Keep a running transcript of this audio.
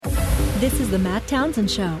This is the Matt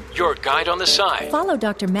Townsend Show. Your guide on the side. Follow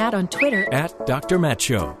Dr. Matt on Twitter at Dr. Matt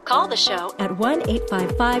Show. Call the show at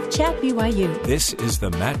 1-855-CHAT-BYU. This is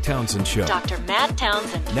the Matt Townsend Show. Dr. Matt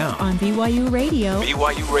Townsend. Now on BYU Radio.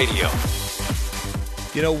 BYU Radio.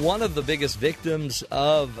 You know, one of the biggest victims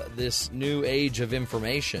of this new age of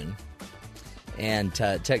information and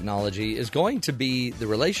technology is going to be the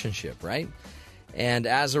relationship, right? And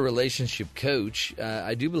as a relationship coach,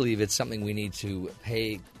 I do believe it's something we need to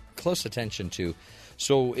pay close attention to.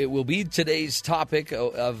 So it will be today's topic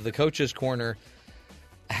of the Coach's Corner.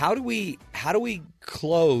 How do we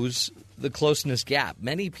close the closeness gap?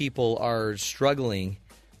 Many people are struggling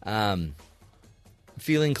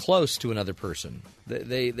feeling close to another person.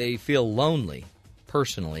 They feel lonely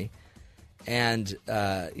personally, and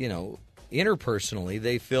interpersonally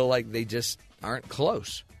they feel like they just aren't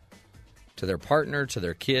close to their partner, to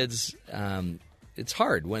their kids. It's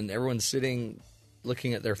hard when everyone's sitting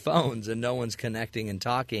looking at their phones and no one's connecting and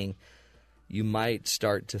talking. You might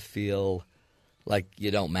start to feel like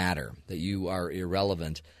you don't matter, that you are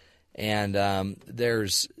irrelevant. And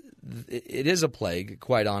it is a plague,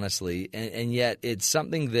 quite honestly, and yet it's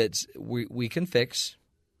something that we can fix.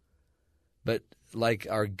 But like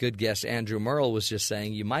our good guest Andrew Merle was just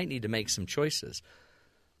saying, you might need to make some choices,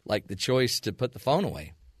 like the choice to put the phone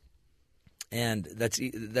away. And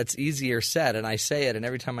that's easier said, and I say it, and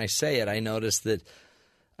every time I say it, I notice that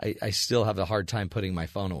I still have a hard time putting my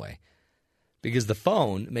phone away. Because the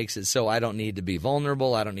phone makes it so I don't need to be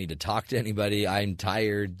vulnerable, I don't need to talk to anybody, I'm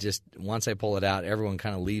tired. Just once I pull it out, everyone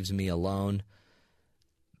kind of leaves me alone.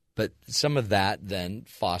 But some of that then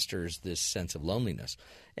fosters this sense of loneliness.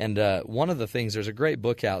 And one of the things, there's a great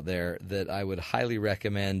book out there that I would highly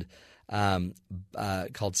recommend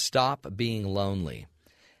called Stop Being Lonely.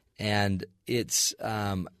 And it's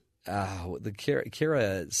the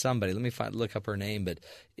Kira somebody. Let me look up her name. But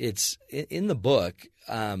it's in the book.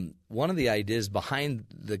 One of the ideas behind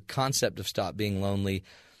the concept of stop being lonely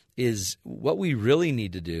is what we really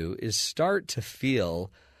need to do is start to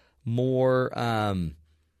feel more of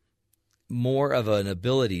an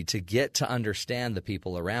ability to get to understand the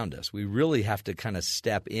people around us. We really have to kind of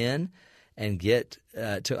step in and get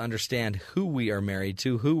to understand who we are married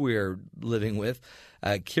to, who we are living with.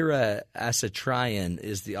 Kira Asatrian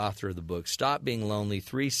is the author of the book, Stop Being Lonely,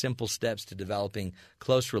 3 Simple Steps to Developing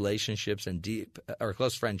Close Relationships and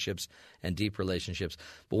Close Friendships and Deep Relationships.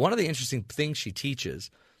 But one of the interesting things she teaches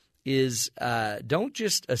is don't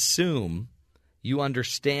just assume you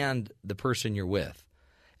understand the person you're with.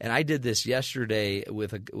 And I did this yesterday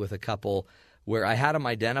with a couple where I had them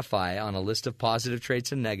identify on a list of positive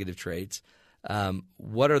traits and negative traits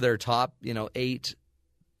what are their top 8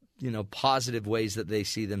 positive ways that they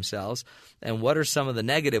see themselves, and what are some of the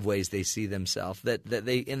negative ways they see themselves that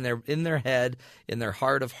they in their head, in their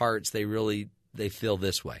heart of hearts, they feel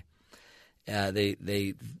this way. And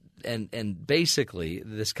basically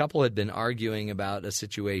this couple had been arguing about a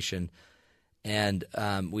situation, and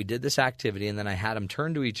we did this activity, and then I had them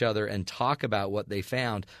turn to each other and talk about what they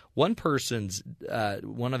found. One person's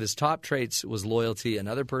one of his top traits was loyalty.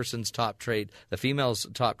 Another person's top trait, the female's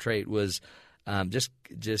top trait, was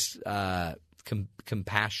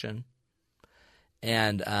compassion,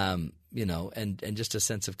 and and just a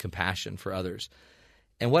sense of compassion for others.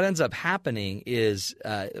 And what ends up happening is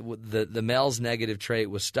the male's negative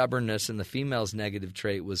trait was stubbornness, and the female's negative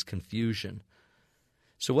trait was confusion.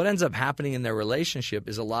 So what ends up happening in their relationship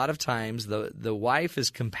is a lot of times the wife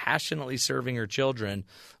is compassionately serving her children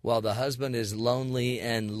while the husband is lonely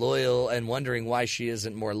and loyal and wondering why she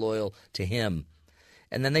isn't more loyal to him.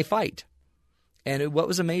 And then they fight. And what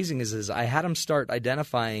was amazing is I had them start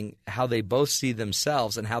identifying how they both see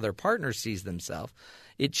themselves and how their partner sees themselves.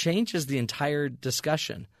 It changes the entire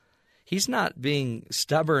discussion. He's not being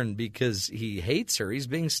stubborn because he hates her. He's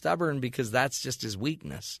being stubborn because that's just his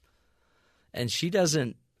weakness. And she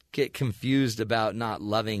doesn't get confused about not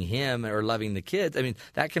loving him or loving the kids. I mean,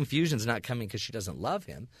 that confusion's not coming because she doesn't love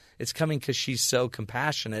him. It's coming because she's so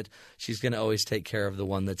compassionate, she's going to always take care of the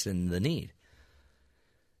one that's in the need.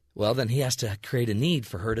 Well, then he has to create a need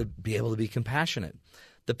for her to be able to be compassionate.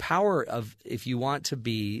 The power of, if you want to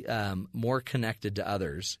be more connected to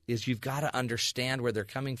others, is you've got to understand where they're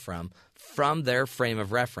coming from their frame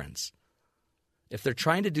of reference. If they're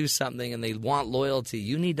trying to do something and they want loyalty,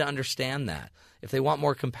 you need to understand that. If they want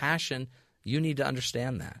more compassion, you need to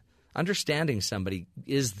understand that. Understanding somebody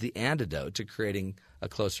is the antidote to creating a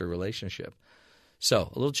closer relationship.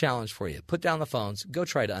 So, a little challenge for you. Put down the phones. Go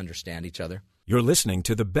try to understand each other. You're listening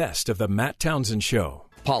to the best of the Matt Townsend Show.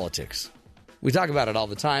 Politics. We talk about it all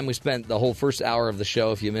the time. We spent the whole first hour of the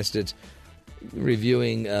show, if you missed it,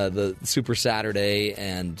 reviewing the Super Saturday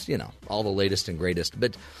and, all the latest and greatest.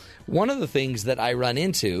 But one of the things that I run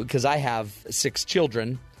into, because I have 6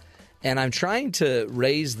 children, and I'm trying to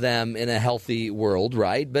raise them in a healthy world,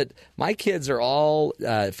 right? But my kids are all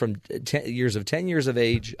from 10 years of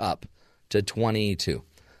age up to 22.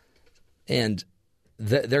 And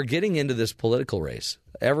they're getting into this political race.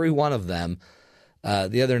 Every one of them.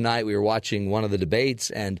 The other night we were watching one of the debates,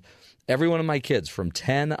 and every one of my kids from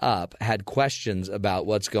 10 up had questions about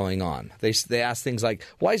what's going on. They asked things like,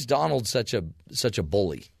 why is Donald such a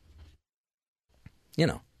bully?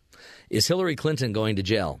 Is Hillary Clinton going to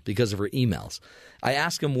jail because of her emails? I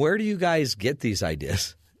ask them, where do you guys get these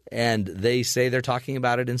ideas? And they say they're talking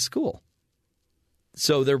about it in school.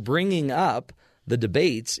 So they're bringing up the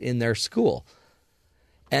debates in their school.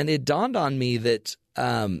 And it dawned on me that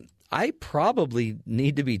I probably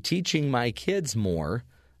need to be teaching my kids more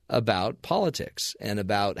about politics and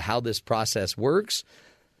about how this process works.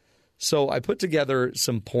 So I put together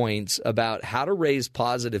some points about how to raise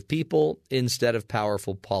positive people instead of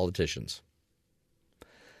powerful politicians.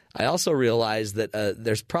 I also realized that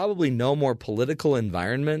there's probably no more political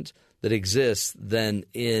environment that exists than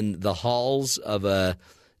in the halls of a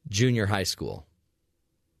junior high school,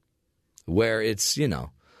 where it's,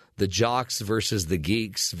 the jocks versus the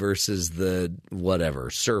geeks versus the whatever,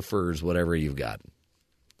 surfers, whatever you've got,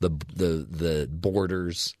 the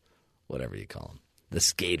boarders, whatever you call them. The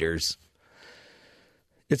skaters.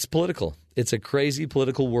 It's political. It's a crazy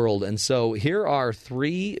political world. And so here are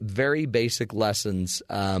 3 very basic lessons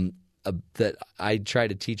that I try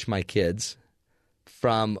to teach my kids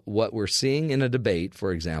from what we're seeing in a debate,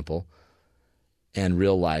 for example, and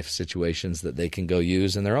real life situations that they can go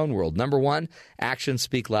use in their own world. Number 1, actions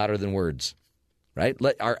speak louder than words. Right?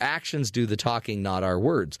 Let our actions do the talking, not our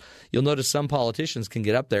words. You'll notice some politicians can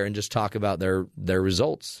get up there and just talk about their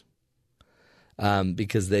results.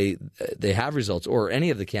 Because they have results, or any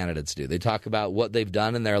of the candidates do. They talk about what they've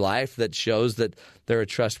done in their life that shows that they're a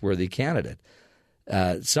trustworthy candidate.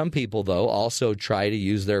 Some people, though, also try to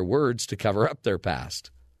use their words to cover up their past.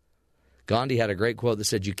 Gandhi had a great quote that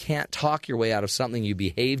said, you can't talk your way out of something you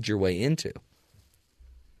behaved your way into.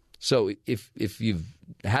 So if you've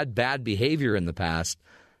had bad behavior in the past,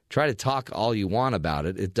 try to talk all you want about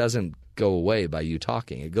it. It doesn't go away by you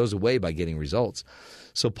talking. It goes away by getting results.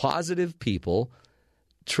 So positive people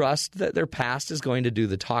trust that their past is going to do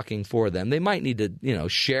the talking for them. They might need to,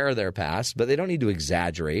 share their past, but they don't need to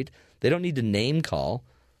exaggerate. They don't need to name call.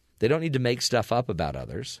 They don't need to make stuff up about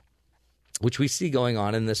others, which we see going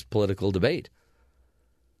on in this political debate.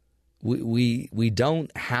 We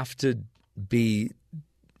don't have to be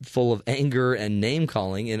full of anger and name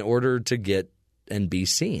calling in order to get and be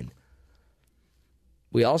seen.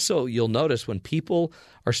 We also, you'll notice when people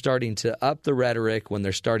are starting to up the rhetoric, when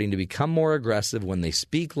they're starting to become more aggressive, when they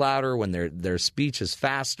speak louder, when their speech is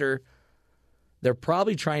faster, they're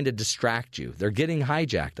probably trying to distract you. They're getting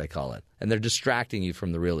hijacked, I call it, and they're distracting you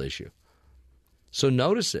from the real issue. So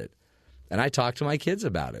notice it. And I talk to my kids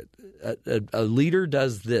about it. A leader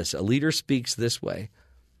does this. A leader speaks this way.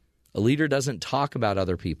 A leader doesn't talk about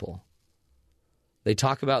other people. They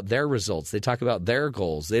talk about their results. They talk about their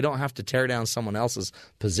goals. They don't have to tear down someone else's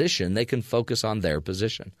position. They can focus on their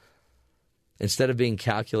position instead of being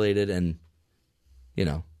calculated and,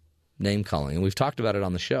 name-calling. And we've talked about it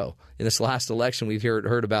on the show. In this last election, we've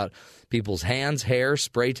heard about people's hands, hair,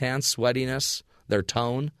 spray tan, sweatiness, their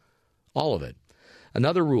tone, all of it.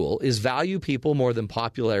 Another rule is value people more than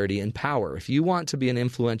popularity and power. If you want to be an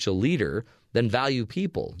influential leader, then value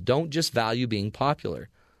people. Don't just value being popular.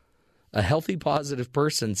 A healthy, positive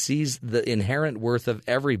person sees the inherent worth of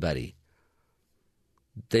everybody.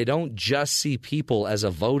 They don't just see people as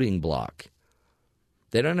a voting block.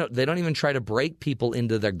 They don't even try to break people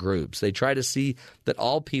into their groups. They try to see that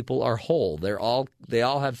all people are whole. They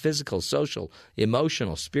all have physical, social,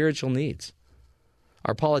 emotional, spiritual needs.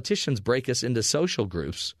 Our politicians break us into social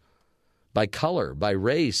groups by color, by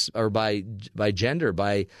race, or by gender,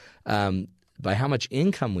 by how much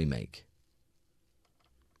income we make.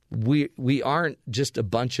 We aren't just a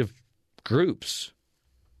bunch of groups.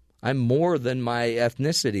 I'm more than my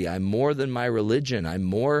ethnicity. I'm more than my religion. I'm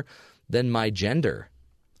more than my gender.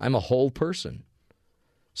 I'm a whole person.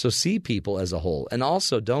 So see people as a whole. And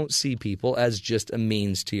also don't see people as just a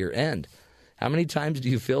means to your end. How many times do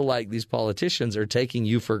you feel like these politicians are taking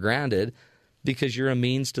you for granted because you're a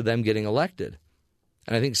means to them getting elected?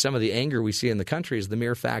 And I think some of the anger we see in the country is the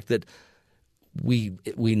mere fact that we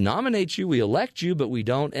nominate you, we elect you, but we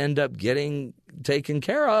don't end up getting taken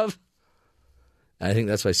care of. And I think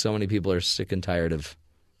that's why so many people are sick and tired of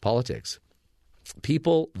politics.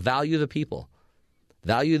 People value the people.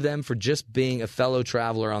 Value them for just being a fellow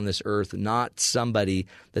traveler on this earth, not somebody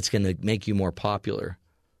that's going to make you more popular.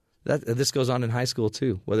 This goes on in high school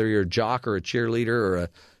too. Whether you're a jock or a cheerleader or a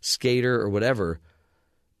skater or whatever,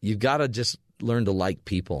 you've got to just learn to like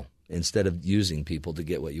people instead of using people to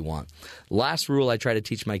get what you want. Last rule I try to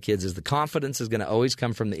teach my kids is the confidence is going to always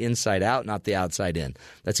come from the inside out, not the outside in.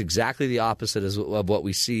 That's exactly the opposite of what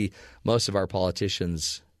we see most of our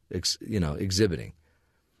politicians exhibiting.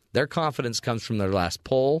 Their confidence comes from their last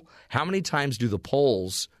poll. How many times do the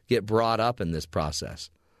polls get brought up in this process?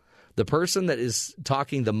 The person that is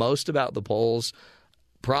talking the most about the polls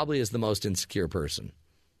probably is the most insecure person.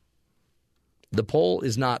 The poll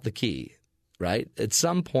is not the key, right? At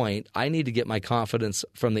some point, I need to get my confidence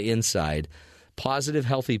from the inside. Positive,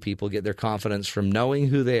 healthy people get their confidence from knowing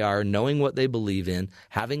who they are, knowing what they believe in,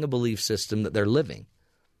 having a belief system that they're living.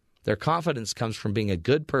 Their confidence comes from being a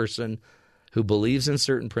good person who believes in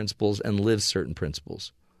certain principles and lives certain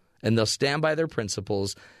principles. And they'll stand by their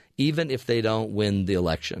principles even if they don't win the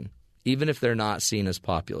election, even if they're not seen as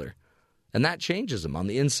popular. And that changes them on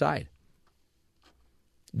the inside.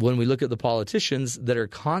 When we look at the politicians that are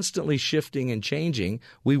constantly shifting and changing,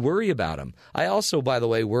 we worry about them. I also, by the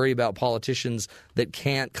way, worry about politicians that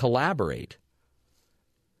can't collaborate.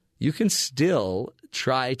 You can still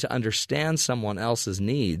try to understand someone else's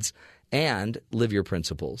needs and live your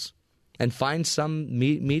principles and find some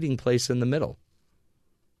meeting place in the middle.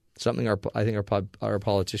 Something I think our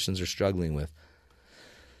politicians are struggling with.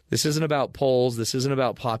 This isn't about polls. This isn't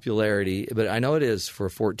about popularity, but I know it is for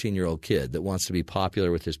a 14-year-old kid that wants to be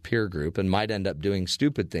popular with his peer group and might end up doing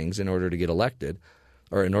stupid things in order to get elected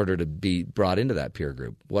or in order to be brought into that peer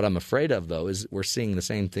group. What I'm afraid of, though, is we're seeing the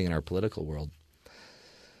same thing in our political world.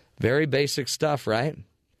 Very basic stuff, right?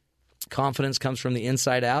 Confidence comes from the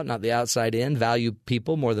inside out, not the outside in. Value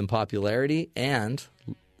people more than popularity, and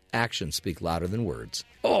actions speak louder than words.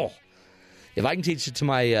 Oh, if I can teach it to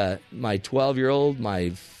my 12-year-old, my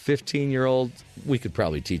 15-year-old, we could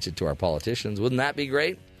probably teach it to our politicians. Wouldn't that be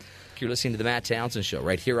great? You're listening to The Matt Townsend Show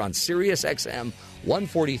right here on Sirius XM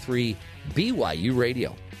 143 BYU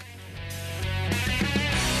Radio.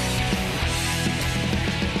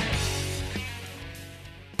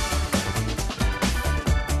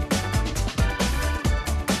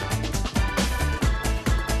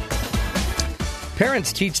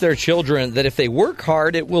 Parents teach their children that if they work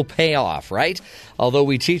hard, it will pay off, right? Although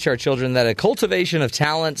we teach our children that a cultivation of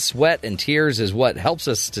talent, sweat, and tears is what helps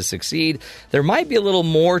us to succeed, there might be a little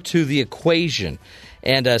more to the equation.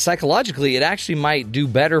 And psychologically, it actually might do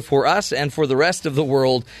better for us and for the rest of the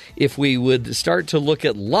world if we would start to look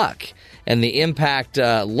at luck and the impact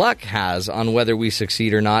luck has on whether we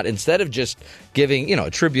succeed or not, instead of just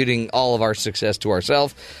attributing all of our success to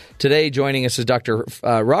ourselves. Today, joining us is Dr.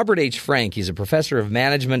 Robert H. Frank. He's a professor of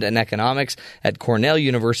management and economics at Cornell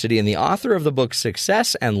University and the author of the book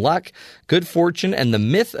Success and Luck, Good Fortune, and the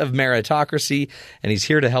Myth of Meritocracy. And he's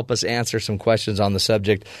here to help us answer some questions on the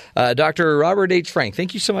subject. Dr. Robert H. Frank,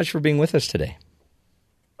 thank you so much for being with us today.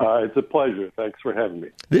 It's a pleasure. Thanks for having me.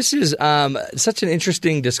 This is such an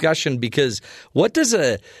interesting discussion because what does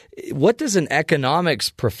an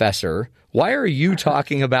economics professor, why are you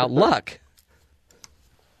talking about luck?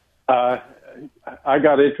 I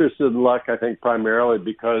got interested in luck, I think, primarily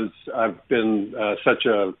because I've been such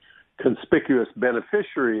a conspicuous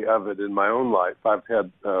beneficiary of it in my own life. I've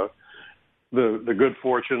had the good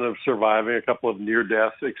fortune of surviving a couple of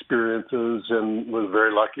near-death experiences and was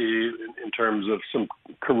very lucky in terms of some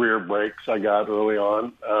career breaks I got early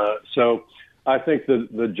on. So I think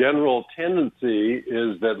the general tendency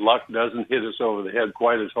is that luck doesn't hit us over the head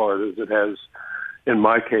quite as hard as it has in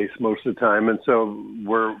my case most of the time. And so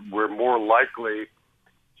we're more likely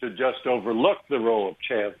to just overlook the role of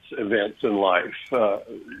chance events in life.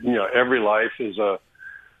 Every life is a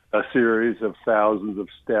series of thousands of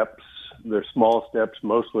steps. They're small steps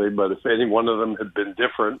mostly, but if any one of them had been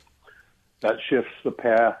different, that shifts the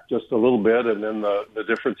path just a little bit, and then the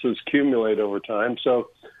differences accumulate over time. So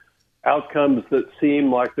outcomes that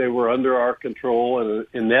seem like they were under our control and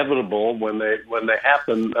inevitable when they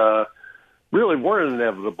happen really weren't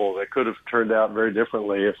inevitable. They could have turned out very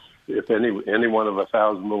differently if any one of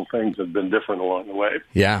 1,000 little things had been different along the way.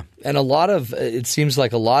 Yeah, and it seems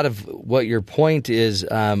like a lot of what your point is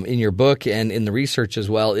in your book and in the research as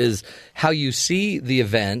well is how you see the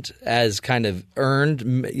event as kind of earned,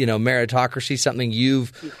 meritocracy, something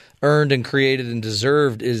you've earned and created and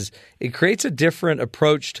deserved. Is it creates a different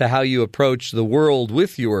approach to how you approach the world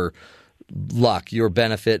with your luck, your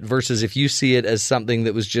benefit, versus if you see it as something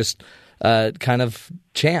that was just kind of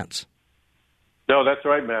chance. No, that's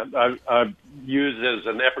right, Matt. I've used as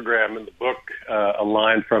an epigram in the book a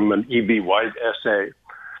line from an E.B. White essay.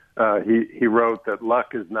 He wrote that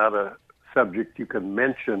luck is not a subject you can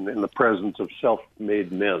mention in the presence of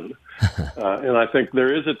self-made men. And I think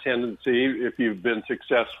there is a tendency, if you've been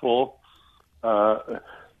successful,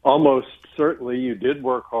 almost certainly you did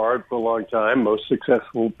work hard for a long time. Most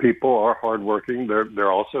successful people are hardworking.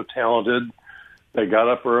 They're also talented. They got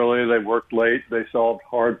up early. They worked late. They solved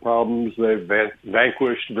hard problems. They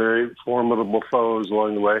vanquished very formidable foes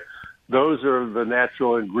along the way. Those are the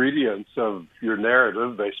natural ingredients of your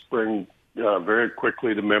narrative. They spring very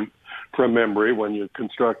quickly from memory when you're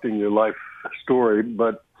constructing your life story.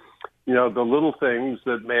 But, you know, the little things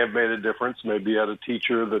that may have made a difference, maybe you had a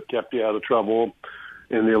teacher that kept you out of trouble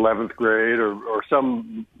in the 11th grade or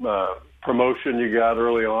some promotion you got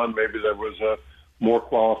early on. Maybe there was a more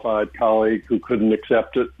qualified colleague who couldn't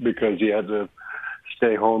accept it because he had to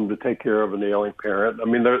stay home to take care of an ailing parent. I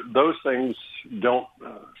mean, those things don't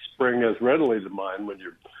spring as readily to mind when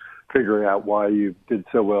you're figuring out why you did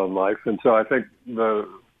so well in life. And so I think the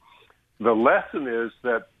lesson is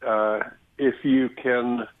that if you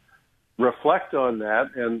can reflect on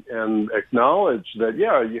that and acknowledge that,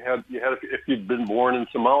 yeah, you had if you'd been born in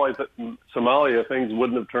Somalia, things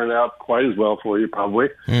wouldn't have turned out quite as well for you, probably.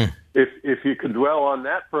 If you could dwell on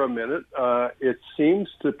that for a minute, it seems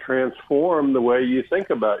to transform the way you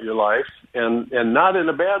think about your life, and not in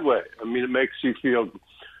a bad way. I mean, it makes you feel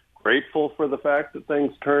grateful for the fact that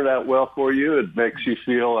things turned out well for you. It makes you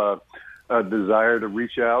feel a desire to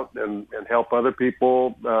reach out and help other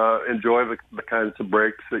people enjoy the kinds of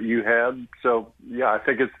breaks that you had. So, yeah, I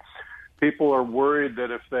think people are worried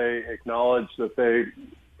that if they acknowledge that they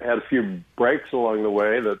had a few breaks along the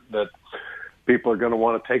way, that people are going to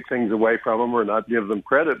want to take things away from them or not give them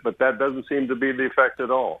credit. But that doesn't seem to be the effect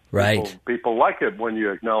at all. Right. People like it when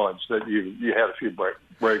you acknowledge that you had a few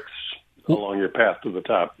breaks along your path to the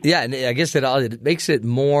top. Yeah, and I guess it makes it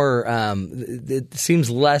more, it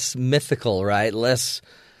seems less mythical, right? Less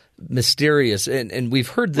mysterious. And we've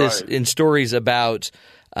heard this in stories about,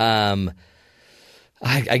 I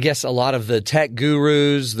guess, a lot of the tech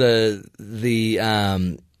gurus,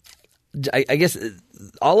 I guess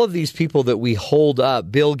all of these people that we hold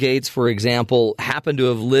up, Bill Gates, for example, happen to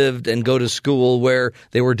have lived and go to school where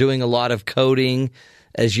they were doing a lot of coding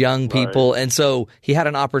as young people. Right. And so he had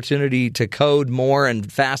an opportunity to code more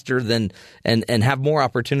and faster and have more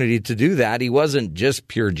opportunity to do that. He wasn't just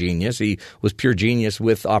pure genius. He was pure genius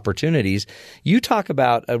with opportunities. You talk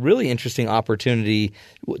about a really interesting opportunity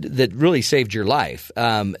that really saved your life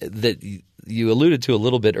that you alluded to a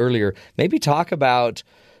little bit earlier. Maybe talk about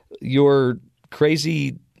your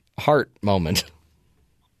crazy heart moment.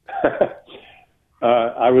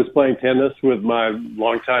 I was playing tennis with my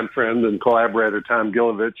longtime friend and collaborator, Tom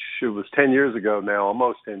Gilovich. It was 10 years ago now,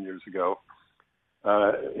 almost 10 years ago.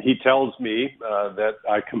 He tells me that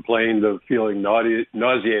I complained of feeling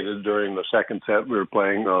nauseated during the second set. We were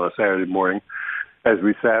playing on a Saturday morning. As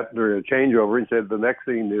we sat during a changeover, he said the next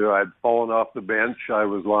thing he knew, I'd fallen off the bench. I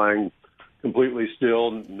was lying completely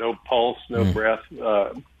still, no pulse, no breath.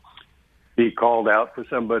 He called out for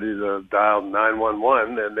somebody to dial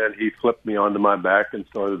 911, and then he flipped me onto my back and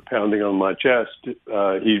started pounding on my chest.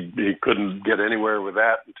 He couldn't get anywhere with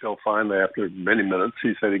that until finally, after many minutes,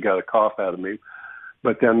 he said he got a cough out of me.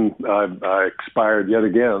 But then I expired yet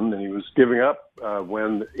again, and he was giving up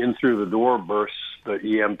when in through the door burst the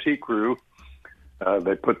EMT crew.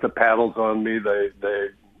 They put the paddles on me. They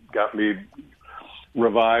got me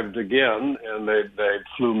revived again, and they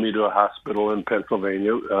flew me to a hospital in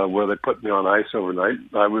Pennsylvania where they put me on ice overnight.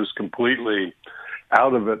 I was completely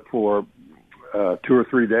out of it for 2 or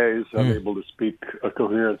 3 days, unable to speak a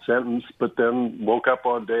coherent sentence, but then woke up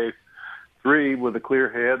on day 3 with a clear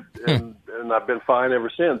head, and I've been fine ever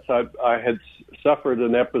since. I had suffered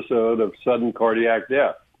an episode of sudden cardiac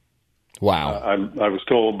death. Wow. I was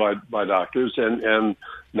told by doctors, and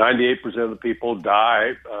 98% of the people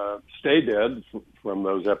stay dead from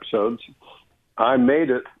those episodes. I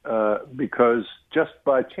made it because just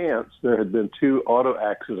by chance there had been 2 auto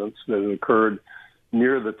accidents that had occurred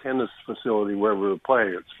near the tennis facility where we were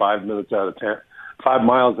playing. It's 5 miles out of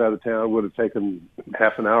town. It would have taken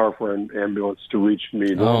half an hour for an ambulance to reach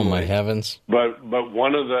me. Oh, my heavens. But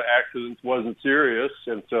one of the accidents wasn't serious,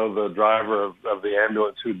 and so the driver of the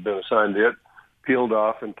ambulance who'd been assigned to it peeled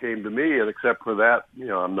off and came to me, and except for that,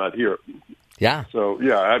 I'm not here. Yeah. So,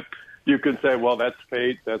 you can say, well, that's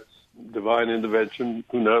fate, that's divine intervention,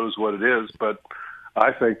 who knows what it is, but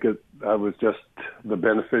I think I was just the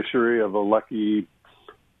beneficiary of a lucky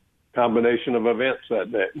combination of events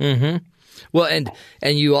that day. Mm-hmm. Well,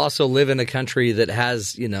 and you also live in a country that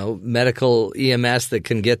has, medical EMS that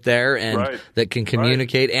can get there and that can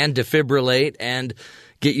communicate and defibrillate and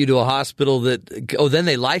get you to a hospital then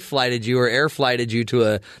they life flighted you or air flighted you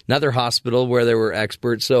to another hospital where there were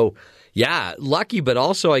experts. So, yeah, lucky, but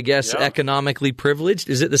also, I guess, economically privileged.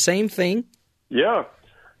 Is it the same thing? Yeah.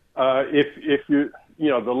 If you,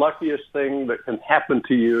 the luckiest thing that can happen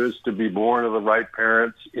to you is to be born of the right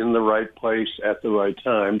parents in the right place at the right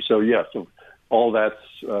time. So, yes, all that's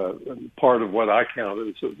part of what I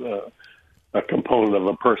count as a component of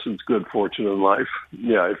a person's good fortune in life.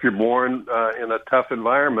 Yeah, if you're born in a tough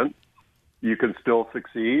environment, you can still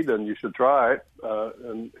succeed, and you should try.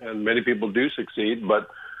 And many people do succeed, but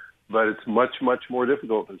it's much, much more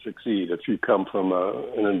difficult to succeed if you come from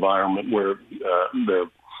an environment where there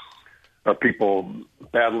are people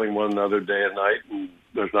battling one another day and night, and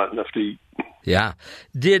there's not enough to eat. Yeah.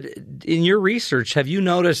 In your research, have you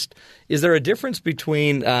noticed, is there a difference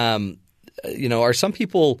between, are some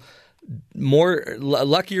people more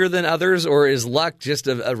luckier than others, or is luck just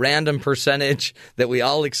a random percentage that we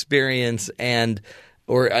all experience, and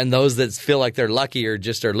those that feel like they're lucky or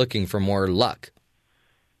just are looking for more luck?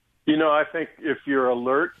 I think if you're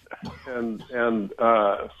alert and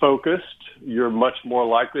focused, you're much more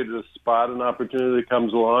likely to spot an opportunity that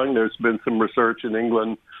comes along. There's been some research in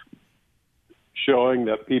England showing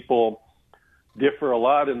that people differ a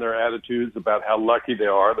lot in their attitudes about how lucky they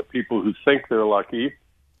are. The people who think they're lucky,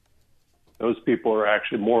 those people are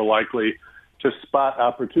actually more likely to spot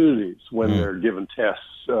opportunities when they're given tests.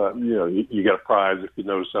 You get a prize if you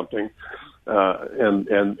know something, and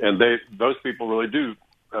those people really do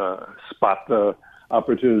spot the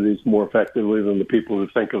opportunities more effectively than the people who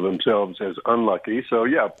think of themselves as unlucky. So,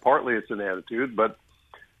 yeah, partly it's an attitude, but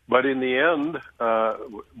in the end,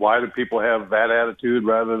 why do people have that attitude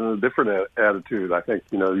rather than a different attitude? I think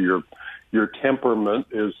your temperament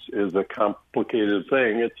is a complicated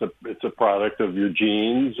thing. It's a product of your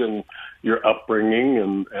genes and your upbringing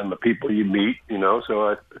and the people you meet.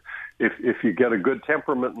 So if you get a good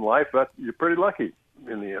temperament in life, you're pretty lucky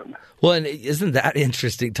in the end. Well, and isn't that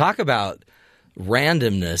interesting? Talk about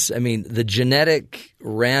randomness. I mean, the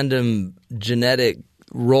random genetic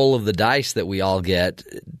roll of the dice that we all get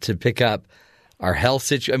to pick up our health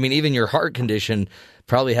situation. I mean, even your heart condition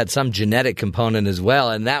probably had some genetic component as well,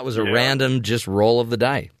 and that was a random just roll of the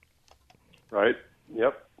die. Right.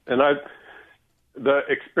 Yep. And the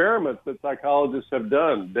experiments that psychologists have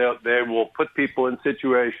done, they will put people in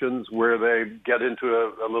situations where they get into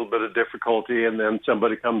a little bit of difficulty, and then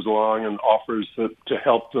somebody comes along and offers to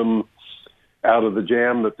help them out of the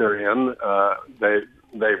jam that they're in.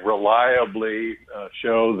 They reliably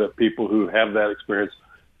show that people who have that experience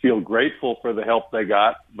feel grateful for the help they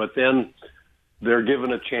got, but then they're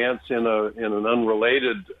given a chance in an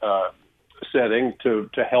unrelated setting to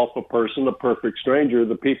help a person, a perfect stranger.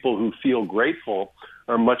 The people who feel grateful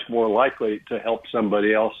are much more likely to help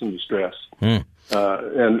somebody else in distress, and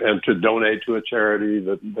to donate to a charity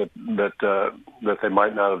that they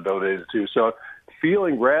might not have donated to. So,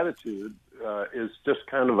 feeling gratitude is just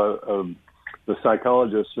kind of the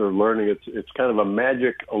psychologists are learning it's kind of a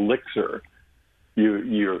magic elixir.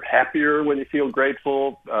 You're happier when you feel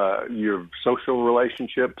grateful. Your social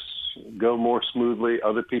relationships go more smoothly.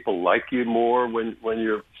 Other people like you more when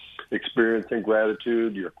you're experiencing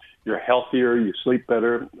gratitude. You're healthier. You sleep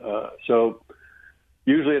better. So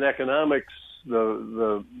usually in economics,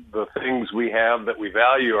 the things we have that we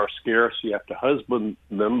value are scarce. You have to husband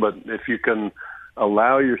them. But if you can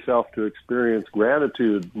allow yourself to experience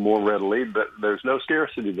gratitude more readily, there's no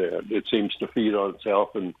scarcity there. It seems to feed on itself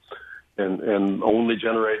and only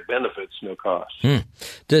generate benefits, no cost.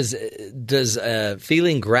 Does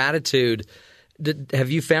feeling gratitude,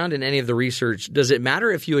 have you found in any of the research, does it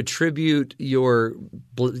matter if you attribute your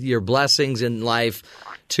blessings in life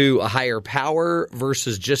to a higher power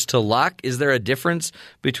versus just to luck? Is there a difference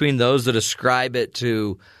between those that ascribe it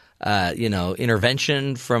to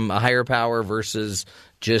intervention from a higher power versus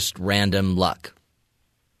just random luck?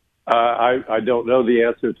 I don't know the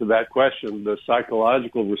answer to that question. The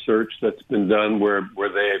psychological research that's been done where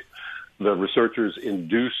the researchers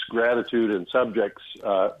induce gratitude in subjects,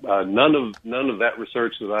 none of that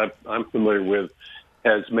research that I'm familiar with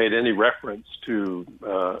has made any reference to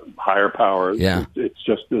higher powers. Yeah. It's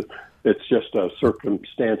just a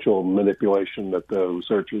circumstantial manipulation that the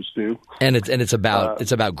researchers do. And it's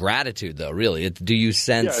about gratitude, though. Really, do you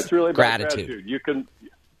sense? Yeah, it's really about gratitude.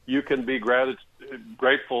 You can be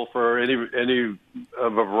grateful for any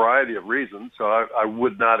of a variety of reasons. So I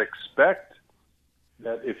would not expect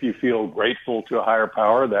that if you feel grateful to a higher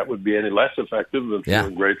power, that would be any less effective than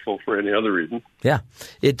feeling grateful for any other reason. Yeah,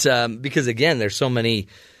 it's because again, there's so many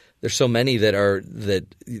that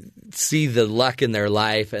see the luck in their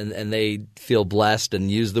life and they feel blessed and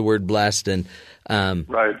use the word blessed and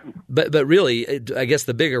right. But really, I guess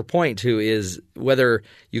the bigger point too is whether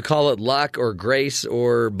you call it luck or grace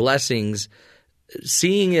or blessings,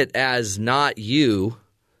 seeing it as not you,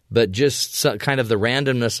 but just kind of the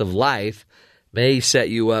randomness of life may set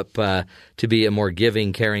you up to be a more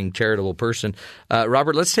giving, caring, charitable person.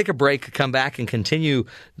 Robert, let's take a break, come back, and continue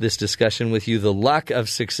this discussion with you. The luck of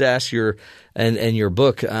success, and your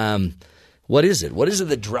book. What is it? What is it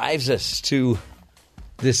that drives us to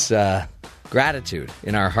this gratitude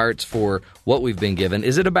in our hearts for what we've been given?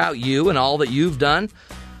 Is it about you and all that you've done,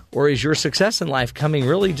 or is your success in life coming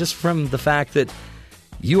really just from the fact that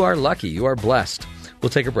you are lucky, you are blessed? We'll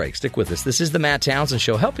take a break. Stick with us. This is the Matt Townsend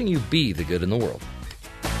Show, helping you be the good in the world.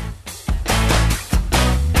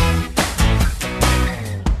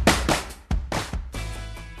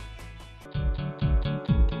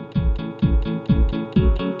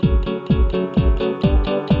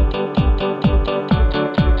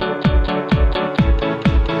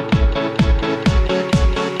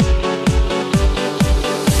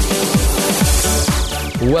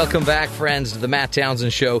 Welcome back, friends, to the Matt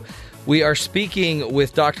Townsend Show. We are speaking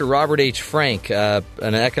with Dr. Robert H. Frank, an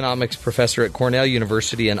economics professor at Cornell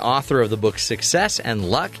University and author of the book Success and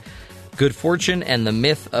Luck, Good Fortune, and the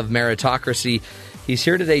Myth of Meritocracy. He's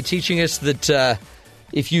here today teaching us that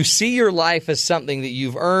if you see your life as something that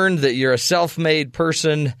you've earned, that you're a self-made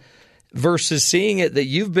person, versus seeing it that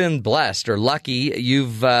you've been blessed or lucky,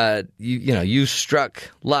 you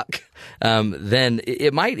struck luck, then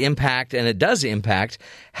it might impact, and it does impact,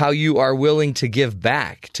 how you are willing to give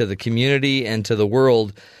back to the community and to the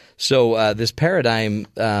world. So this paradigm,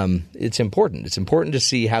 it's important. It's important to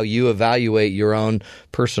see how you evaluate your own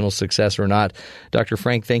personal success or not. Dr.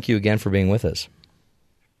 Frank, thank you again for being with us.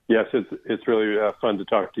 Yes, it's really fun to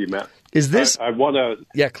talk to you, Matt. Is this? I want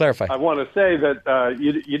to clarify. I want to say that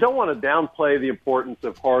you don't want to downplay the importance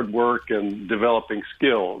of hard work and developing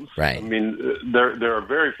skills. Right. I mean, there are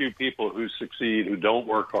very few people who succeed who don't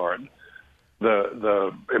work hard.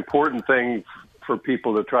 The important thing for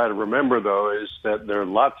people to try to remember, though, is that there are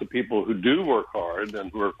lots of people who do work hard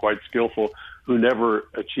and who are quite skillful who never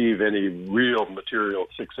achieve any real material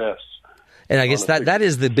success. And I guess that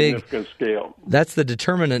is the big scale. That's the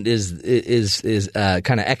determinant is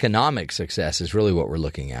kind of economic success is really what we're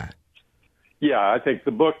looking at. Yeah, I think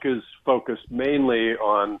the book is focused mainly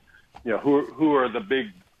on who are the big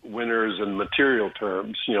winners in material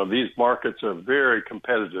terms. These markets are very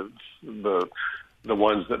competitive. The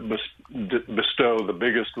ones that bestow the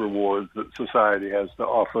biggest rewards that society has to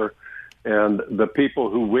offer. And the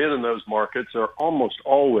people who win in those markets are almost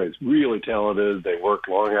always really talented. They work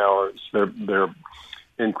long hours. They're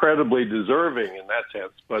incredibly deserving in that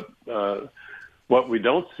sense. But what we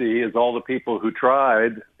don't see is all the people who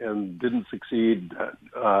tried and didn't succeed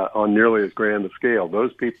on nearly as grand a scale.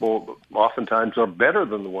 Those people oftentimes are better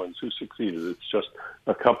than the ones who succeeded. It's just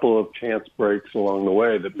a couple of chance breaks along the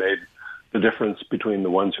way that made the difference between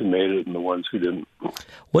the ones who made it and the ones who didn't.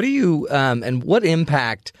 What do you and what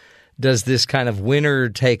impact does this kind of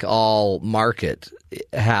winner-take-all market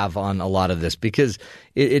have on a lot of this? Because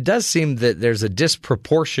it does seem that there's a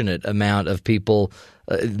disproportionate amount of people,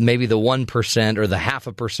 maybe the 1% or the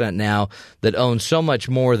 0.5% now, that own so much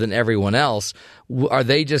more than everyone else. Are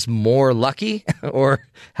they just more lucky, or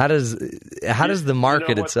how does the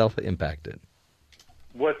market itself impact it?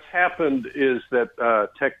 What's happened is that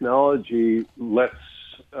technology lets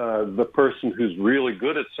the person who's really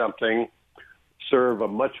good at something serve a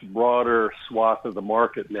much broader swath of the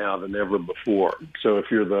market now than ever before. So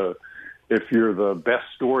if you're the best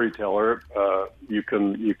storyteller, you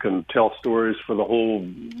can tell stories for the whole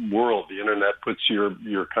world. The internet puts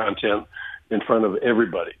your content in front of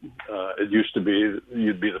everybody. It used to be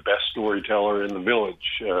you'd be the best storyteller in the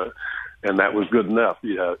village, and that was good enough.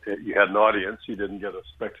 You had an audience. You didn't get a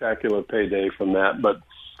spectacular payday from that. But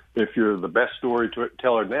if you're the best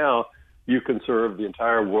storyteller now, you can serve the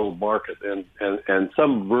entire world market, and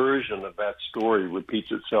some version of that story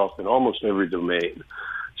repeats itself in almost every domain.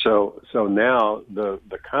 So now the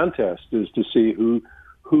contest is to see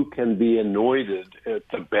who can be anointed at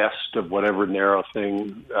the best of whatever narrow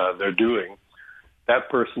thing they're doing. That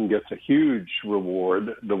person gets a huge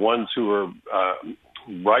reward. The ones who are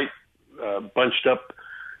bunched up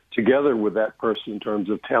together with that person in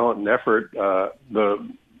terms of talent and effort,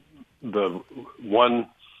 the one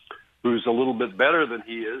who's a little bit better than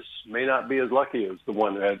he is may not be as lucky as the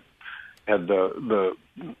one that had the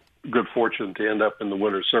good fortune to end up in the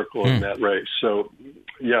winner's circle in that race. So,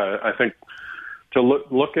 yeah, I think to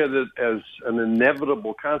look at it as an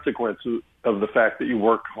inevitable consequence of the fact that you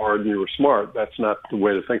worked hard and you were smart, that's not the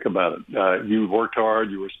way to think about it. You worked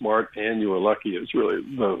hard, you were smart, and you were lucky is really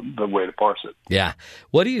the way to parse it. Yeah.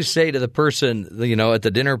 What do you say to the person, at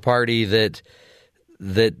the dinner party that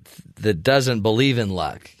doesn't believe in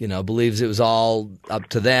luck, believes it was all up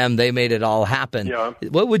to them, they made it all happen? Yeah.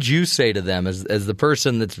 What would you say to them as the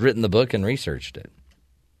person that's written the book and researched it?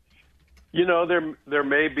 There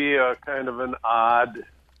may be a kind of an odd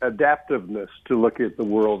adaptiveness to look at the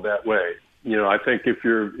world that way. I think if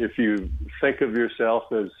you think of yourself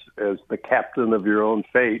as the captain of your own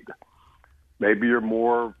fate, maybe you're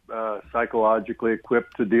more psychologically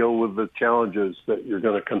equipped to deal with the challenges that you're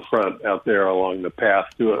going to confront out there along the path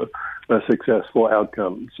to a successful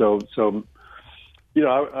outcome. So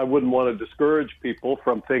I wouldn't want to discourage people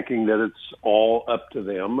from thinking that it's all up to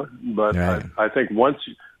them, but right. I think once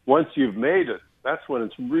you've made it, that's when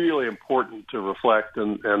it's really important to reflect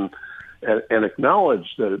and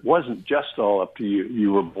acknowledge that it wasn't just all up to you.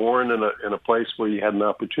 You were born in a place where you had an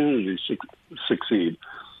opportunity to succeed.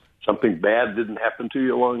 Something bad didn't happen to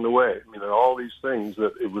you along the way. There are all these things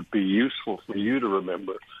that it would be useful for you to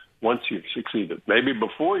remember once you've succeeded. Maybe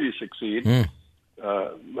before you succeed.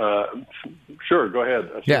 Sure, go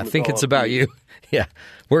ahead. Yeah, think it's about you. Yeah,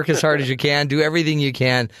 work as hard as you can, do everything you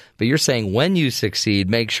can. But you're saying when you succeed,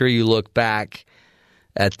 make sure you look back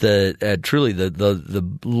at truly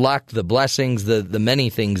the luck, the blessings, the many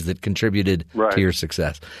things that contributed to your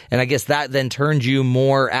success. And I guess that then turns you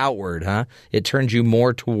more outward, huh? It turns you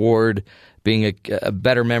more toward being a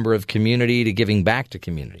better member of community, to giving back to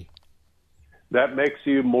community. That makes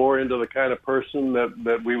you more into the kind of person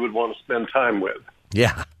that we would want to spend time with.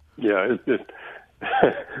 Yeah. Yeah. The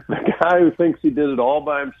guy who thinks he did it all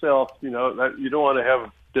by himself, you don't want to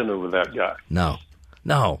have dinner with that guy.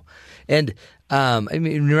 No. And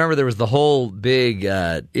remember there was the whole big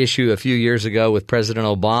issue a few years ago with President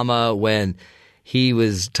Obama when he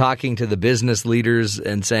was talking to the business leaders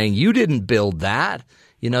and saying, you didn't build that.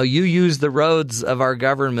 You use the roads of our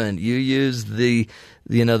government. You use the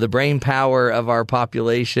brain power of our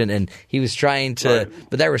population. And he was trying to, right.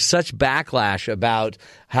 But there was such backlash about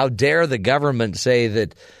how dare the government say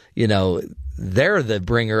that, they're the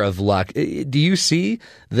bringer of luck. Do you see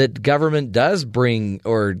that government does bring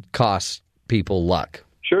or cost people luck?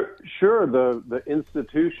 Sure. The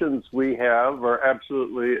institutions we have are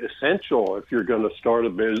absolutely essential if you're going to start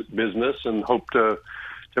a business and hope to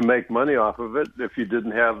make money off of it. If you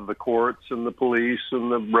didn't have the courts and the police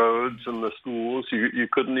and the roads and the schools, you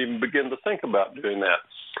couldn't even begin to think about doing that.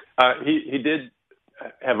 He did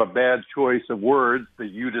have a bad choice of words. The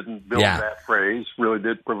 "you didn't build that" phrase really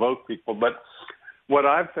did provoke people. But what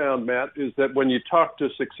I've found, Matt, is that when you talk to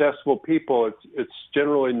successful people, it's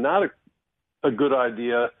generally not a good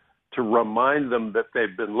idea to remind them that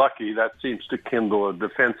they've been lucky. That seems to kindle a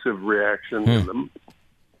defensive reaction in them.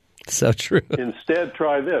 So true. Instead,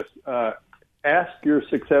 try this. Ask your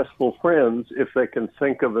successful friends if they can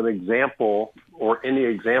think of an example or any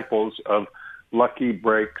examples of lucky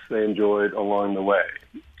breaks they enjoyed along the way.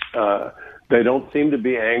 They don't seem to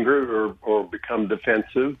be angry or become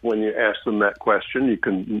defensive when you ask them that question. You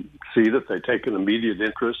can see that they take an immediate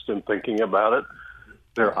interest in thinking about it.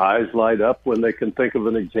 Their eyes light up when they can think of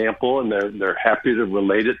an example, and they're happy to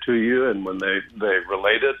relate it to you. And when they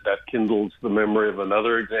relate it, that kindles the memory of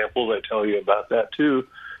another example. They tell you about that too.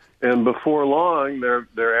 And before long,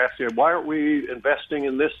 they're asking, why aren't we investing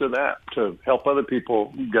in this or that to help other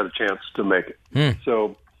people get a chance to make it?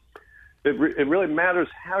 So it really matters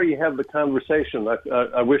how you have the conversation.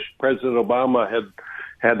 I wish President Obama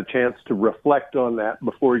had a chance to reflect on that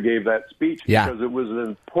before he gave that speech, because it was an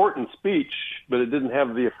important speech, but it didn't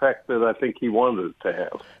have the effect that I think he wanted it to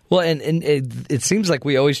have. Well, and it seems like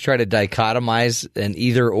we always try to dichotomize an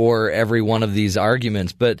either or every one of these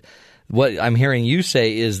arguments, but what I'm hearing you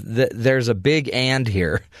say is that there's a big and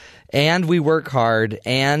here. And we work hard,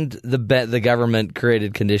 and the government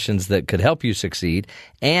created conditions that could help you succeed,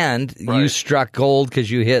 and you struck gold because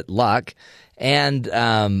you hit luck, and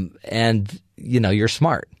you're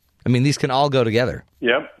smart. I mean, these can all go together.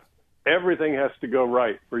 Yep. Everything has to go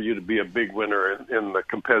right for you to be a big winner in the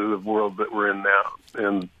competitive world that we're in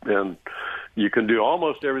now. And you can do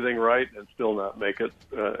almost everything right and still not make it.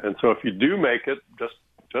 And so if you do make it,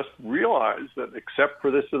 just realize that except for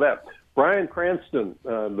this or that. Bryan Cranston,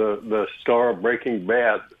 the star of Breaking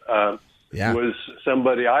Bad, was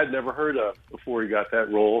somebody I'd never heard of before he got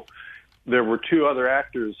that role. There were two other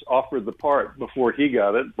actors offered the part before he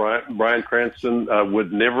got it. Bryan Cranston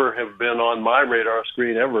would never have been on my radar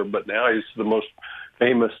screen ever, but now he's the most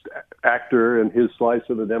famous actor and his slice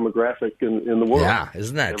of the demographic in the world. Yeah,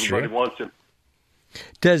 isn't that true? Everybody wants him.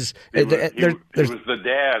 He was the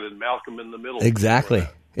dad in Malcolm in the Middle.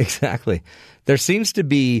 Exactly. There seems to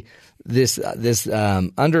be this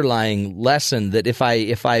underlying lesson that if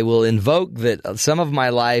I will invoke that some of my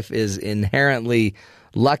life is inherently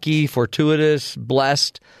lucky, fortuitous,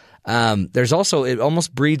 blessed, there's also, it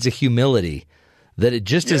almost breeds a humility that it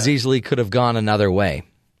just as easily could have gone another way.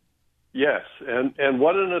 Yes, and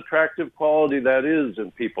what an attractive quality that is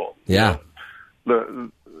in people. Yeah.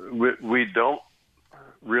 We don't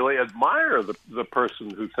really admire the person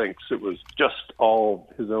who thinks it was just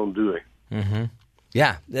all his own doing. Mm-hmm.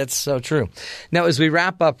 Yeah, that's so true. Now, as we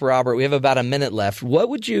wrap up, Robert, we have about a minute left. What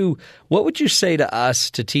would you say to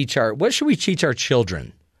us to teach what should we teach our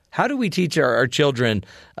children? How do we teach our children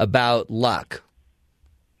about luck?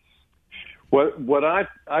 What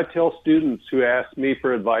I tell students who ask me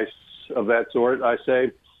for advice of that sort, I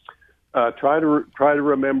say, try to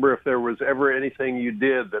remember if there was ever anything you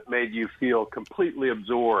did that made you feel completely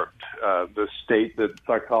absorbed, the state that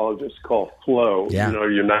psychologists call flow. Yeah.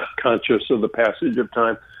 You're not conscious of the passage of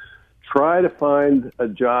time. Try to find a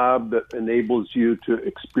job that enables you to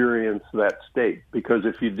experience that state, because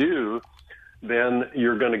if you do, then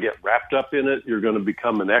you're going to get wrapped up in it. You're going to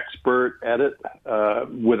become an expert at it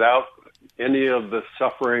without any of the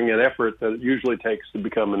suffering and effort that it usually takes to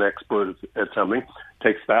become an expert at something. It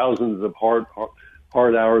takes thousands of hard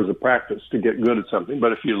hours of practice to get good at something.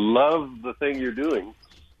 But if you love the thing you're doing,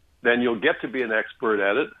 then you'll get to be an expert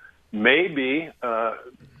at it. Maybe,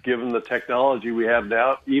 given the technology we have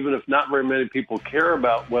now, even if not very many people care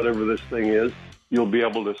about whatever this thing is, you'll be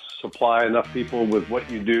able to supply enough people with what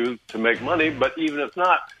you do to make money. But even if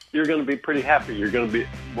not, you're going to be pretty happy. You're going to be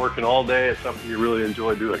working all day at something you really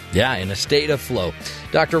enjoy doing. Yeah, in a state of flow.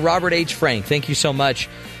 Dr. Robert H. Frank, thank you so much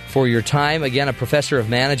for your time. Again, a professor of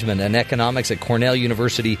management and economics at Cornell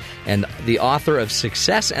University and the author of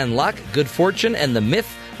Success and Luck, Good Fortune, and the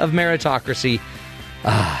Myth of Meritocracy.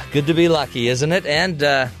 Good to be lucky, isn't it? And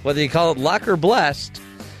whether you call it luck or blessed,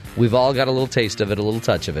 we've all got a little taste of it, a little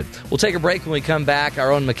touch of it. We'll take a break. When we come back,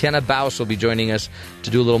 our own McKenna Baus will be joining us to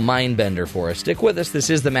do a little mind bender for us. Stick with us. This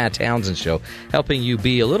is the Matt Townsend Show, helping you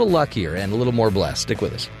be a little luckier and a little more blessed. Stick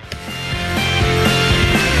with us.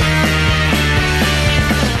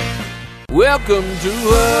 Welcome to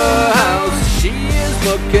her house. She is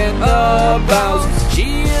McKenna Baus.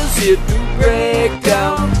 She is here to break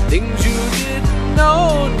down things you didn't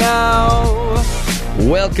know now.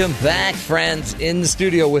 Welcome back, friends. In the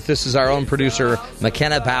studio with us is our own producer,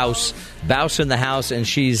 McKenna Baus. Baus in the house, and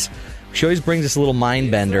she always brings us a little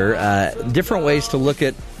mind bender, different ways to look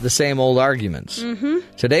at the same old arguments. Mm-hmm.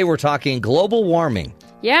 Today we're talking global warming.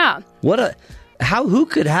 Yeah. Who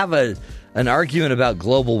could have an argument about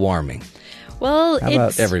global warming? Well, how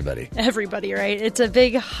about everybody? Everybody, right? It's a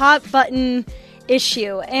big hot button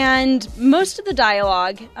issue, and most of the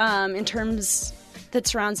dialogue in terms that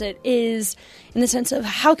surrounds it is in the sense of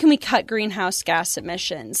how can we cut greenhouse gas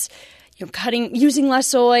emissions? Using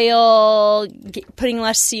less oil, putting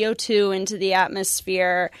less CO2 into the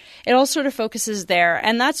atmosphere. It all sort of focuses there,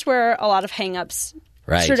 and that's where a lot of hangups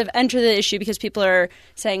sort of enter the issue, because people are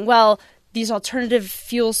saying, well, these alternative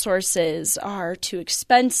fuel sources are too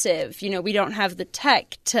expensive. We don't have the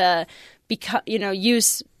tech to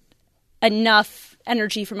use enough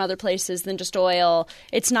energy from other places than just oil.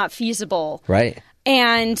 It's not feasible. Right.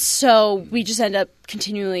 And so we just end up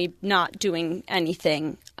continually not doing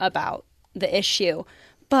anything about the issue.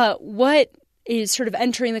 But what is sort of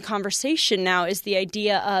entering the conversation now is the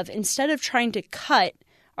idea of, instead of trying to cut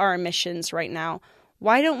our emissions right now,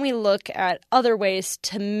 why don't we look at other ways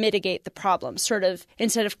to mitigate the problem? Sort of,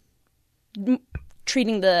 instead of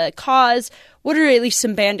treating the cause, what are at least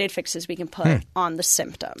some Band-Aid fixes we can put on the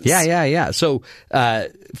symptoms? Yeah. So,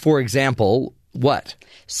 for example, what?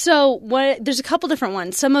 So there's a couple different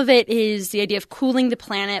ones. Some of it is the idea of cooling the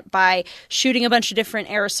planet by shooting a bunch of different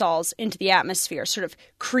aerosols into the atmosphere, sort of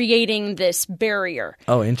creating this barrier.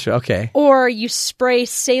 Oh, okay. Or you spray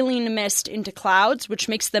saline mist into clouds, which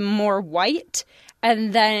makes them more white,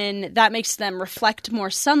 and then that makes them reflect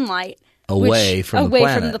more sunlight away from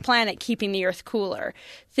the planet, keeping the Earth cooler.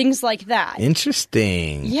 Things like that.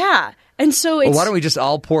 Interesting. Yeah. And so it's... Well, why don't we just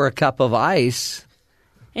all pour a cup of ice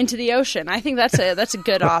into the ocean? I think that's a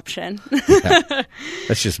good option. Yeah.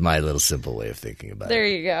 That's just my little simple way of thinking about there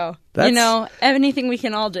it. There you go. Anything we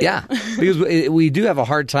can all do. Yeah, because we do have a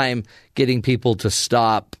hard time getting people to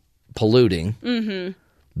stop polluting. Mm-hmm.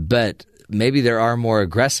 But maybe there are more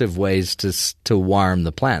aggressive ways to warm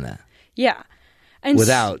the planet. Yeah. And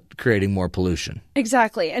without creating more pollution.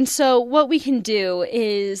 Exactly. And so what we can do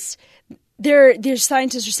is there's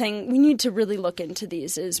scientists are saying we need to really look into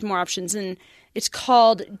these as more options, and it's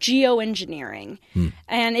called geoengineering.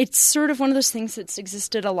 And it's sort of one of those things that's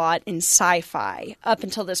existed a lot in sci-fi up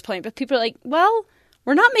until this point. But people are like, well,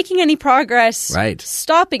 we're not making any progress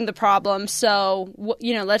stopping the problem, so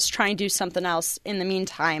let's try and do something else in the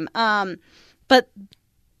meantime. But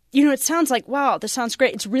it sounds like, wow, this sounds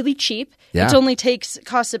great. It's really cheap. Yeah. It only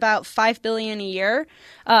costs about $5 billion a year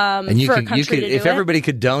for a country to do if everybody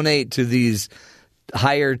could donate to these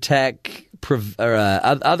higher tech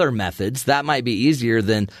other methods, that might be easier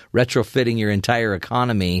than retrofitting your entire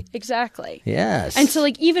economy. Exactly. Yes. And so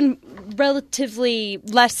even relatively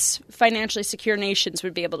less financially secure nations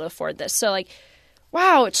would be able to afford this. So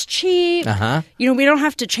wow, it's cheap. We don't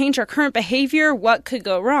have to change our current behavior. What could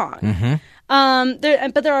go wrong?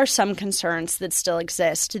 But there are some concerns that still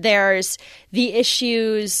exist. There's the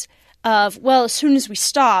issues of, well, as soon as we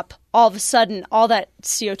stop, all of a sudden, all that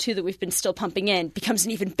CO2 that we've been still pumping in becomes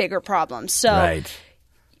an even bigger problem. So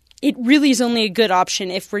it really is only a good option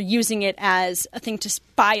if we're using it as a thing to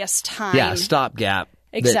buy us time. Yeah, stopgap.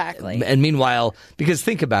 Exactly. And meanwhile, because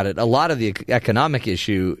think about it, a lot of the economic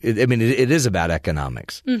issue, it is about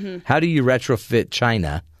economics. How do you retrofit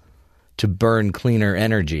China to burn cleaner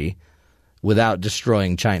energy without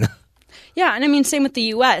destroying China? Yeah, and same with the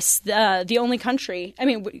U.S. The only country,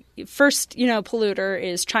 first, polluter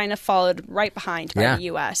is China, followed right behind by the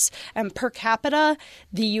U.S. And per capita,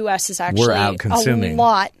 the U.S. is actually out-consuming.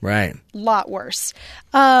 a lot worse.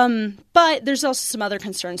 But there's also some other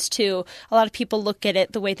concerns, too. A lot of people look at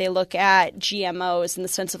it the way they look at GMOs in the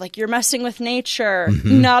sense of, you're messing with nature,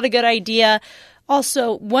 not a good idea.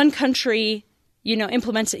 Also, one country,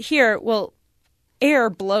 implements it here, well,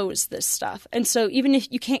 air blows this stuff. And so even if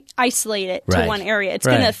you can't isolate it to one area, it's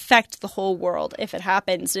going to affect the whole world if it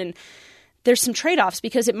happens. And there's some trade-offs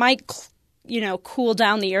because it might, cool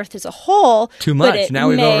down the earth as a whole. Too much. Now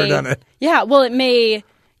we've overdone it. Yeah. Well, it may,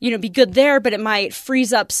 be good there, but it might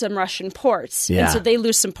freeze up some Russian ports. Yeah. And so they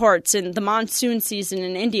lose some ports. And the monsoon season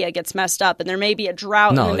in India gets messed up. And there may be a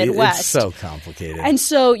drought in the Midwest. It's so complicated. And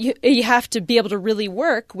so you have to be able to really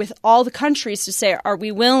work with all the countries to say, are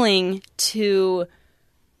we willing to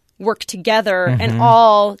work together and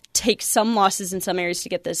all take some losses in some areas to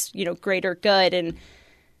get this, greater good? And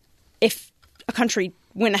if a country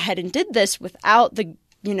went ahead and did this without the,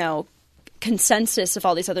 consensus of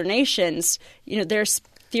all these other nations, there's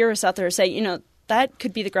theorists out there who say, that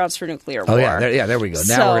could be the grounds for nuclear war. Oh, yeah, there we go.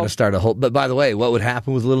 Now we're going to start a whole – but by the way, what would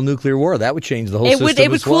happen with a little nuclear war? That would change the whole system It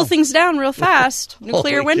would cool things down real fast.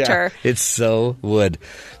 Nuclear winter. God. It so would.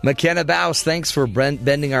 McKenna Baus, thanks for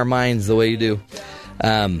bending our minds the way you do.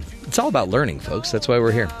 It's all about learning, folks. That's why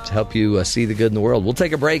we're here, to help you see the good in the world. We'll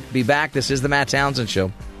take a break, be back. This is the Matt Townsend Show.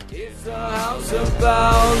 It's the House of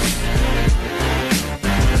Baus.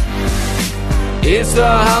 It's the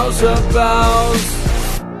House of Baus.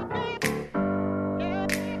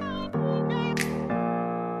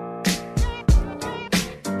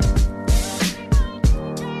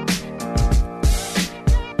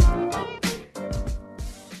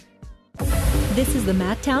 This is the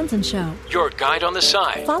Matt Townsend Show. Your guide on the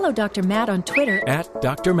side. Follow Dr. Matt on Twitter At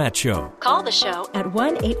Dr. Matt Show. Call the show at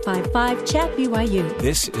 1-855-CHAT-BYU.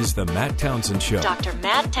 This is the Matt Townsend Show. Dr.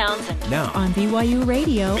 Matt Townsend. Now On BYU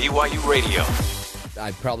Radio. BYU Radio. I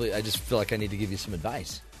just feel like I need to give you some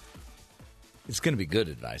advice. It's going to be good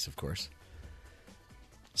advice, of course.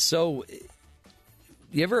 So,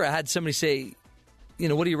 you ever had somebody say,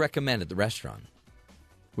 what do you recommend at the restaurant?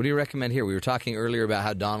 What do you recommend here? We were talking earlier about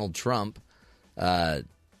how Donald Trump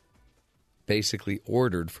basically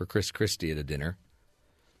ordered for Chris Christie at a dinner.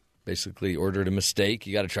 Basically ordered a steak.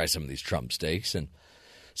 You got to try some of these Trump steaks. And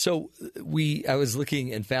so I was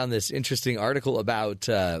looking and found this interesting article about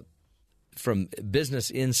from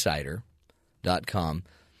businessinsider.com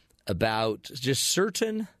about just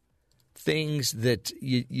certain things that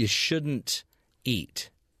you shouldn't eat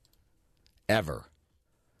ever.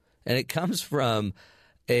 And it comes from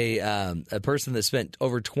a person that spent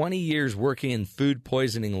over 20 years working in food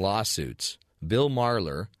poisoning lawsuits. Bill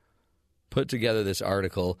Marler put together this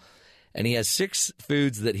article, and he has 6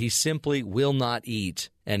 foods that he simply will not eat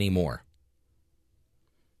anymore.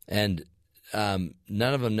 And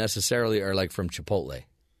none of them necessarily are like from Chipotle,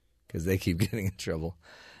 because they keep getting in trouble.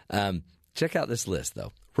 Check out this list,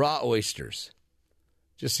 though. Raw oysters.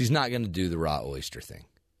 He's not going to do the raw oyster thing.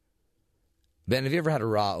 Ben, have you ever had a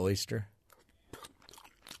raw oyster?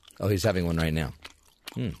 Oh, he's having one right now.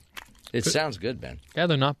 It sounds good, Ben. Yeah,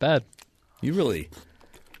 they're not bad. You really...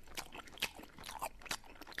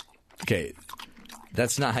 Okay,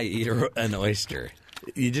 that's not how you eat an oyster.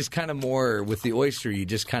 You just kind of more... With the oyster, you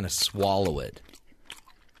just kind of swallow it.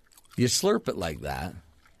 You slurp it like that.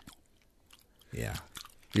 Yeah.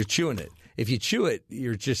 You're chewing it. If you chew it,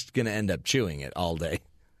 you're just going to end up chewing it all day.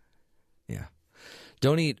 Yeah.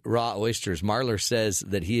 Don't eat raw oysters. Marler says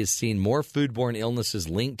that he has seen more foodborne illnesses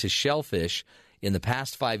linked to shellfish in the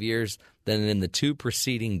past 5 years than in the 2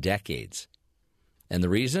 preceding decades. And the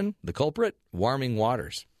reason? The culprit? Warming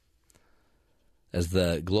waters. As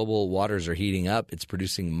the global waters are heating up, it's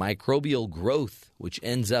producing microbial growth, which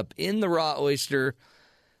ends up in the raw oyster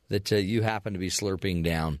that you happen to be slurping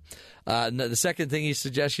down. The second thing he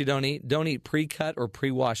suggests you don't eat pre-cut or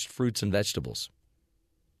pre-washed fruits and vegetables.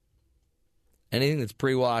 Anything that's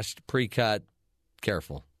pre-washed, pre-cut,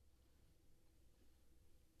 careful.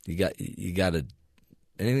 You got to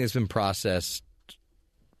anything that's been processed,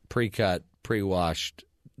 pre-cut, pre-washed,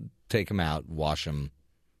 take them out, wash them,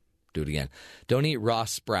 do it again. Don't eat raw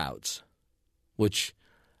sprouts, which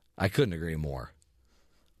I couldn't agree more.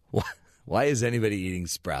 Why is anybody eating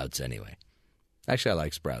sprouts anyway? Actually, I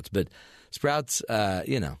like sprouts, but sprouts,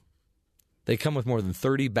 they come with more than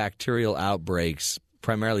 30 bacterial outbreaks,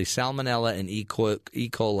 primarily salmonella and E.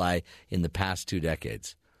 coli in the past 2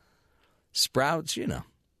 decades. Sprouts,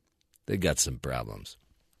 they got some problems.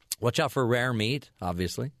 Watch out for rare meat,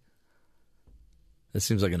 obviously. This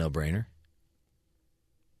seems like a no-brainer.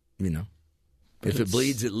 If it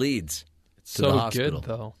bleeds, it leads to the hospital. Good,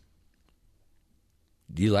 though.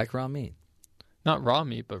 Do you like raw meat? Not raw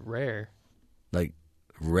meat, but rare. Like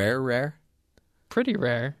rare? Pretty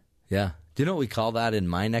rare. Yeah. Do you know what we call that in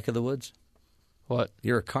my neck of the woods? What?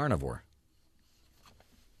 You're a carnivore.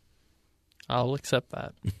 I'll accept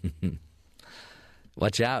that.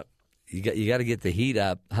 Watch out. You got to get the heat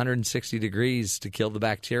up, 160 degrees to kill the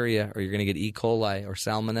bacteria, or you're going to get E. coli or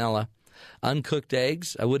salmonella. Uncooked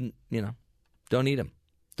eggs, I wouldn't, don't eat them.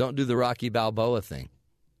 Don't do the Rocky Balboa thing.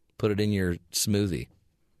 Put it in your smoothie.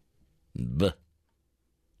 Buh.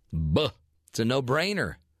 It's a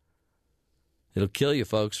no-brainer. It'll kill you,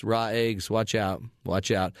 folks. Raw eggs, watch out.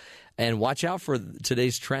 Watch out. And watch out for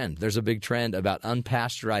today's trend. There's a big trend about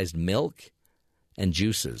unpasteurized milk and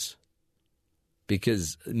juices,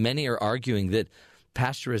 because many are arguing that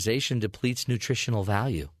pasteurization depletes nutritional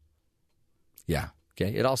value. Yeah,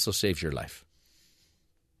 okay. It also saves your life.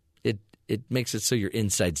 It makes it so your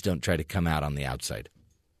insides don't try to come out on the outside.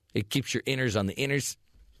 It keeps your inners on the inners.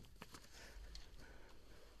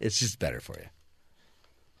 It's just better for you.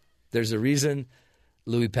 There's a reason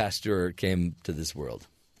Louis Pasteur came to this world.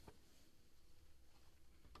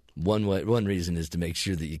 One reason is to make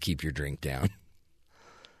sure that you keep your drink down.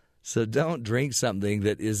 So don't drink something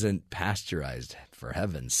that isn't pasteurized, for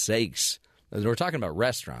heaven's sakes. We're talking about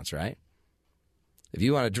restaurants, right? If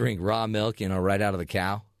you want to drink raw milk, right out of the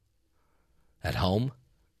cow at home,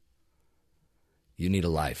 you need a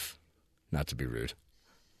life, not to be rude.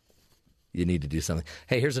 You need to do something.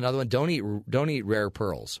 Hey, here's another one. Don't eat rare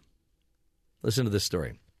pearls. Listen to this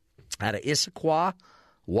story. Out of Issaquah,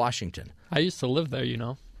 Washington. I used to live there,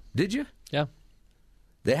 Did you? Yeah.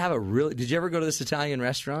 They have did you ever go to this Italian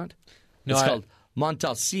restaurant? No, it's called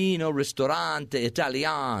Montalcino Ristorante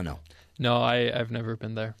Italiano. No, I've never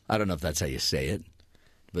been there. I don't know if that's how you say it,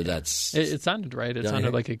 but that's... It sounded right. It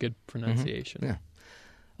sounded like a good pronunciation. Mm-hmm. Yeah.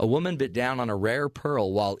 A woman bit down on a rare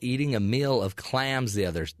pearl while eating a meal of clams the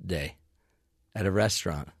other day at a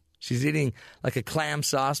restaurant. She's eating like a clam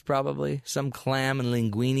sauce, probably. Some clam and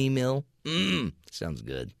linguine meal. Sounds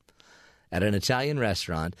good. At an Italian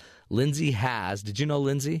restaurant, Lindsay has... Did you know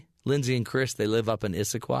Lindsay? Lindsay and Chris, they live up in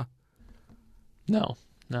Issaquah. No.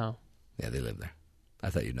 Yeah, they live there. I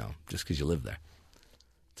thought you'd know, just because you live there.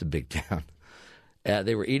 It's a big town.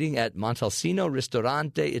 They were eating at Montalcino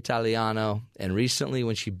Ristorante Italiano, and recently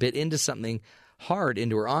when she bit into something hard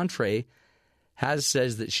into her entree, Haz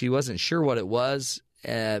says that she wasn't sure what it was,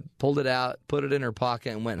 pulled it out, put it in her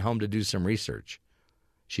pocket, and went home to do some research.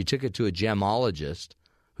 She took it to a gemologist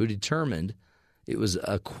who determined it was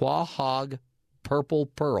a quahog purple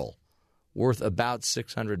pearl worth about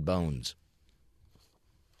 600 bones.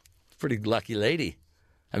 Pretty lucky lady.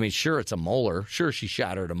 I mean, sure, it's a molar. Sure, she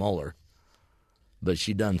shattered a molar. But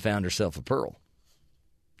she done found herself a pearl.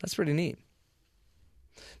 That's pretty neat.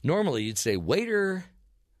 Normally, you'd say, waiter,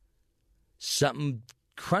 something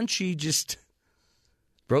crunchy just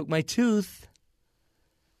broke my tooth.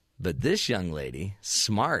 But this young lady,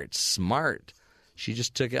 smart. She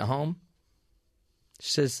just took it home. She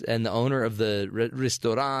says, and the owner of the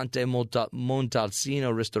Ristorante,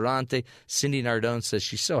 Montalcino Ristorante, Cindy Nardone, says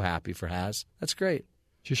she's so happy for Haz. That's great.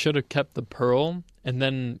 She should have kept the pearl and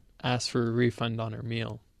then asked for a refund on her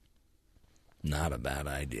meal. Not a bad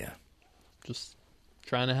idea. Just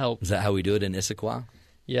trying to help. Is that how we do it in Issaquah?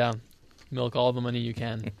 Yeah. Milk all the money you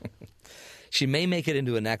can. She may make it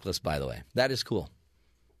into a necklace, by the way. That is cool.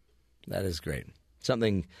 That is great.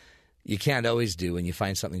 Something you can't always do when you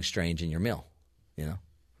find something strange in your mail. You know,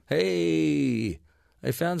 hey,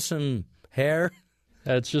 I found some hair.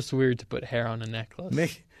 It's just weird to put hair on a necklace.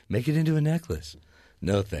 Make it into a necklace.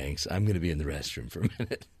 No thanks. I'm going to be in the restroom for a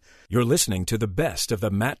minute. You're listening to the best of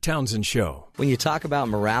the Matt Townsend Show. When you talk about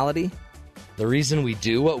morality, the reason we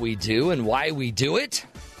do what we do and why we do it,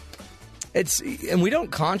 and we don't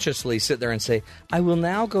consciously sit there and say, I will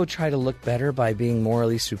now go try to look better by being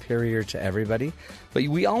morally superior to everybody. But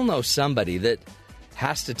we all know somebody that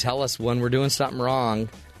has to tell us when we're doing something wrong.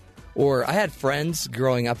 Or I had friends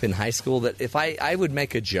growing up in high school that if I would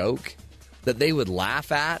make a joke that they would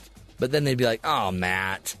laugh at, but then they'd be like, oh,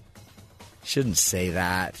 Matt, shouldn't say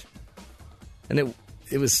that. And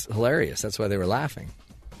it was hilarious. That's why they were laughing.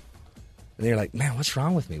 And they're like, man, what's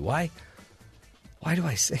wrong with me? Why do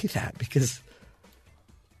I say that? Because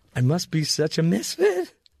I must be such a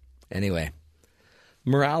misfit. Anyway,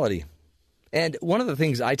 morality. And one of the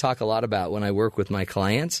things I talk a lot about when I work with my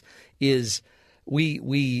clients is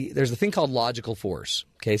there's a thing called logical force.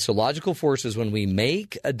 Okay, so logical force is when we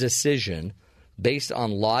make a decision based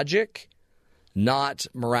on logic, not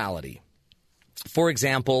morality. For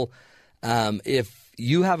example, if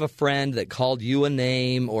you have a friend that called you a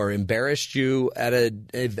name or embarrassed you at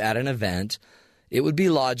an event, it would be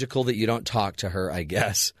logical that you don't talk to her, I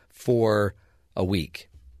guess, for a week.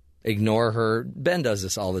 Ignore her. Ben does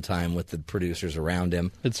this all the time with the producers around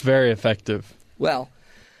him. It's very effective. Well,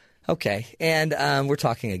 okay. And we're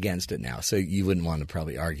talking against it now, so you wouldn't want to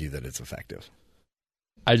probably argue that it's effective.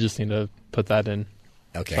 I just need to put that in.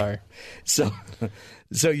 Okay. Sorry.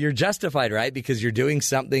 So you're justified, right? Because you're doing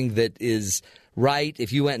something that is right.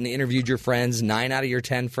 If you went and interviewed your friends, 9 out of your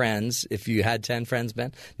 10 friends, if you had 10 friends,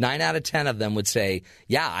 Ben, 9 out of 10 of them would say,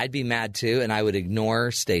 yeah, I'd be mad too, and I would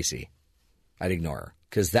ignore Stacy. I'd ignore her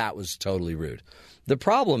because that was totally rude. The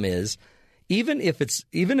problem is, even if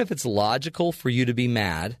it's logical for you to be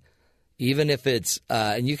mad, even if it's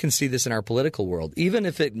and you can see this in our political world, even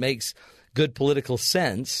if it makes good political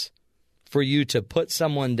sense for you to put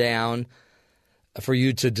someone down, for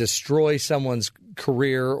you to destroy someone's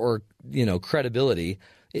career or, credibility,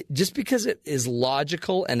 just because it is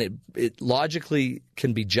logical and it logically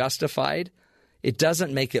can be justified, it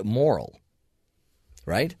doesn't make it moral,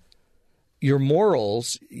 right? Your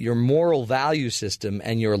morals, your moral value system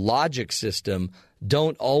and your logic system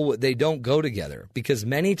don't go together, because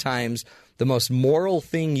many times the most moral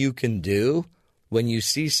thing you can do when you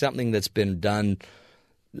see something that's been done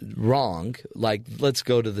wrong, like let's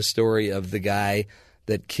go to the story of the guy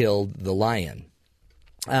that killed the lion.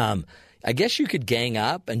 I guess you could gang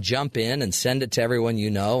up and jump in and send it to everyone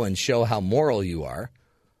you know and show how moral you are.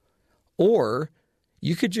 Or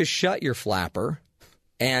you could just shut your flapper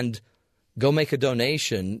and go make a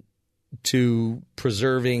donation to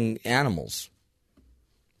preserving animals,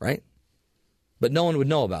 right? But no one would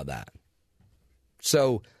know about that.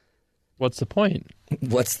 So what's the point?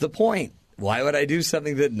 What's the point? Why would I do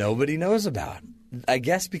something that nobody knows about? I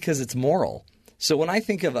guess because it's moral. So when I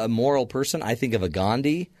think of a moral person, I think of a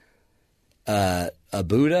Gandhi, a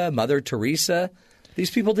Buddha, Mother Teresa. These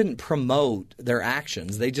people didn't promote their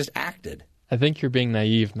actions. They just acted. I think you're being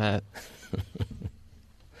naive, Matt.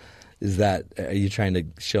 Are you trying to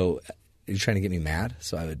get me mad?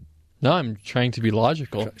 So I would. No, I'm trying to be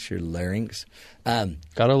logical. Crush your larynx.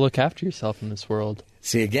 Got to look after yourself in this world.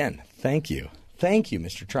 See, again, thank you. Thank you,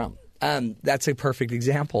 Mr. Trump. That's a perfect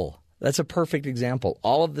example.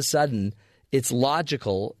 All of a sudden, it's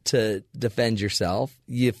logical to defend yourself.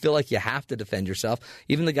 You feel like you have to defend yourself.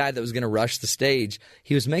 Even the guy that was going to rush the stage,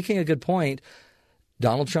 he was making a good point.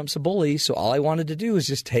 Donald Trump's a bully, so all I wanted to do was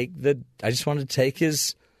just take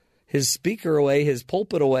his speaker away, his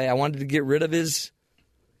pulpit away. I wanted to get rid of his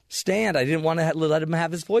stand. I didn't want to let him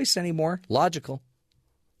have his voice anymore. Logical.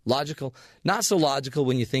 Not so logical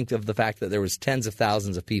when you think of the fact that there was tens of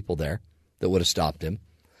thousands of people there that would have stopped him.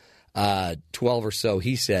 12 or so,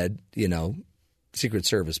 he said, Secret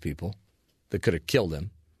Service people that could have killed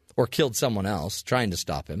him or killed someone else trying to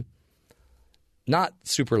stop him. Not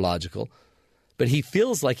super logical, but he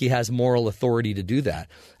feels like he has moral authority to do that.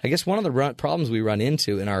 I guess one of the problems we run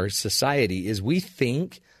into in our society is we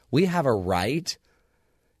think we have a right,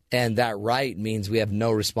 and that right means we have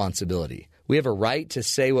no responsibility. We have a right to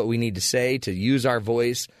say what we need to say, to use our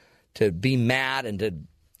voice, to be mad and to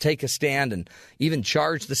take a stand and even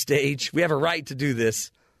charge the stage. We have a right to do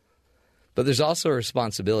this. But there's also a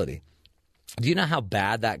responsibility. Do you know how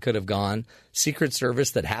bad that could have gone? Secret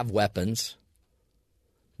Service that have weapons.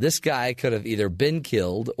 This guy could have either been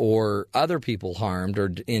killed or other people harmed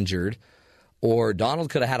or injured, or Donald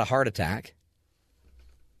could have had a heart attack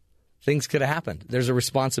things could have happened. There's a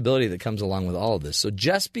responsibility that comes along with all of this. So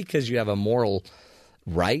just because you have a moral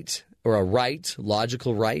right or a right,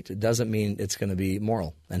 logical right, it doesn't mean it's going to be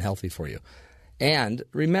moral and healthy for you. And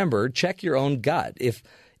remember, check your own gut.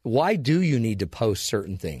 Why do you need to post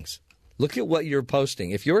certain things? Look at what you're posting.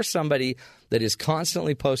 If you're somebody that is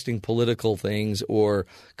constantly posting political things or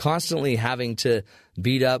constantly having to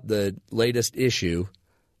beat up the latest issue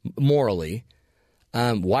morally,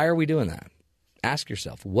 why are we doing that? Ask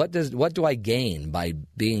yourself, what do I gain by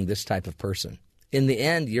being this type of person? In the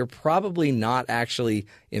end, you're probably not actually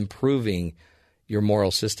improving your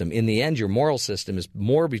moral system. In the end, your moral system is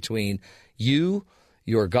more between you,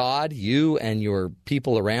 your God, you and your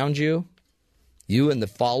people around you, you and the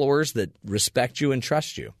followers that respect you and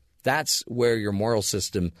trust you. That's where your moral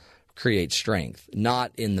system creates strength,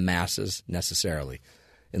 not in the masses necessarily.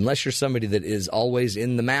 Unless you're somebody that is always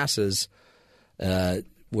in the masses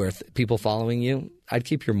with people following you, I'd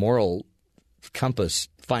keep your moral compass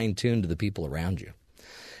fine-tuned to the people around you.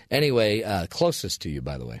 Anyway, closest to you,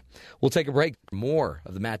 by the way. We'll take a break. More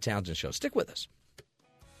of the Matt Townsend Show. Stick with us.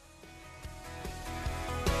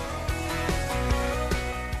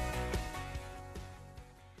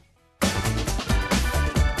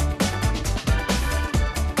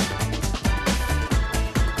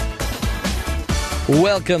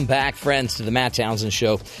 Welcome back, friends, to the Matt Townsend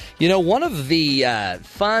Show. You know, one of the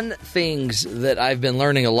fun things that I've been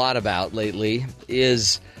learning a lot about lately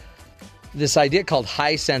is this idea called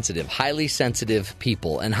highly sensitive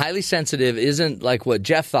people. And highly sensitive isn't like what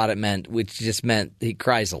Jeff thought it meant, which just meant he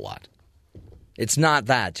cries a lot. It's not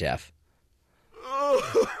that, Jeff.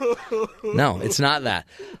 No, it's not that.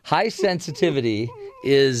 High sensitivity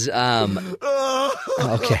is okay.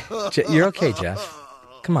 You're okay, Jeff.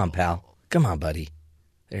 Come on, pal. Come on, buddy.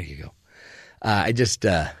 There you go. I just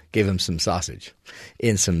gave him some sausage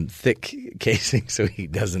in some thick casing so he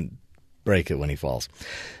doesn't break it when he falls.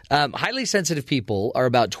 Highly sensitive people are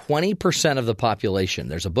about 20% of the population.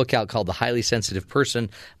 There's a book out called The Highly Sensitive Person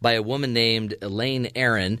by a woman named Elaine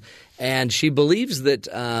Aron, and she believes that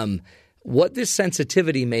what this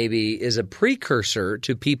sensitivity may be is a precursor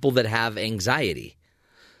to people that have anxiety.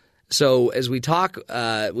 So as we talk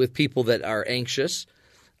with people that are anxious,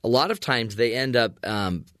 a lot of times they end up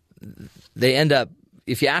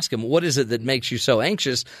if you ask them, what is it that makes you so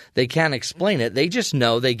anxious, they can't explain it. They just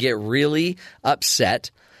know they get really upset,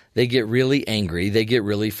 they get really angry, they get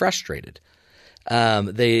really frustrated.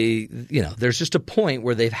 There's just a point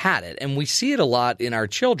where they've had it. And we see it a lot in our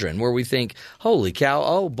children where we think, holy cow,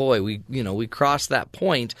 oh boy, we crossed that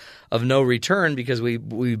point of no return because we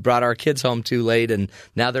brought our kids home too late and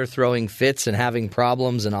now they're throwing fits and having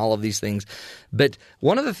problems and all of these things. But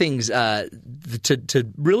one of the things to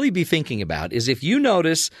really be thinking about is if you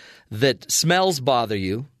notice that smells bother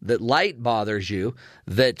you, that light bothers you,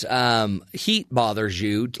 that heat bothers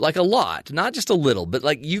you, like a lot, not just a little, but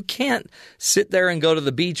like you can't sit there and go to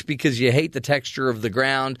the beach because you hate the texture of the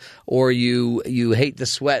ground or you hate the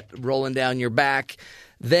sweat rolling down your back,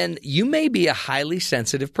 then you may be a highly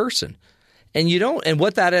sensitive person. And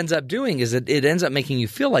what that ends up doing is that it ends up making you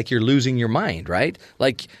feel like you're losing your mind, right?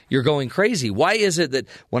 Like you're going crazy. Why is it that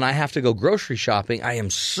when I have to go grocery shopping, I am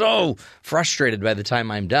so frustrated by the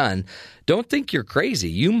time I'm done? Don't think you're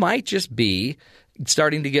crazy. You might just be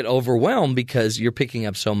starting to get overwhelmed because you're picking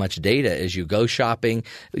up so much data as you go shopping.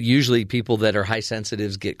 Usually people that are high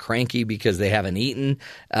sensitives get cranky because they haven't eaten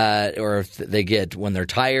or if they get when they're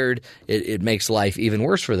tired, it makes life even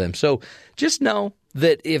worse for them. So just know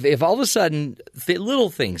that if all of a sudden little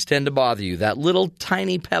things tend to bother you, that little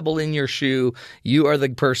tiny pebble in your shoe, you are the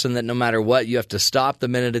person that no matter what, you have to stop the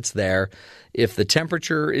minute it's there. If the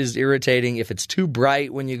temperature is irritating, if it's too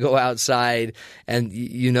bright when you go outside, and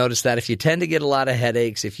you notice that if you tend to get a lot of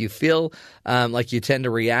headaches, if you feel like you tend to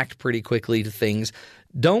react pretty quickly to things,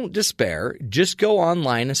 don't despair. Just go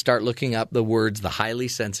online and start looking up the words, the highly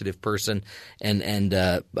sensitive person. And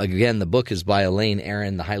again, the book is by Elaine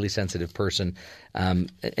Aron, The Highly Sensitive Person. And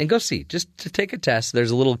go see. Just to take a test.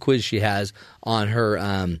 There's a little quiz she has on her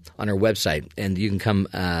website. And you can come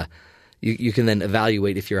you can then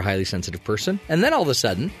evaluate if you're a highly sensitive person. And then all of a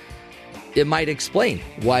sudden, it might explain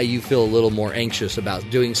why you feel a little more anxious about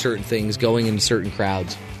doing certain things, going in certain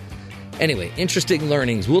crowds. Anyway, interesting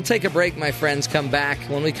learnings. We'll take a break, my friends. Come back.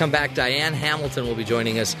 When we come back, Diane Hamilton will be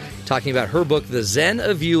joining us talking about her book, The Zen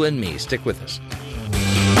of You and Me. Stick with us.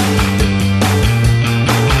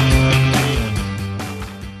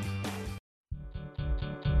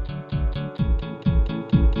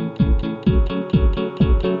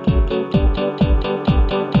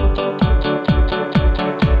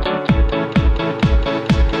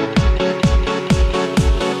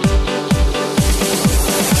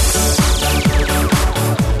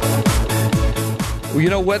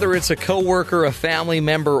 whether it's a coworker, a family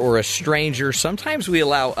member, or a stranger, sometimes we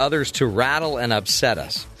allow others to rattle and upset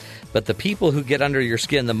us. But the people who get under your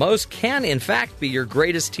skin the most can, in fact, be your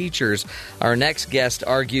greatest teachers. Our next guest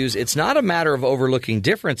argues it's not a matter of overlooking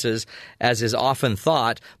differences, as is often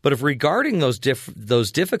thought, but of regarding those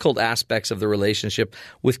difficult aspects of the relationship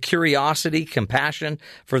with curiosity, compassion,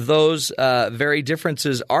 for those very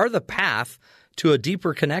differences are the path to a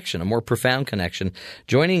deeper connection, a more profound connection.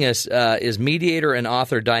 Joining us is mediator and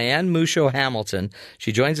author Diane Musho Hamilton.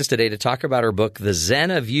 She joins us today to talk about her book, The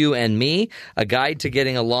Zen of You and Me, a guide to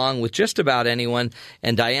getting along with just about anyone.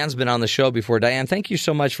 And Diane's been on the show before. Diane, thank you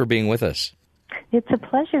so much for being with us. It's a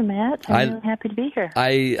pleasure, Matt. I'm really happy to be here.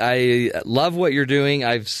 I love what you're doing.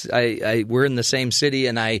 We're in the same city,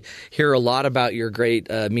 and I hear a lot about your great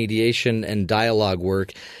mediation and dialogue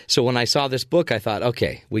work. So when I saw this book, I thought,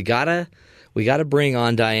 okay, we gotta bring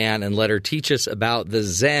on Diane and let her teach us about the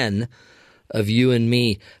Zen of you and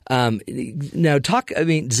me. Now,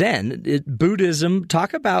 Zen, Buddhism.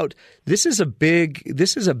 Talk about this is a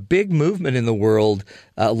big movement in the world.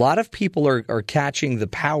 A lot of people are catching the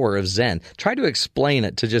power of Zen. Try to explain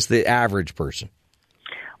it to just the average person.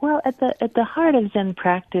 Well, at the heart of Zen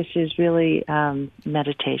practice is really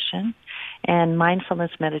meditation, and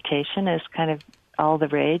mindfulness meditation is kind of all the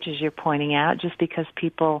rage, as you're pointing out, just because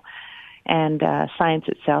people and science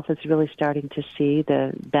itself is really starting to see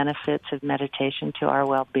the benefits of meditation to our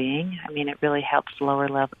well-being. I mean, it really helps lower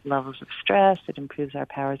levels of stress. It improves our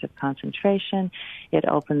powers of concentration. It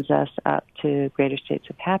opens us up to greater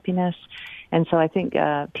states of happiness. And so I think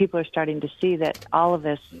people are starting to see that all of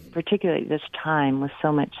us, particularly at this time with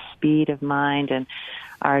so much speed of mind and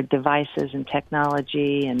our devices and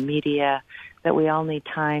technology and media, that we all need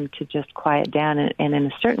time to just quiet down and in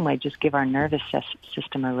a certain way just give our nervous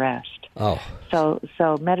system a rest. Oh. So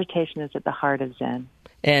meditation is at the heart of Zen.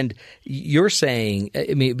 And you're saying,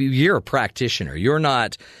 I mean, you're a practitioner. You're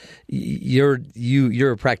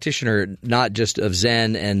a practitioner not just of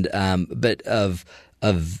Zen and but of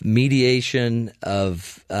mediation,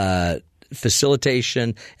 of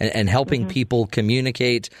facilitation, and helping people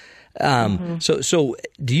communicate. So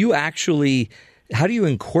do you actually? How do you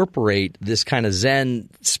incorporate this kind of Zen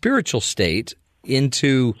spiritual state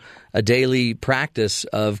into a daily practice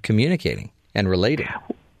of communicating and relating?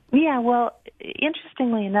 Yeah, well,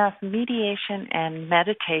 interestingly enough, mediation and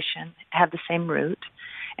meditation have the same root.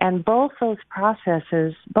 And both those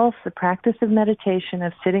processes, both the practice of meditation,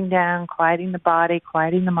 of sitting down, quieting the body,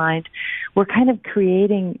 quieting the mind, we're kind of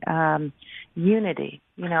creating unity,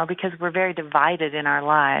 because we're very divided in our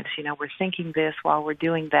lives. We're thinking this while we're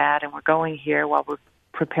doing that, and we're going here while we're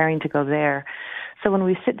preparing to go there. So when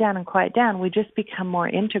we sit down and quiet down, we just become more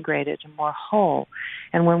integrated and more whole.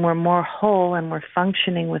 And when we're more whole and we're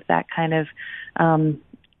functioning with that kind of,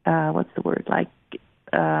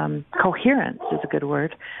 coherence is a good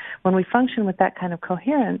word. When we function with that kind of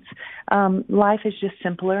coherence, life is just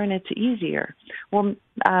simpler and it's easier. Well,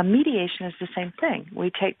 mediation is the same thing.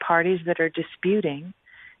 We take parties that are disputing,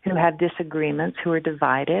 who have disagreements, who are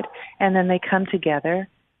divided, and then they come together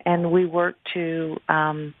and we work to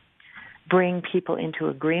bring people into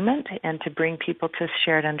agreement and to bring people to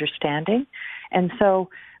shared understanding. And so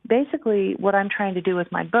basically what I'm trying to do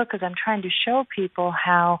with my book is I'm trying to show people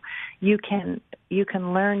how you can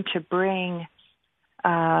learn to bring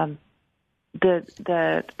the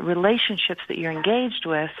relationships that you're engaged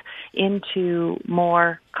with into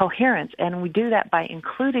more coherence. And we do that by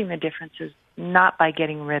including the differences, not by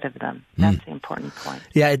getting rid of them. That's the important point.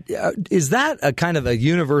 Yeah. Is that a kind of a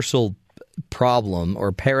universal problem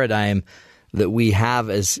or paradigm that we have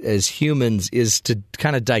as humans, is to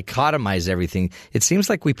kind of dichotomize everything? It seems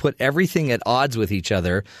like we put everything at odds with each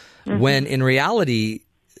other when in reality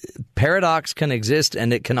paradox can exist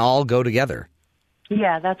and it can all go together.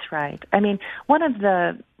 Yeah, that's right. I mean, one of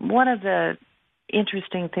the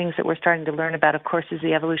interesting things that we're starting to learn about, of course, is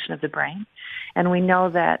the evolution of the brain. And we know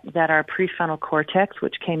that our prefrontal cortex,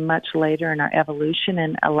 which came much later in our evolution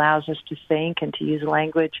and allows us to think and to use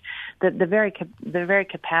language, the very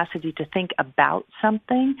capacity to think about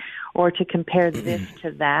something or to compare this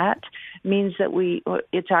to that means that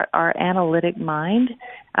it's our analytic mind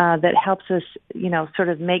that helps us, sort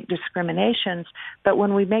of make discriminations. But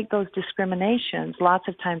when we make those discriminations, lots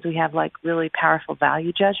of times we have like really powerful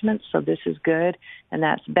value judgments. So this is good and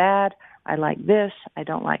that's bad. I like this. I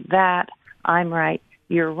don't like that. I'm right,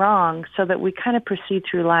 you're wrong, so that we kind of proceed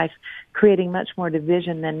through life creating much more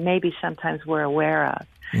division than maybe sometimes we're aware of.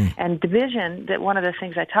 And division, that one of the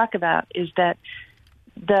things I talk about is that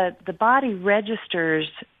the body registers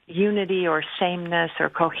unity or sameness or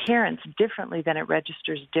coherence differently than it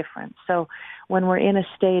registers difference. So when we're in a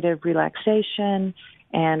state of relaxation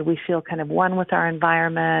and we feel kind of one with our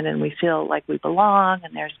environment, and we feel like we belong,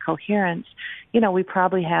 and there's coherence, we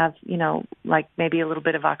probably have, like maybe a little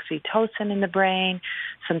bit of oxytocin in the brain,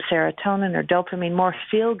 some serotonin or dopamine, more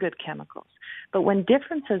feel-good chemicals. But when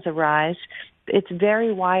differences arise, it's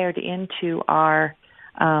very wired into our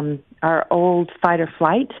old fight or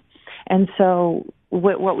flight. And so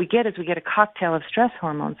what we get is we get a cocktail of stress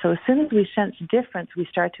hormones. So as soon as we sense difference, we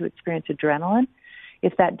start to experience adrenaline.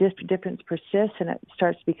 If that difference persists and it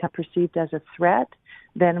starts to become perceived as a threat,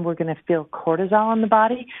 then we're going to feel cortisol in the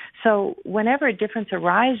body. So whenever a difference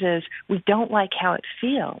arises, we don't like how it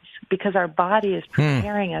feels because our body is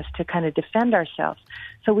preparing us to kind of defend ourselves.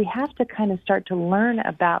 So we have to kind of start to learn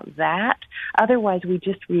about that. Otherwise, we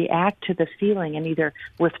just react to the feeling and either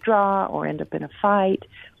withdraw or end up in a fight.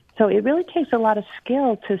 So it really takes a lot of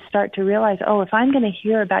skill to start to realize, if I'm going to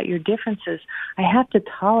hear about your differences, I have to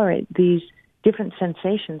tolerate these different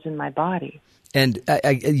sensations in my body. And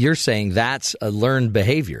you're saying that's a learned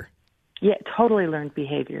behavior. Yeah, totally learned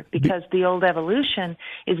behavior, because the old evolution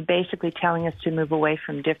is basically telling us to move away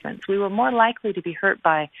from difference. We were more likely to be hurt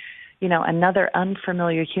by, another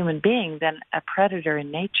unfamiliar human being than a predator in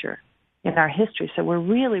nature in our history. So we're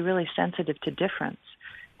really, really sensitive to difference.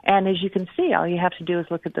 And as you can see, all you have to do is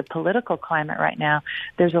look at the political climate right now.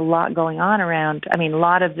 There's a lot going on around. I mean, a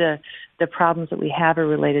lot of the problems that we have are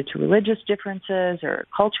related to religious differences or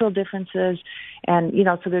cultural differences. And,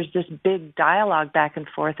 so there's this big dialogue back and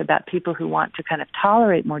forth about people who want to kind of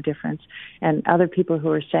tolerate more difference and other people who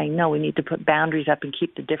are saying, no, we need to put boundaries up and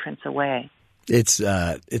keep the difference away. It's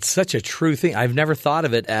such a true thing. I've never thought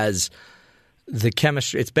of it as the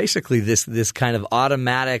chemistry. It's basically this kind of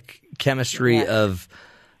automatic chemistry of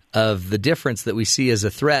the difference that we see as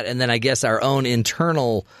a threat, and then I guess our own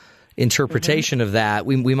internal interpretation of that.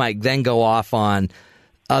 We might then go off on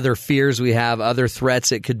other fears we have, other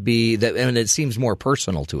threats it could be, that, and it seems more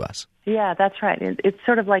personal to us. Yeah, that's right. It's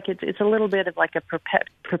sort of like it's a little bit of like a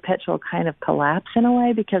perpetual kind of collapse in a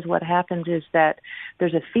way, because what happens is that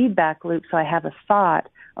there's a feedback loop. So I have a thought,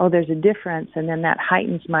 there's a difference, and then that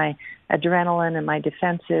heightens my adrenaline and my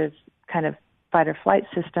defensive kind of fight or flight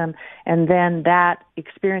system, and then that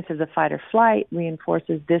experience of the fight or flight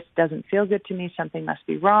reinforces, this doesn't feel good to me, something must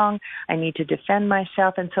be wrong, I need to defend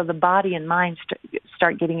myself. And so the body and mind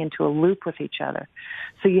start getting into a loop with each other.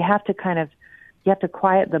 So you have to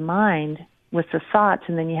quiet the mind with the thoughts,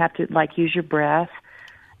 and then you have to use your breath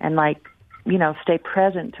and stay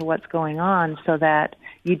present to what's going on, so that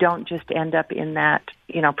you don't just end up in that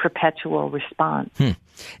perpetual response.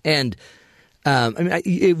 And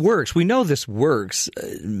it works. We know this works.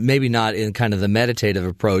 Maybe not in kind of the meditative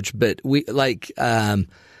approach, but I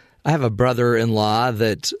have a brother-in-law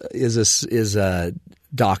that is a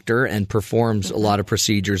doctor and performs a lot of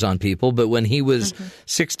procedures on people. But when he was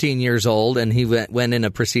 16 years old and he went in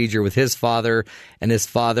a procedure with his father, and his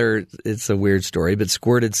father, it's a weird story, but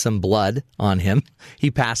squirted some blood on him,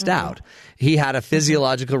 he passed out. He had a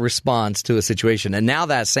physiological response to a situation, and now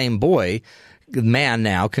that same man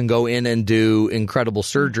now can go in and do incredible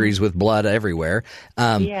surgeries with blood everywhere.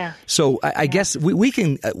 So I guess we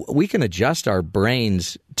can adjust our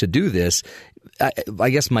brains to do this. I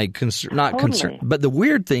guess my concern, but the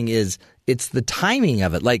weird thing is it's the timing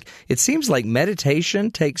of it. It seems like meditation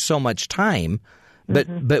takes so much time, but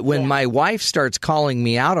when my wife starts calling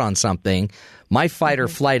me out on something, my fight or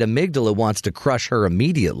flight amygdala wants to crush her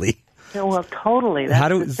immediately. Well, totally.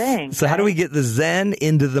 That's the thing. So how do we get the Zen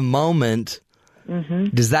into the moment?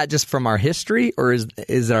 Does that just from our history, or is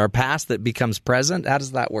it our past that becomes present? How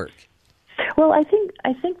does that work? Well, I think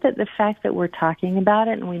that the fact that we're talking about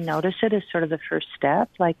it and we notice it is sort of the first step.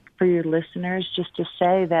 For your listeners, just to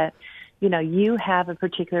say that, you have a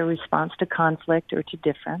particular response to conflict or to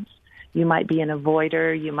difference. You might be an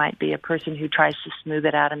avoider. You might be a person who tries to smooth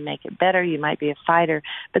it out and make it better. You might be a fighter.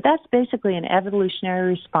 But that's basically an evolutionary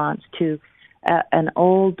response to an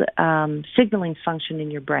old signaling function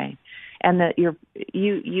in your brain. And that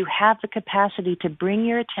you have the capacity to bring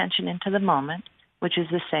your attention into the moment, which is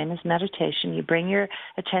the same as meditation. You bring your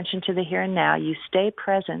attention to the here and now. You stay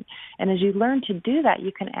present. And as you learn to do that,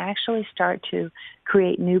 you can actually start to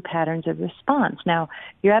create new patterns of response. Now,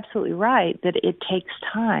 you're absolutely right that it takes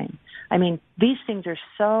time. I mean, these things are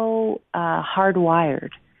so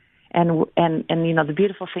hardwired. And the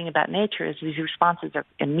beautiful thing about nature is these responses are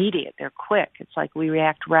immediate. They're quick. It's like we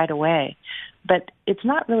react right away. But it's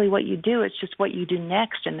not really what you do. It's just what you do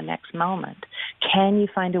next in the next moment. Can you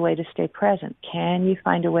find a way to stay present? Can you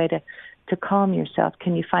find a way to calm yourself?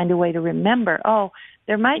 Can you find a way to remember,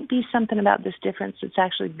 there might be something about this difference that's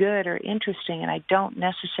actually good or interesting, and I don't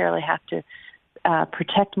necessarily have to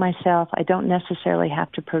protect myself. I don't necessarily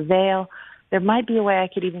have to prevail. there might be a way I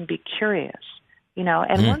could even be curious.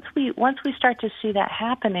 And once we start to see that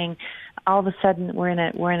happening, all of a sudden we're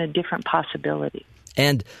in a different possibility.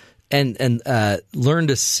 And learn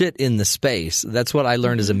to sit in the space. That's what I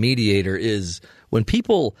learned as a mediator, is when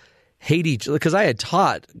people hate each other, because I had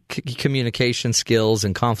taught communication skills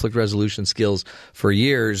and conflict resolution skills for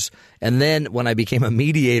years. And then when I became a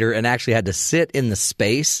mediator and actually had to sit in the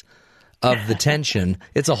space of the tension,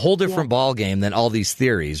 it's a whole different ball game than all these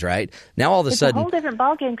theories, right? Now all of a sudden, it's a whole different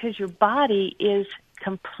ball game because your body is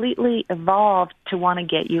completely evolved to want to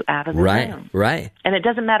get you out of the room. Right. And it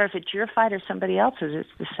doesn't matter if it's your fight or somebody else's; it's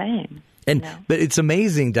the same. But it's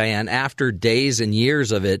amazing, Diane. After days and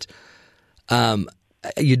years of it,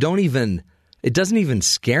 it doesn't even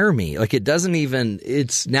scare me. Like, it doesn't even.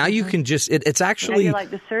 It's now you can just. It's actually, you're like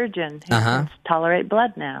the surgeon who can tolerate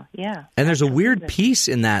blood now. Yeah. And there's a weird peace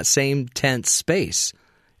in that same tense space,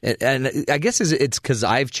 and I guess it's because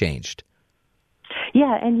I've changed.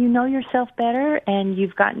 Yeah, and you know yourself better, and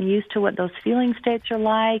you've gotten used to what those feeling states are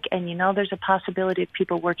like, and you know there's a possibility of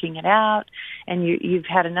people working it out, and you've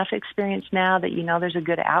had enough experience now that you know there's a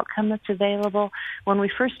good outcome that's available. When we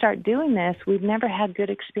first start doing this, we've never had good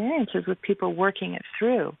experiences with people working it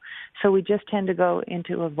through, so we just tend to go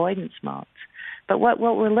into avoidance modes. But what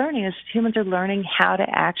we're learning is humans are learning how to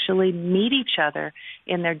actually meet each other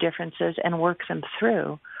in their differences and work them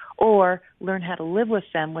through, or learn how to live with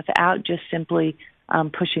them without just simply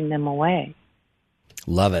pushing them away.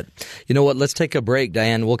 Love it. You know what? Let's take a break,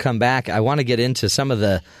 Diane. We'll come back. I want to get into some of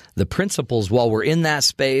the principles while we're in that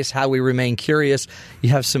space, how we remain curious.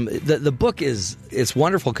 You have some. The book it's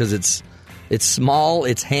wonderful because it's small,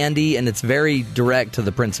 it's handy, and it's very direct to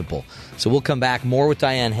the principle. So we'll come back more with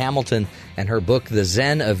Diane Hamilton and her book, The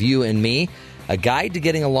Zen of You and Me, a guide to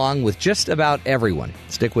getting along with just about everyone.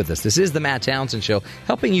 Stick with us. This is the Matt Townsend Show,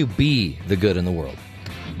 helping you be the good in the world.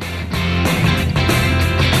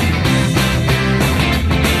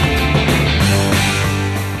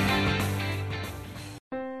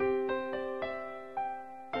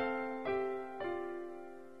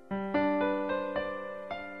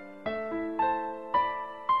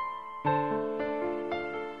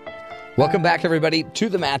 Welcome back, everybody, to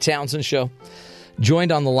the Matt Townsend Show.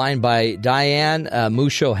 Joined on the line by Diane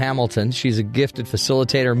Musho Hamilton. She's a gifted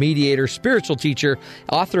facilitator, mediator, spiritual teacher,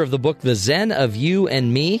 author of the book, The Zen of You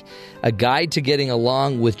and Me, a guide to getting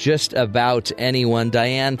along with just about anyone.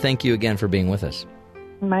 Diane, thank you again for being with us.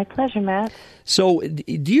 My pleasure, Matt. So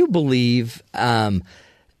do you believe, and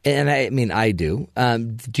I do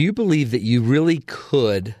you believe that you really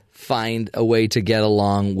could find a way to get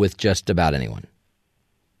along with just about anyone?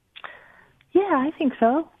 Yeah, I think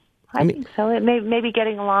so. I think so. It maybe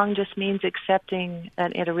getting along just means accepting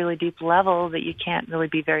at a really deep level that you can't really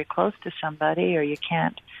be very close to somebody, or you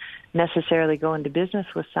can't necessarily go into business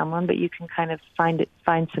with someone, but you can kind of find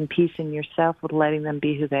some peace in yourself with letting them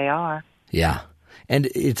be who they are. Yeah, and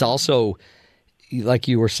it's also, like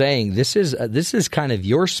you were saying, this is kind of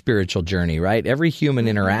your spiritual journey, right? Every human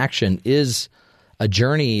interaction is a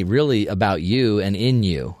journey really about you and in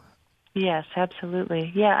you. Yes,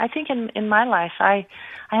 absolutely. Yeah, I think in my life, I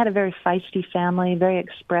had a very feisty family, very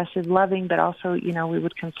expressive, loving, but also, we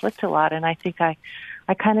would conflict a lot. And I think I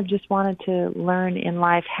kind of just wanted to learn in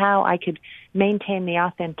life how I could maintain the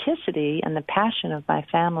authenticity and the passion of my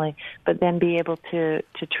family, but then be able to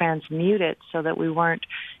transmute it so that we weren't,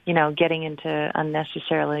 getting into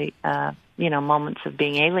unnecessarily, moments of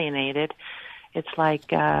being alienated. It's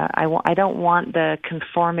like I don't want the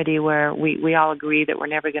conformity where we all agree that we're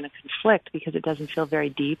never going to conflict because it doesn't feel very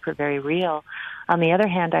deep or very real. On the other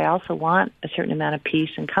hand, I also want a certain amount of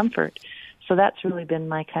peace and comfort. So that's really been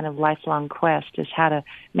my kind of lifelong quest, is how to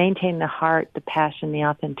maintain the heart, the passion, the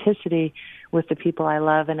authenticity with the people I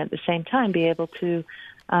love, and at the same time be able to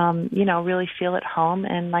really feel at home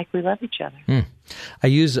and like we love each other.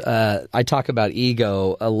 I talk about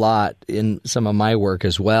ego a lot in some of my work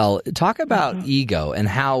as well. Talk about ego and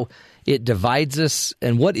how it divides us,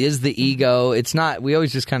 and what is the ego? It's not, we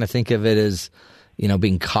always just kind of think of it as,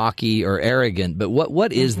 being cocky or arrogant, but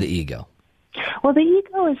what is the ego? Well, the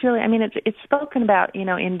ego is really, it's spoken about,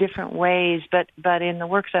 in different ways, but in the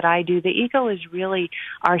work that I do, the ego is really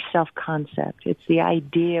our self-concept. It's the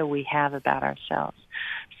idea we have about ourselves.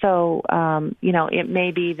 So, it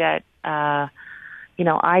may be that,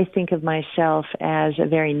 I think of myself as a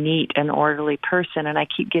very neat and orderly person, and I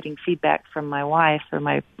keep getting feedback from my wife or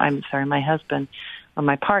my husband or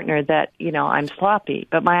my partner that, I'm sloppy.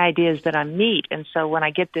 But my idea is that I'm neat, and so when I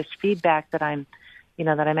get this feedback that I'm,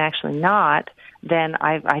 that I'm actually not, then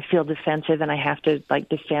I feel defensive and I have to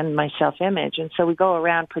defend my self-image. And so we go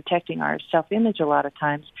around protecting our self-image a lot of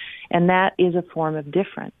times, and that is a form of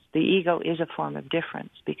difference. The ego is a form of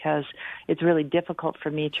difference because it's really difficult for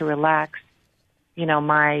me to relax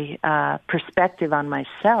my perspective on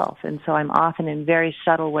myself. And so I'm often in very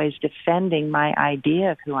subtle ways defending my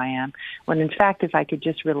idea of who I am, when in fact, if I could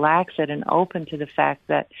just relax it and open to the fact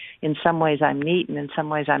that in some ways I'm neat and in some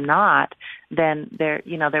ways I'm not, then there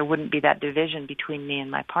wouldn't be that division between me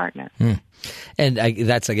and my partner. And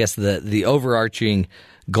that's, I guess, the overarching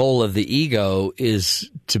goal of the ego is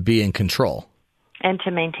to be in control. And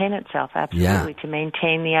to maintain itself, absolutely, to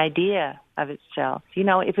maintain the idea of itself.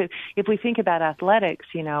 If we think about athletics,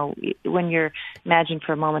 when you're, imagine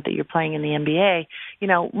for a moment that you're playing in the NBA,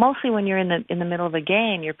 mostly when you're in the middle of a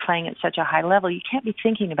game, you're playing at such a high level, you can't be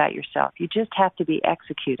thinking about yourself. You just have to be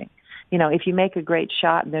executing. If you make a great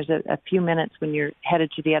shot and there's a few minutes when you're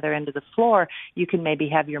headed to the other end of the floor, you can maybe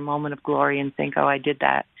have your moment of glory and think, oh, I did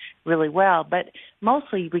that really well. But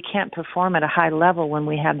mostly we can't perform at a high level when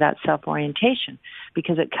we have that self-orientation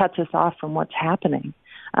because it cuts us off from what's happening.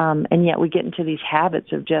 And yet we get into these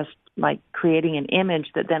habits of just creating an image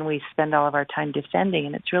that then we spend all of our time defending,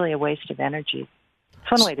 and it's really a waste of energy.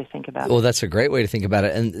 It's one way to think about it. Well, that's a great way to think about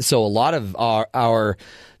it. And so a lot of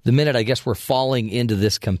the minute, I guess, we're falling into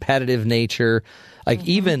this competitive nature,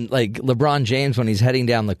 even LeBron James, when he's heading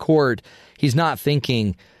down the court, he's not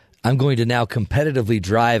thinking, I'm going to now competitively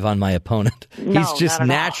drive on my opponent. He's just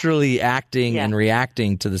naturally acting and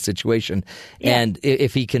reacting to the situation. Yeah. And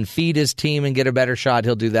if he can feed his team and get a better shot,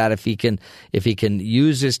 he'll do that. If he can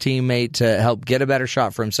use his teammate to help get a better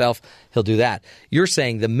shot for himself, he'll do that. You're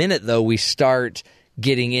saying the minute, though, we start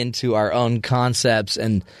getting into our own concepts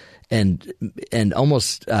and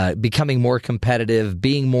almost becoming more competitive,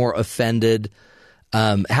 being more offended,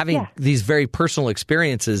 having these very personal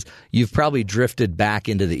experiences, you've probably drifted back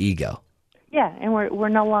into the ego. Yeah, and we're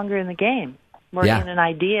no longer in the game. We're in an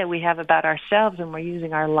idea we have about ourselves, and we're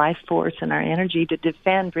using our life force and our energy to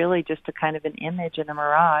defend really just a kind of an image and a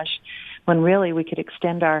mirage, when really we could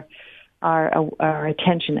extend our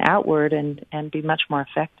attention outward and be much more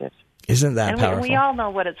effective. Isn't that powerful? And we all know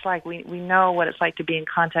what it's like. We know what it's like to be in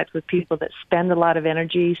contact with people that spend a lot of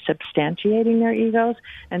energy substantiating their egos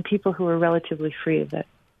and people who are relatively free of it.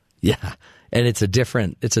 Yeah, and it's a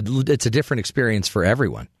different experience for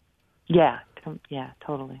everyone. Yeah,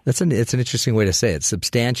 totally. It's an interesting way to say it,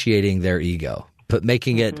 substantiating their ego, but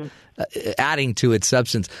making it, adding to its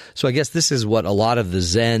substance. So I guess this is what a lot of the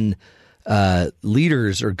Zen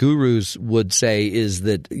leaders or gurus would say, is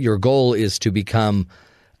that your goal is to become,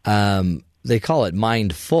 they call it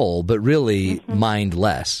mindful, but really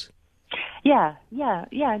mindless. Yeah.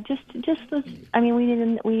 Just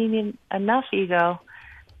we need enough ego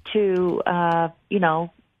to,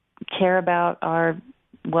 care about our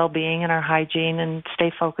well-being and our hygiene and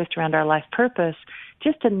stay focused around our life purpose,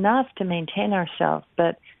 just enough to maintain ourselves.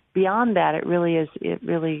 But beyond that, it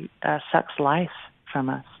really sucks life from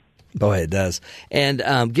us. Boy, it does. And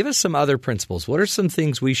give us some other principles. What are some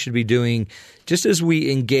things we should be doing just as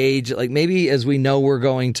we engage, like maybe as we know we're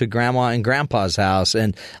going to Grandma and Grandpa's house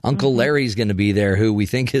and Uncle Larry's going to be there, who we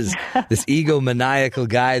think is this egomaniacal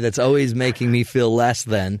guy that's always making me feel less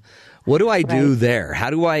than. What do I do there?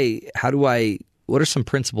 What are some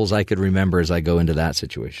principles I could remember as I go into that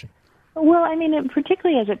situation? Well,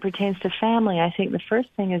 particularly as it pertains to family, I think the first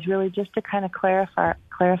thing is really just to kind of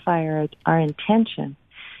clarify our intention.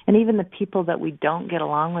 And even the people that we don't get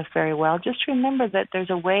along with very well, just remember that there's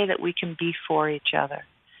a way that we can be for each other.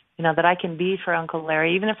 That I can be for Uncle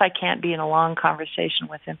Larry, even if I can't be in a long conversation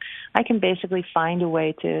with him, I can basically find a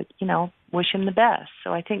way to, wish him the best.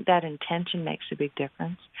 So I think that intention makes a big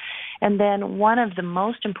difference. And then one of the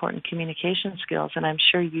most important communication skills, and I'm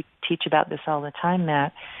sure you teach about this all the time,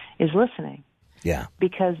 Matt, is listening. Yeah.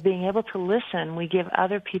 Because being able to listen, we give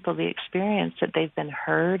other people the experience that they've been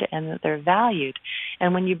heard and that they're valued.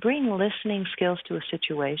 And when you bring listening skills to a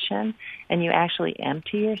situation and you actually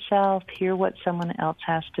empty yourself, hear what someone else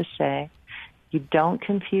has to say, you don't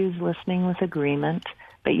confuse listening with agreement,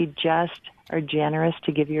 but you just are generous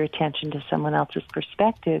to give your attention to someone else's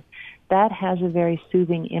perspective, that has a very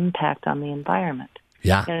soothing impact on the environment.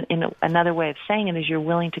 Yeah. And another way of saying it is you're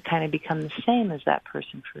willing to kind of become the same as that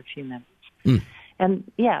person for a few minutes.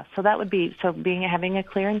 And so that would be having a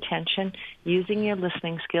clear intention, using your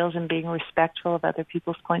listening skills and being respectful of other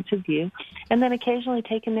people's points of view, and then occasionally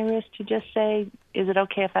taking the risk to just say, is it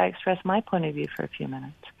okay if I express my point of view for a few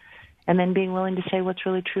minutes? And then being willing to say what's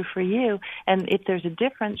really true for you. And if there's a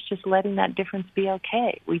difference, just letting that difference be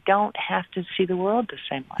okay. We don't have to see the world the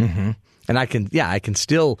same way. And I can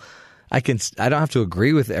still I don't have to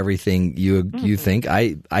agree with everything you think.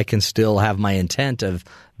 I can still have my intent of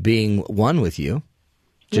being one with you,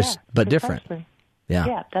 but different.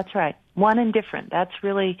 Yeah, that's right. One and different. That's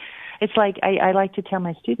really, it's like I like to tell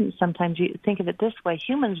my students sometimes, you think of it this way,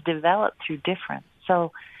 humans develop through difference.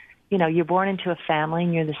 So, you're born into a family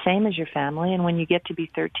and you're the same as your family, and when you get to be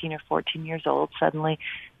 13 or 14 years old, suddenly,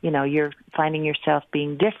 you're finding yourself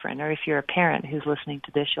being different. Or if you're a parent who's listening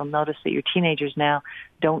to this, you'll notice that your teenagers now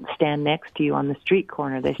don't stand next to you on the street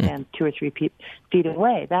corner. They stand 2 or 3 feet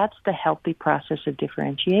away. That's the healthy process of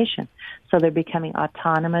differentiation. So they're becoming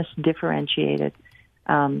autonomous, differentiated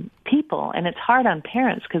people. And it's hard on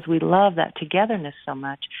parents because we love that togetherness so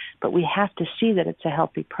much, but we have to see that it's a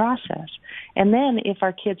healthy process. And then if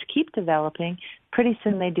our kids keep developing, pretty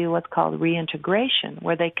soon they do what's called reintegration,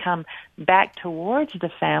 where they come back towards the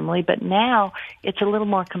family, but now it's a little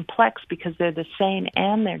more complex because they're the same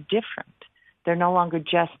and they're different. They're no longer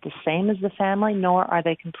just the same as the family, nor are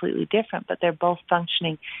they completely different, but they're both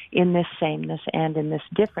functioning in this sameness and in this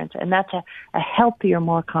difference. And that's a healthier,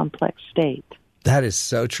 more complex state. That is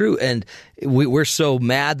so true. And we're so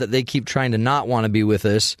mad that they keep trying to not want to be with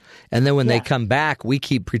us. And then when they come back, we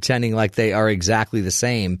keep pretending like they are exactly the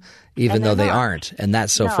same, even though they aren't. And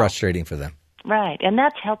that's so frustrating for them. Right. And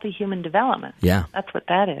that's healthy human development. Yeah. That's what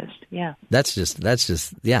that is. Yeah. That's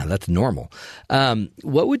normal.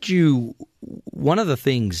 What would you, one of the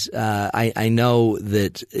things I know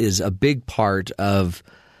that is a big part of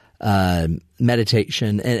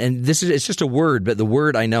meditation, and it's just a word, but the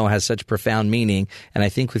word I know has such profound meaning, and I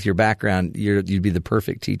think with your background, you'd be the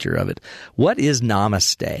perfect teacher of it. What is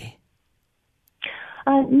namaste?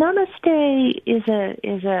 Namaste is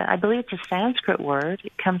a I believe it's a Sanskrit word.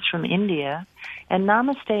 It comes from India, and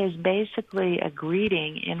namaste is basically a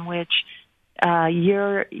greeting in which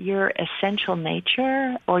your essential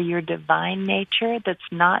nature or your divine nature that's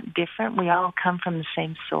not different. We all come from the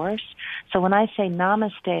same source. So when I say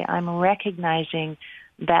namaste, I'm recognizing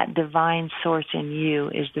that divine source in you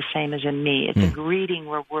is the same as in me. It's a greeting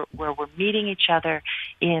where we're meeting each other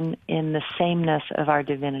in the sameness of our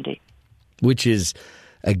divinity. Which is,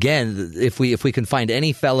 again, if we can find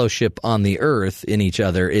any fellowship on the earth in each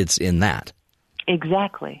other, it's in that.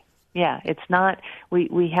 Exactly. Yeah, it's not,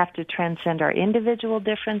 we have to transcend our individual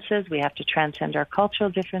differences, we have to transcend our cultural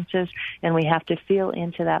differences, and we have to feel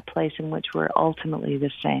into that place in which we're ultimately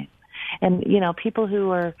the same. And, people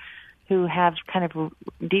who have kind of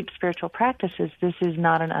deep spiritual practices, this is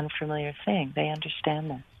not an unfamiliar thing. They understand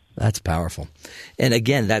this. That's powerful. And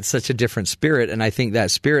again, that's such a different spirit, and I think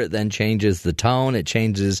that spirit then changes the tone, it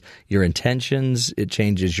changes your intentions, it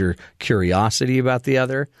changes your curiosity about the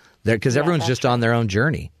other, because everyone's just on their own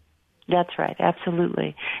journey. That's right,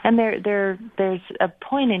 absolutely. And there's a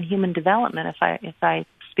point in human development, if I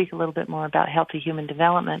speak a little bit more about healthy human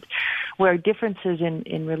development, where differences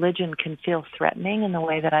in religion can feel threatening in the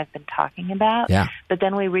way that I've been talking about. Yeah. But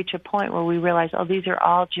then we reach a point where we realize, these are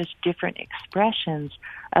all just different expressions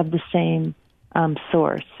of the same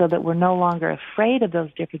source, so that we're no longer afraid of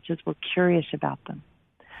those differences, we're curious about them.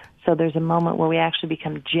 So there's a moment where we actually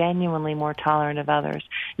become genuinely more tolerant of others.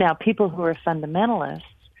 Now, people who are fundamentalists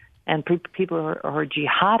and people who are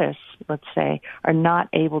jihadists, let's say, are not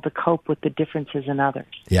able to cope with the differences in others.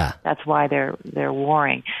 Yeah. That's why they're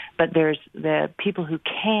warring. But there's the people who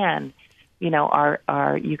can,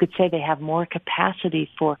 are you could say they have more capacity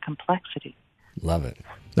for complexity. Love it.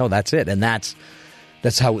 No, that's it. And that's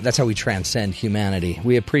how we transcend humanity.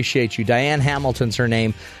 We appreciate you. Diane Hamilton's her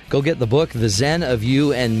name. Go get the book, The Zen of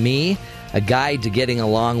You and Me, a guide to getting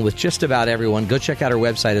along with just about everyone. Go check out her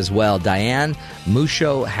website as well,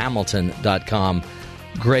 DianeMushoHamilton.com.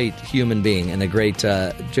 Great human being and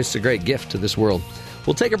just a great gift to this world.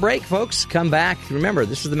 We'll take a break, folks. Come back. Remember,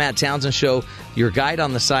 this is the Matt Townsend Show, your guide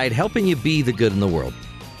on the side, helping you be the good in the world.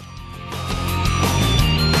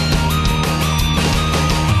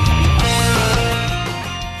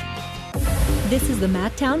 This is the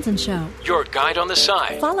Matt Townsend Show. Your guide on the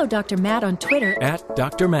side. Follow Dr. Matt on Twitter at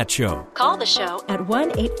Dr. Matt Show. Call the show at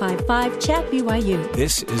 1-855-CHAT-BYU.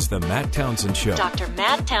 This is the Matt Townsend Show. Dr.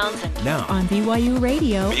 Matt Townsend. Now on BYU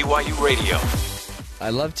Radio. BYU Radio.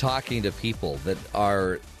 I love talking to people that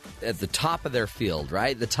are at the top of their field,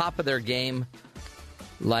 right? The top of their game,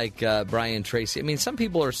 like Brian Tracy. I mean, some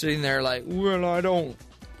people are sitting there like, well, I don't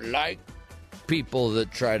like people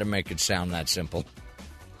that try to make it sound that simple.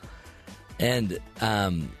 And,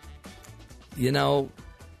 you don't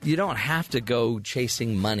have to go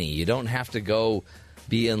chasing money. You don't have to go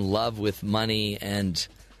be in love with money.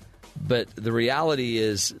 But the reality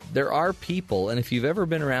is there are people, and if you've ever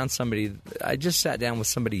been around somebody, I just sat down with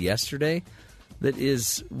somebody yesterday that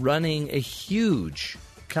is running a huge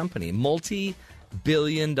company,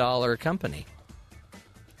 multi-billion-dollar company.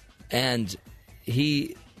 And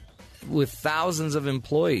he, with thousands of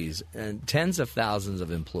employees and tens of thousands of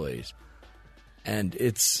employees. And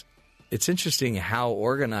it's interesting how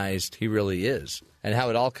organized he really is and how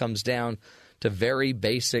it all comes down to very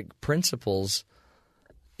basic principles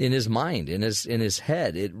in his mind, in his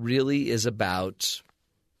head. It really is about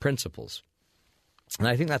principles. And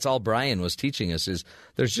I think that's all Brian was teaching us, is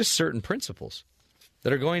there's just certain principles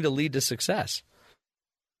that are going to lead to success.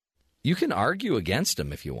 You can argue against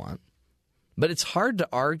them if you want, but it's hard to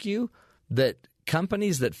argue that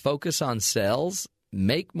companies that focus on sales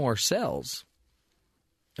make more sales.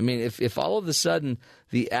 I mean, if all of a sudden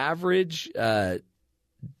the average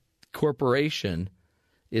corporation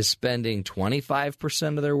is spending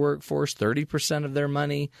 25% of their workforce, 30% of their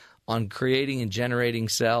money on creating and generating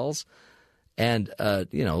sales, and a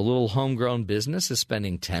little homegrown business is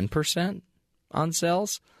spending 10% on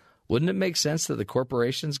sales, wouldn't it make sense that the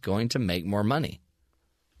corporation's going to make more money?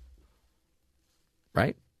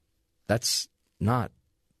 Right? That's not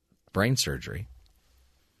brain surgery.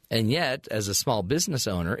 And yet, as a small business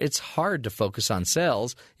owner, it's hard to focus on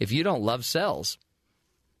sales if you don't love sales.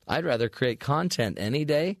 I'd rather create content any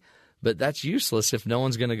day, but that's useless if no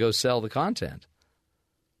one's going to go sell the content.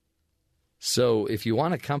 So if you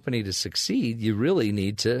want a company to succeed, you really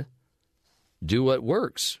need to do what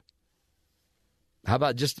works. How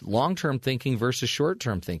about just long-term thinking versus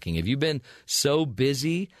short-term thinking? Have you been so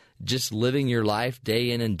busy just living your life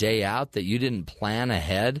day in and day out that you didn't plan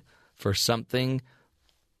ahead for something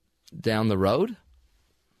down the road?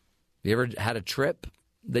 You ever had a trip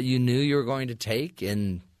that you knew you were going to take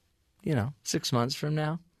in, 6 months from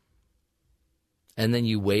now? And then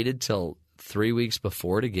you waited till 3 weeks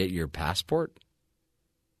before to get your passport?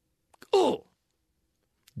 Oh!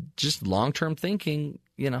 Just long-term thinking,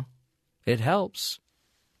 it helps.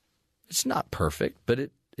 It's not perfect, but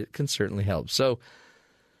it can certainly help. So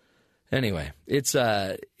anyway, it's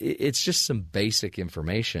just some basic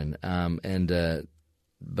information,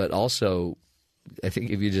 but also I think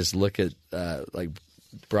if you just look at like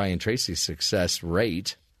Brian Tracy's success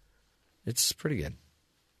rate, it's pretty good.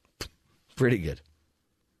 Pretty good.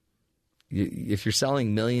 If you're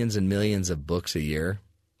selling millions and millions of books a year,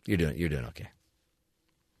 you're doing okay.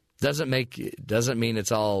 Doesn't mean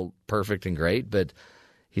it's all perfect and great, but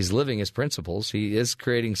he's living his principles. He is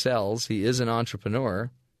creating sales. He is an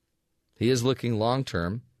entrepreneur. He is looking long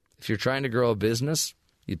term. If you're trying to grow a business,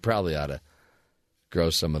 you probably ought to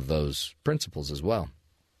grow some of those principles as well.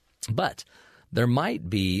 But there might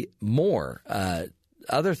be more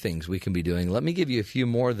other things we can be doing. Let me give you a few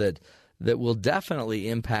more that will definitely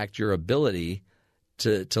impact your ability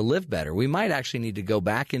to live better. We might actually need to go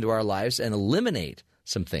back into our lives and eliminate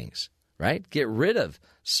some things, right? Get rid of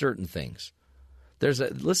certain things.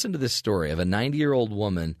 Listen to this story of a 90-year-old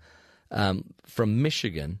woman from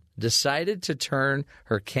Michigan decided to turn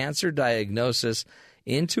her cancer diagnosis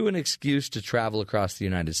into an excuse to travel across the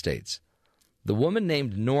United States. The woman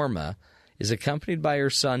named Norma is accompanied by her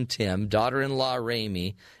son Tim, daughter-in-law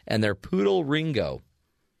Rami, and their poodle Ringo.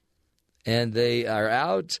 And they are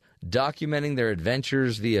out documenting their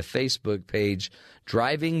adventures via Facebook page,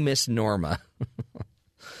 Driving Miss Norma.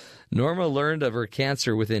 Norma learned of her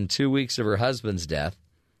cancer within 2 weeks of her husband's death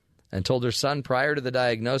and told her son prior to the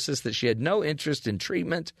diagnosis that she had no interest in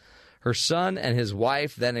treatment. Her son and his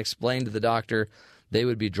wife then explained to the doctor they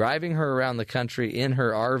would be driving her around the country in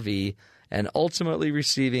her RV and ultimately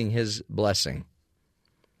receiving his blessing.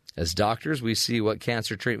 As doctors, we see what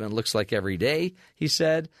cancer treatment looks like every day, he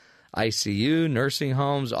said. ICU, nursing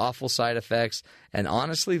homes, awful side effects, and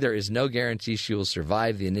honestly, there is no guarantee she will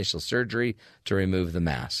survive the initial surgery to remove the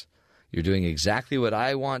mass. You're doing exactly what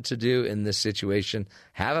I want to do in this situation.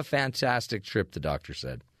 Have a fantastic trip, the doctor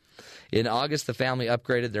said. In August, the family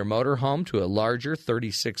upgraded their motorhome to a larger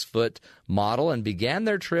 36-foot model and began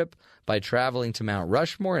their trip by traveling to Mount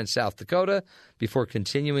Rushmore in South Dakota before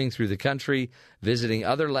continuing through the country, visiting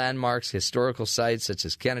other landmarks, historical sites such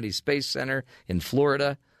as Kennedy Space Center in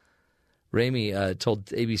Florida. Rami told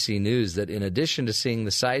ABC News that in addition to seeing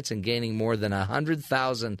the sights and gaining more than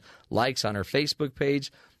 100,000 likes on her Facebook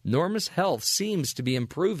page, Norma's health seems to be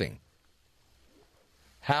improving.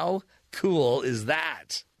 How cool is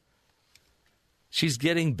that? She's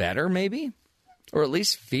getting better, maybe, or at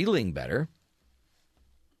least feeling better.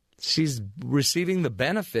 She's receiving the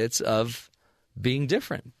benefits of being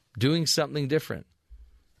different, doing something different.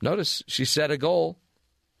 Notice she set a goal.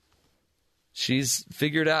 She's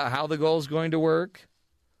figured out how the goal is going to work.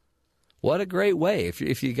 What a great way!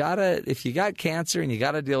 If you got cancer and you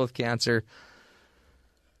got to deal with cancer,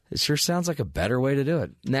 It sure sounds like a better way to do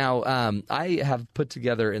it. Now, I have put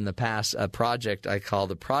together in the past a project I call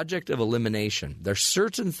the Project of Elimination. There's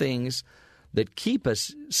certain things that keep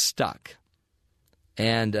us stuck.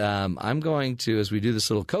 And I'm going to, as we do this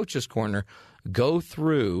little Coach's Corner, go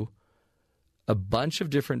through a bunch of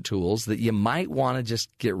different tools that you might want to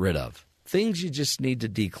just get rid of. Things you just need to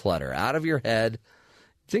declutter out of your head.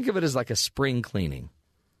 Think of it as like a spring cleaning.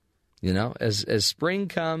 You know, as spring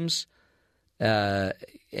comes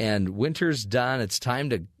and winter's done, it's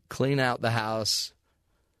time to clean out the house.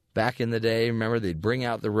 Back in the day, remember, they'd bring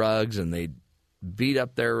out the rugs and they'd beat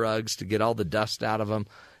up their rugs to get all the dust out of them.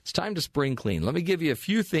 It's time to spring clean. Let me give you a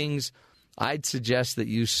few things I'd suggest that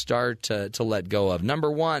you start to let go of.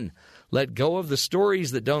 Number one, let go of the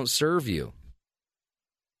stories that don't serve you.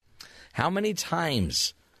 How many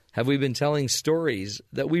times have we been telling stories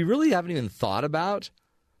that we really haven't even thought about,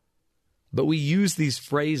 but we use these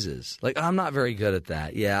phrases like, I'm not very good at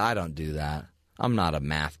that. Yeah, I don't do that. I'm not a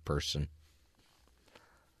math person.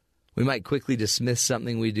 We might quickly dismiss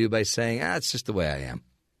something we do by saying, it's just the way I am.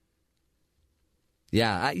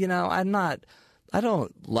 Yeah, I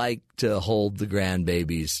don't like to hold the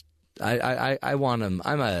grandbabies. I want them.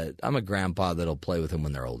 I'm a grandpa that'll play with them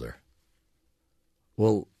when they're older.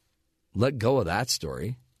 Well, let go of that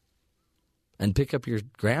story and pick up your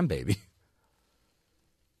grandbaby.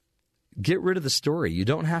 Get rid of the story. You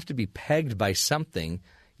don't have to be pegged by something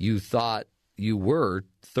you thought you were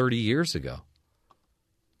 30 years ago.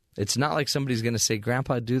 It's not like somebody's going to say,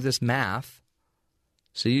 Grandpa, do this math.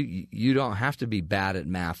 So you don't have to be bad at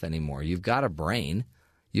math anymore. You've got a brain.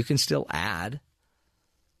 You can still add.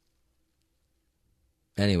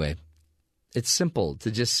 Anyway, it's simple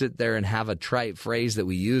to just sit there and have a trite phrase that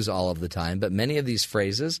we use all of the time. But many of these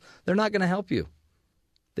phrases, they're not going to help you.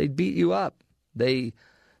 They beat you up. They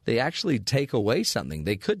actually take away something.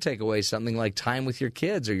 They could take away something like time with your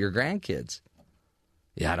kids or your grandkids.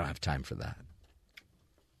 Yeah, I don't have time for that.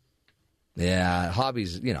 Yeah,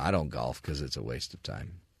 hobbies, I don't golf because it's a waste of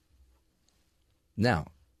time. Now,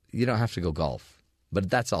 you don't have to go golf, but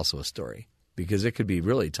that's also a story because it could be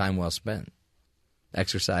really time well spent.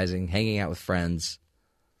 Exercising, hanging out with friends,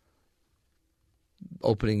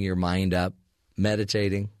 opening your mind up,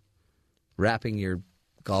 meditating, wrapping your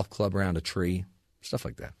golf club around a tree, stuff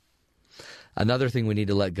like that. Another thing we need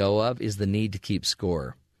to let go of is the need to keep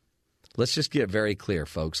score. Let's just get very clear,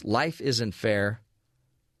 folks. Life isn't fair.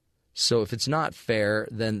 So if it's not fair,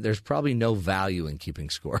 then there's probably no value in keeping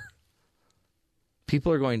score.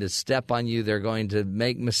 People are going to step on you. They're going to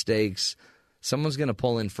make mistakes. Someone's going to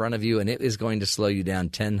pull in front of you, and it is going to slow you down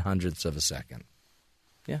 0.1 of a second.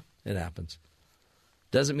 Yeah, it happens.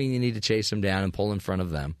 Doesn't mean you need to chase them down and pull in front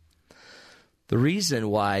of them. The reason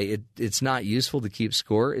why it's not useful to keep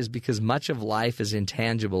score is because much of life is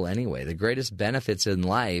intangible anyway. The greatest benefits in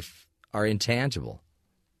life are intangible.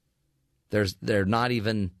 They're not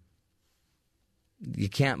even... You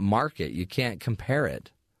can't mark it. You can't compare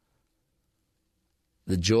it.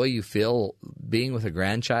 The joy you feel being with a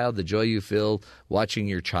grandchild, the joy you feel watching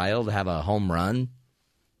your child have a home run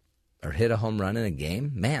or hit a home run in a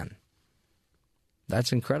game, man,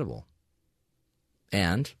 that's incredible.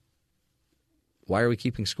 And why are we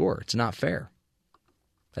keeping score? It's not fair.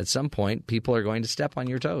 At some point, people are going to step on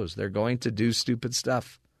your toes. They're going to do stupid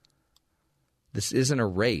stuff. This isn't a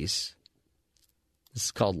race. This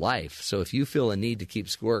is called life. So if you feel a need to keep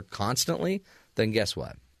score constantly, then guess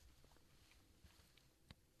what?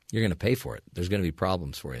 You're going to pay for it. There's going to be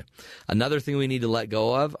problems for you. Another thing we need to let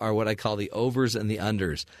go of are what I call the overs and the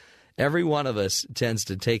unders. Every one of us tends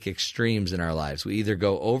to take extremes in our lives. We either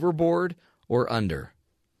go overboard or under,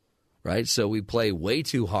 right? So we play way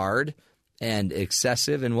too hard and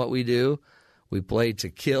excessive in what we do. We play to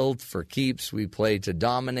kill for keeps. We play to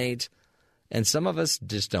dominate. And some of us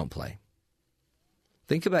just don't play.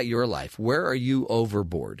 Think about your life. Where are you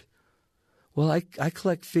overboard? Well, I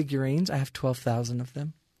collect figurines. I have 12,000 of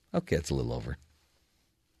them. Okay, it's a little over.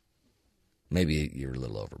 Maybe you're a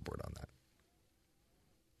little overboard on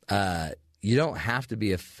that. You don't have to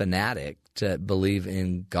be a fanatic to believe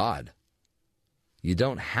in God. You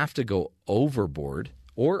don't have to go overboard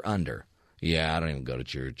or under. Yeah, I don't even go to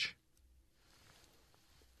church.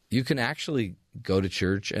 You can actually go to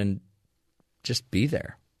church and just be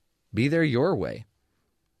there. Be there your way.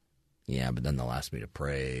 Yeah, but then they'll ask me to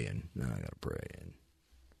pray, and no, I got to pray. And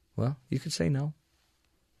well, you could say no.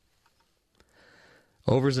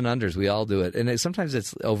 Overs and unders, we all do it. And sometimes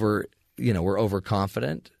it's over, we're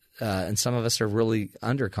overconfident, and some of us are really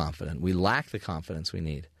underconfident. We lack the confidence we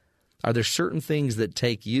need. Are there certain things that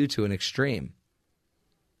take you to an extreme?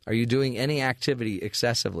 Are you doing any activity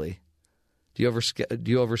excessively? Do you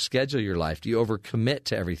overschedule your life? Do you overcommit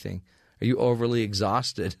to everything? Are you overly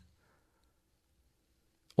exhausted?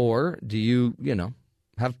 Or do you,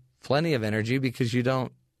 have plenty of energy because you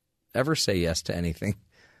don't ever say yes to anything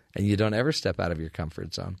and you don't ever step out of your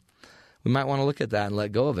comfort zone? We might want to look at that and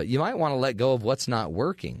let go of it. You might want to let go of what's not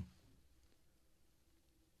working.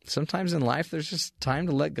 Sometimes in life, there's just time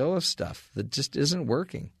to let go of stuff that just isn't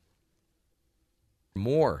working.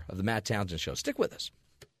 More of the Matt Townsend Show. Stick with us.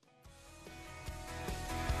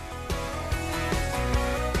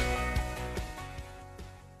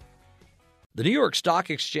 The New York Stock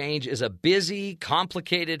Exchange is a busy,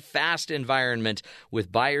 complicated, fast environment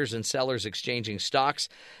with buyers and sellers exchanging stocks.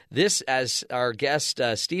 This, as our guest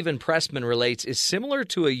Steven Pressman relates, is similar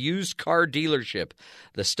to a used car dealership.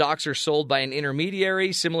 The stocks are sold by an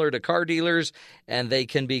intermediary, similar to car dealers, and they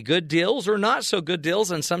can be good deals or not so good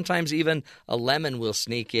deals, and sometimes even a lemon will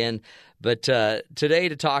sneak in. But today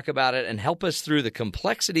to talk about it and help us through the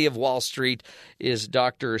complexity of Wall Street is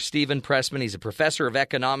Dr. Steven Pressman. He's a professor of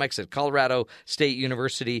economics at Colorado State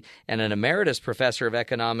University and an emeritus professor of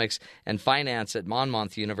economics and finance at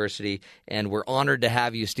Monmouth University. And we're honored to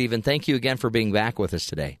have you, Steven. Thank you again for being back with us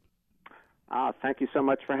today. Thank you so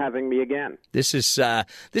much for having me again. This is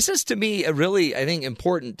to me a really, I think,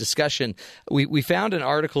 important discussion. We found an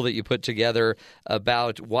article that you put together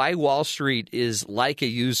about why Wall Street is like a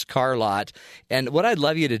used car lot. And what I'd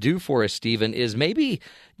love you to do for us, Steven, is maybe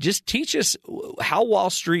just teach us how Wall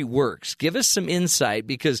Street works. Give us some insight,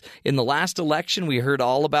 because in the last election we heard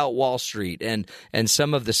all about Wall Street and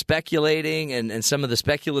some of the speculating and some of the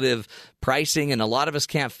speculative pricing, and a lot of us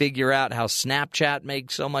can't figure out how Snapchat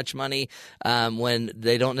makes so much money when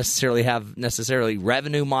they don't necessarily have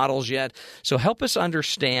revenue models yet. So help us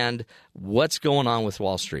understand what's going on with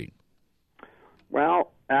Wall Street.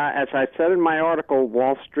 Well, as I said in my article,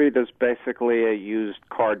 Wall Street is basically a used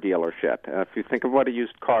car dealership. If you think of what a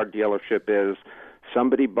used car dealership is,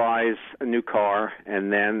 somebody buys a new car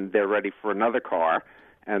and then they're ready for another car,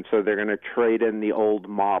 and so they're going to trade in the old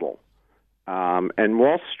model. And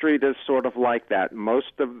Wall Street is sort of like that.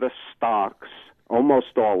 Most of the stocks,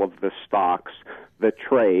 almost all of the stocks that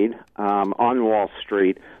trade on Wall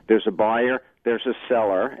Street, there's a buyer, there's a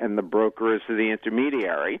seller, and the broker is the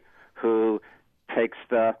intermediary who takes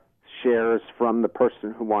the shares from the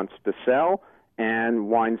person who wants to sell and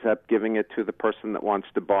winds up giving it to the person that wants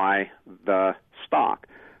to buy the stock.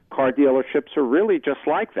 Car dealerships are really just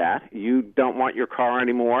like that. You don't want your car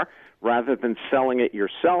anymore. Rather than selling it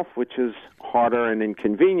yourself, which is harder and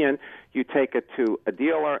inconvenient, you take it to a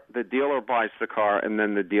dealer, the dealer buys the car, and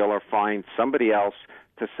then the dealer finds somebody else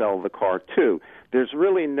to sell the car to. There's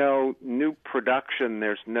really no new production.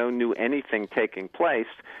 There's no new anything taking place.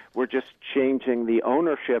 We're just changing the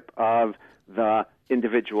ownership of the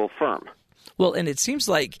individual firm. Well, and it seems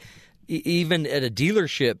like even at a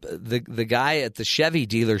dealership, the guy at the Chevy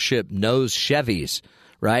dealership knows Chevys,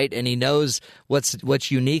 right? And he knows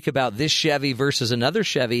what's unique about this Chevy versus another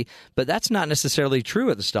Chevy, but that's not necessarily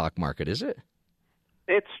true at the stock market, is it?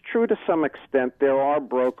 It's true to some extent. There are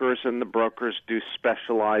brokers, and the brokers do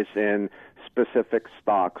specialize in specific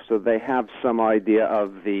stocks, so they have some idea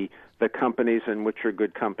of the companies and which are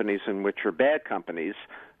good companies and which are bad companies.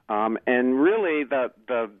 And really,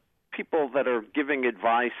 the people that are giving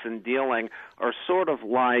advice and dealing are sort of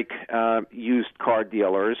like used car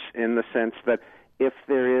dealers, in the sense that if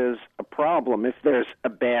there is a problem, if there's a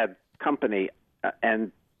bad company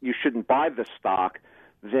and you shouldn't buy the stock,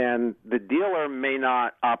 then the dealer may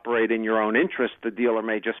not operate in your own interest. The dealer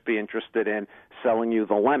may just be interested in selling you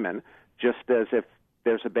the lemon, just as if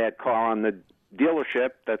there's a bad car on the dealership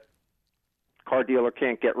that car dealer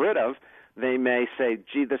can't get rid of, they may say,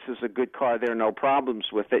 gee, this is a good car, there are no problems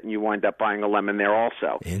with it, and you wind up buying a lemon there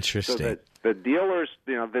also. Interesting. So the dealers,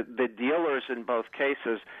 the dealers in both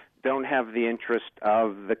cases don't have the interest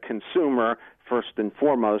of the consumer first and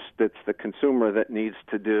foremost. It's the consumer that needs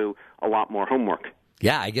to do a lot more homework.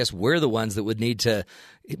 Yeah, I guess we're the ones that would need to,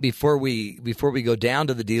 before we go down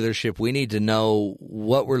to the dealership, we need to know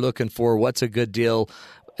what we're looking for, what's a good deal,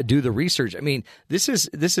 do the research. I mean, this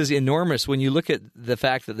is enormous when you look at the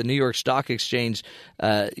fact that the New York Stock Exchange,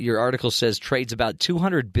 your article says, trades about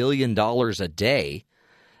 $200 billion a day.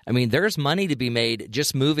 I mean, there's money to be made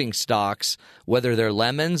just moving stocks, whether they're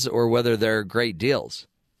lemons or whether they're great deals.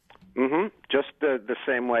 Mm-hmm. Just the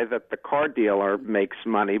same way that the car dealer makes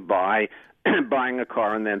money by buying a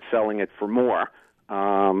car and then selling it for more.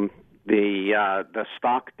 The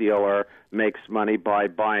stock dealer makes money by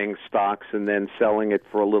buying stocks and then selling it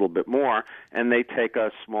for a little bit more, and they take a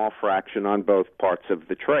small fraction on both parts of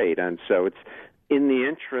the trade. And so it's in the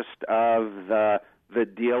interest of the the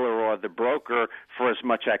dealer or the broker for as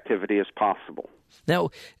much activity as possible. Now,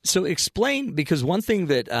 so explain, because one thing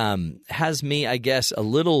that has me, I guess, a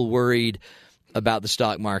little worried about the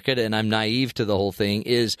stock market, and I'm naive to the whole thing,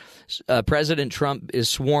 is President Trump is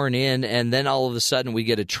sworn in, and then all of a sudden we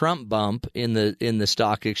get a Trump bump in the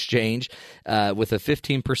stock exchange with a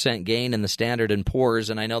 15% gain in the Standard & Poor's,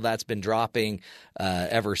 and I know that's been dropping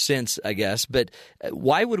ever since, I guess. But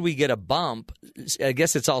why would we get a bump? I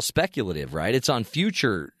guess it's all speculative, right? It's on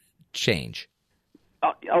future change.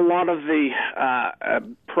 A lot of the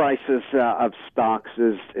prices of stocks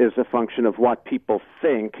is a function of what people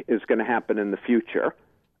think is going to happen in the future.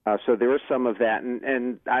 So there is some of that.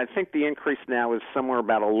 And I think the increase now is somewhere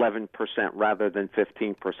about 11% rather than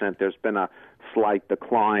 15%. There's been a slight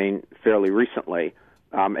decline fairly recently.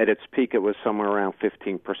 At its peak, it was somewhere around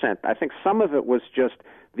 15%. I think some of it was just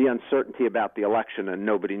the uncertainty about the election, and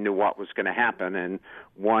nobody knew what was going to happen. And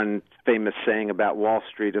one famous saying about Wall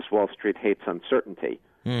Street is Wall Street hates uncertainty.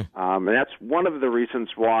 And that's one of the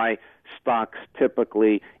reasons why stocks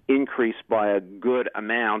typically increase by a good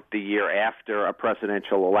amount the year after a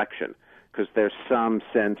presidential election, because there's some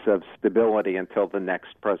sense of stability until the next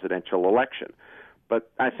presidential election. But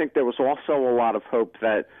I think there was also a lot of hope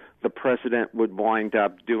that the president would wind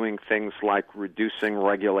up doing things like reducing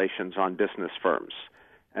regulations on business firms.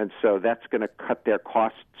 And so that's going to cut their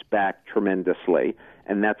costs back tremendously,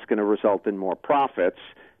 and that's going to result in more profits.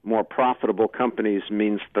 More profitable companies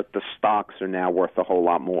means that the stocks are now worth a whole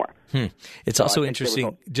lot more. It's also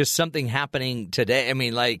interesting, just something happening today. I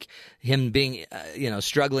mean, like him being,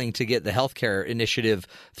 struggling to get the healthcare initiative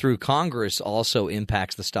through Congress also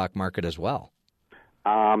impacts the stock market as well.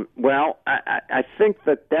 Well, I think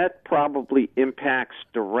that probably impacts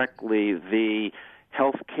directly the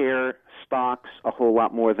healthcare stocks a whole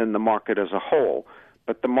lot more than the market as a whole.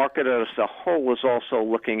 But the market as a whole is also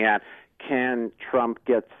looking at, can Trump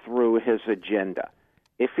get through his agenda?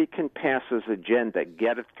 If he can pass his agenda,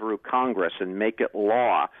 get it through Congress and make it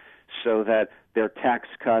law so that there are tax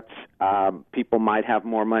cuts, people might have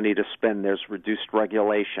more money to spend, there's reduced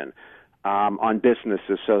regulation on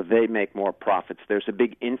businesses so they make more profits. There's a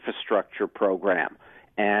big infrastructure program,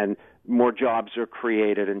 and more jobs are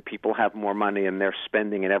created and people have more money and they're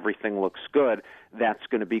spending and everything looks good. That's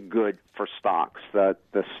going to be good for stocks. The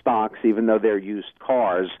stocks, even though they're used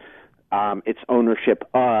cars, it's ownership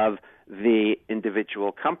of the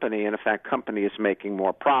individual company, and if that company is making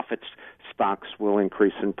more profits, stocks will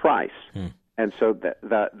increase in price. And so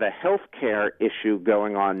the healthcare issue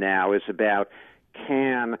going on now is about,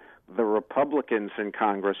 can the Republicans in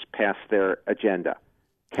Congress pass their agenda?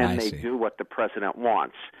 Can they do what the president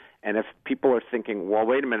wants? And if people are thinking, well,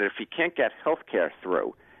 wait a minute, if he can't get healthcare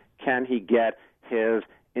through, can he get his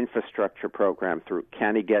infrastructure program through?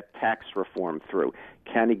 Can he get tax reform through?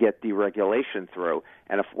 Can he get deregulation through?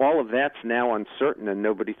 And if all of that's now uncertain and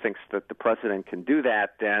nobody thinks that the president can do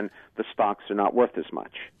that, then the stocks are not worth as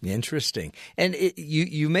much. Interesting. And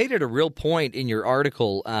you made it a real point in your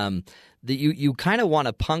article that you kind of want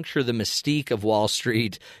to puncture the mystique of Wall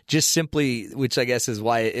Street, just simply, which I guess is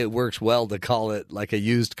why it works well to call it like a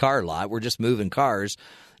used car lot. We're just moving cars,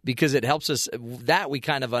 because it helps us, that we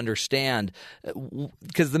kind of understand,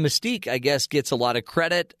 because the mystique, I guess, gets a lot of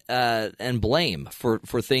credit and blame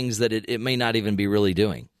for things that it may not even be really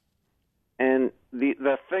doing. And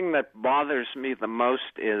the thing that bothers me the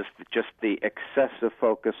most is just the excessive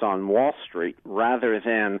focus on Wall Street rather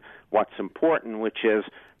than what's important, which is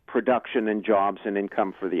production and jobs and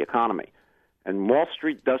income for the economy. And Wall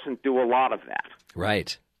Street doesn't do a lot of that.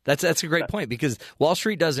 Right. That's a great point, because Wall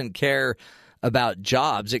Street doesn't care about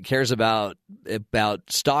jobs. It cares about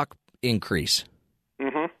stock increase.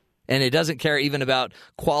 Mm-hmm. And it doesn't care even about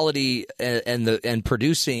quality and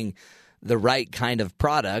producing the right kind of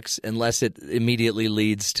products unless it immediately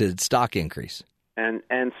leads to stock increase.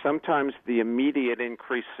 And sometimes the immediate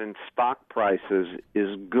increase in stock prices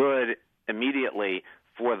is good immediately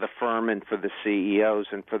for the firm and for the CEOs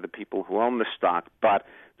and for the people who own the stock, but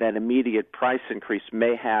that immediate price increase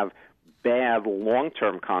may have bad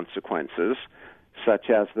long-term consequences,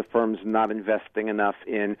 such as the firm's not investing enough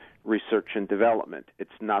in research and development.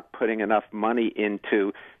 It's not putting enough money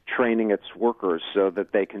into training its workers so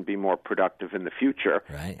that they can be more productive in the future.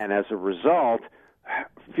 Right. And as a result,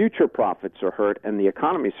 future profits are hurt and the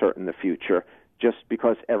economy's hurt in the future, just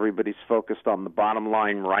because everybody's focused on the bottom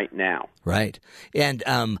line right now. Right. And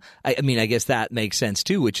I guess that makes sense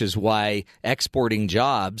too, which is why exporting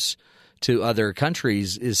jobs to other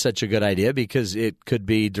countries is such a good idea, because it could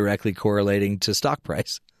be directly correlating to stock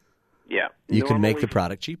price. Yeah. You can make the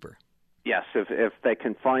product cheaper. Yes. If they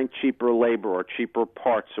can find cheaper labor or cheaper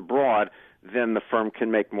parts abroad, then the firm can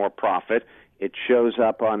make more profit. It shows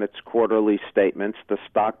up on its quarterly statements. The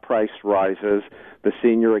stock price rises. The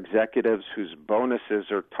senior executives whose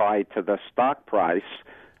bonuses are tied to the stock price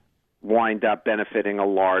wind up benefiting a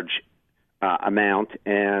large amount.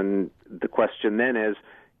 And the question then is,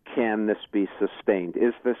 can this be sustained?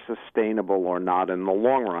 Is this sustainable or not in the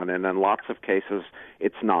long run? And in lots of cases,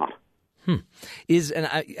 it's not. And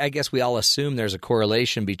I guess we all assume there's a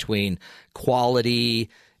correlation between quality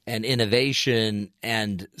and innovation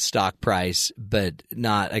and stock price, but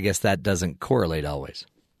not. I guess that doesn't correlate always.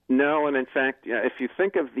 No, and in fact, if you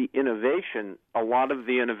think of the innovation, a lot of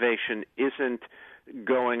the innovation isn't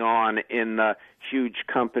going on in the huge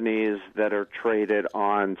companies that are traded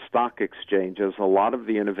on stock exchanges. A lot of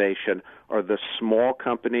the innovation are the small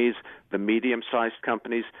companies, the medium-sized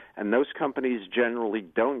companies, and those companies generally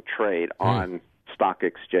don't trade on stock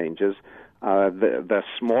exchanges. The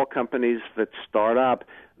small companies that start up,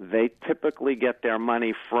 they typically get their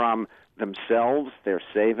money from themselves, their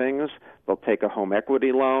savings. They'll take a home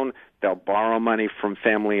equity loan. They'll borrow money from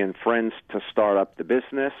family and friends to start up the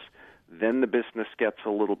business. Then the business gets a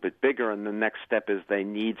little bit bigger, and the next step is they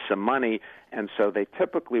need some money, and so they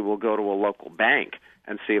typically will go to a local bank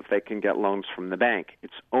and see if they can get loans from the bank.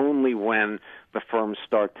 It's only when the firms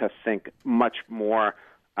start to think much more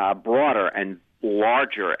broader and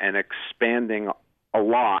larger and expanding a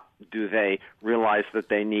lot do they realize that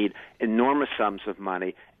they need enormous sums of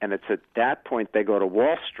money, and it's at that point they go to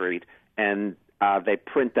Wall Street and they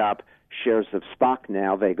print up shares of stock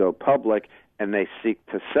now. They go public, and they seek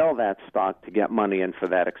to sell that stock to get money in for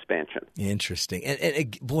that expansion. Interesting.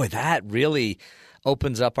 And boy, that really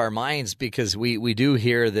opens up our minds, because we do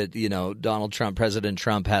hear that, Donald Trump, President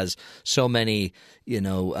Trump, has so many,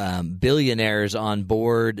 billionaires on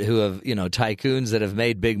board who have, tycoons that have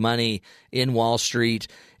made big money in Wall Street.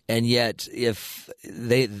 And yet,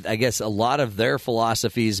 I guess a lot of their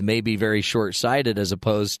philosophies may be very short-sighted as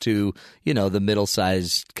opposed to, the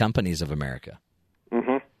middle-sized companies of America.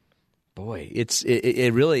 Mm-hmm. Boy,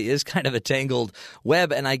 it really is kind of a tangled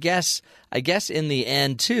web, and I guess in the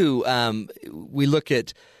end too, we look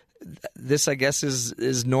at this. I guess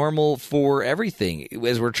is normal for everything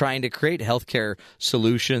as we're trying to create healthcare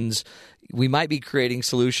solutions. We might be creating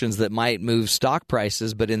solutions that might move stock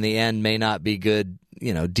prices, but in the end may not be good,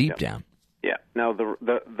 deep down. Yeah. No,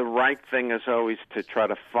 the right thing is always to try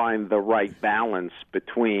to find the right balance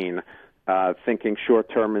between thinking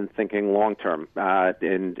short-term and thinking long-term.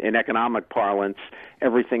 In economic parlance,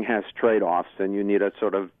 everything has trade-offs, and you need to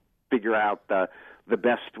sort of figure out the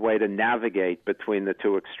best way to navigate between the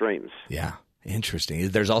two extremes. Yeah. Interesting.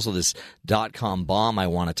 There's also this dot-com bomb I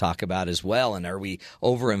want to talk about as well. And are we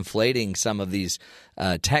overinflating some of these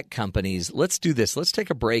tech companies? Let's do this. Let's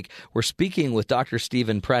take a break. We're speaking with Dr.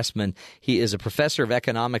 Steven Pressman. He is a professor of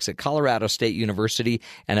economics at Colorado State University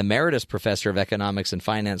and emeritus professor of economics and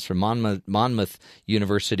finance from Monmouth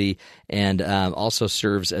University, and also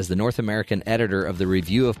serves as the North American editor of the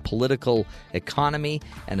Review of Political Economy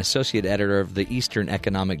and associate editor of the Eastern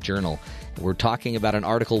Economic Journal. We're talking about an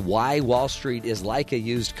article, Why Wall Street is Like a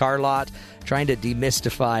Used Car Lot, trying to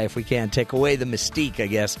demystify, if we can, take away the mystique, I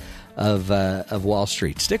guess, of Wall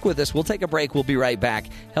Street. Stick with us. We'll take a break. We'll be right back,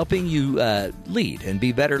 helping you lead and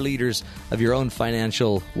be better leaders of your own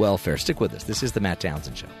financial welfare. Stick with us. This is the Matt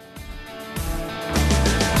Townsend Show.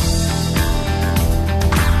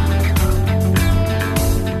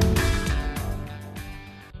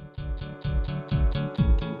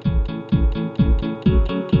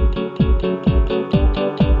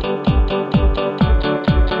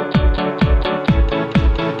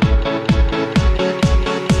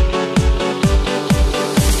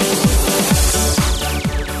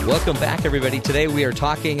 Welcome back, everybody. Today we are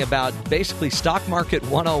talking about basically Stock Market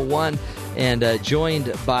 101 and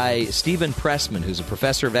joined by Steven Pressman, who's a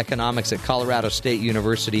professor of economics at Colorado State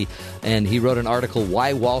University, and he wrote an article,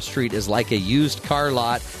 Why Wall Street is Like a Used Car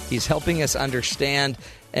Lot. He's helping us understand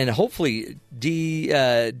and hopefully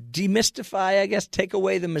demystify, I guess, take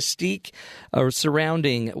away the mystique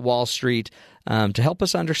surrounding Wall Street, to help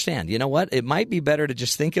us understand. You know what? It might be better to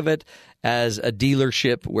just think of it as a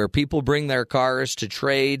dealership where people bring their cars to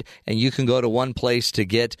trade, and you can go to one place to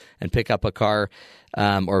get and pick up a car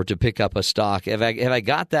or to pick up a stock. Have I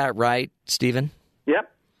got that right, Stephen? Yep,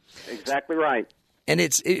 exactly right. And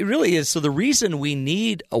it really is. So the reason we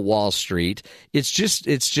need a Wall Street, it's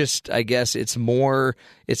just I guess it's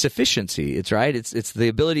efficiency. It's right. It's the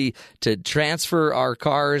ability to transfer our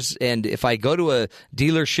cars. And if I go to a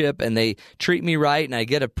dealership and they treat me right and I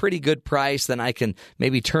get a pretty good price, then I can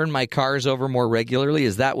maybe turn my cars over more regularly.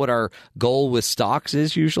 Is that what our goal with stocks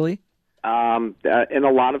is usually? In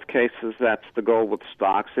a lot of cases, that's the goal with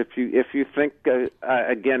stocks. If you think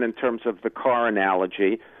again in terms of the car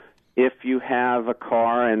analogy, if you have a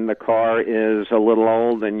car and the car is a little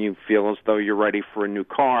old and you feel as though you're ready for a new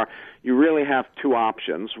car, you really have two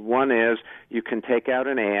options. One is you can take out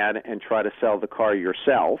an ad and try to sell the car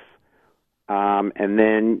yourself, and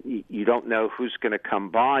then you don't know who's going to come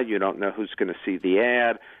by, you don't know who's going to see the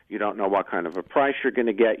ad, you don't know what kind of a price you're going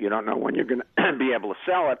to get, you don't know when you're going to be able to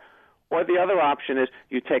sell it. Or the other option is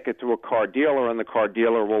you take it to a car dealer, and the car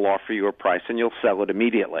dealer will offer you a price, and you'll sell it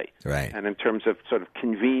immediately. Right. And in terms of sort of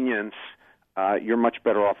convenience, you're much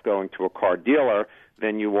better off going to a car dealer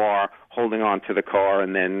than you are holding on to the car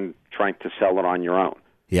and then trying to sell it on your own.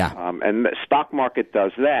 Yeah. And the stock market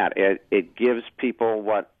does that. It gives people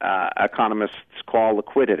what economists call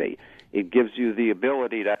liquidity. It gives you the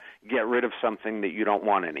ability to get rid of something that you don't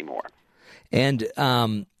want anymore. And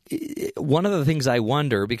one of the things I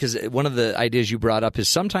wonder, because one of the ideas you brought up is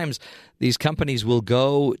sometimes these companies will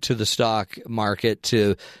go to the stock market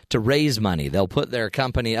to raise money. They'll put their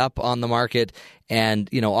company up on the market and,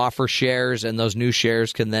 offer shares, and those new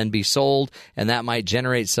shares can then be sold, and that might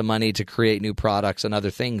generate some money to create new products and other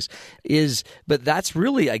things. But that's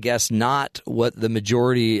really, I guess, not what the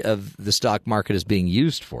majority of the stock market is being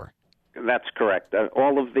used for. That's correct.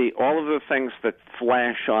 All of the things that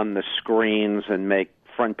flash on the screens and make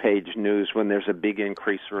front page news when there's a big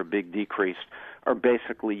increase or a big decrease are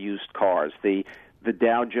basically used cars. The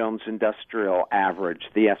Dow Jones Industrial Average,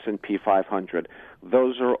 the S&P 500,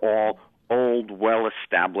 those are all old,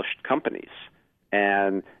 well-established companies.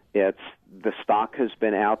 And the stock has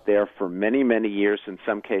been out there for many, many years, in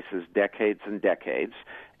some cases decades and decades,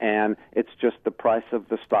 and it's just the price of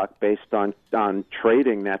the stock based on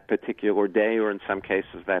trading that particular day, or in some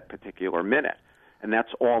cases that particular minute. And that's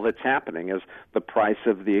all that's happening, is the price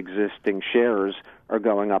of the existing shares are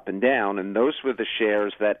going up and down. And those were the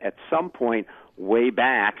shares that at some point way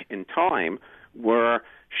back in time were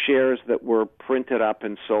shares that were printed up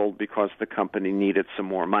and sold because the company needed some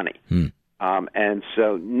more money. And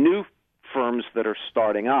so new firms that are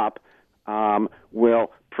starting up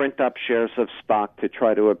will print up shares of stock to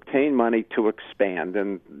try to obtain money to expand.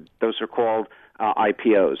 And those are called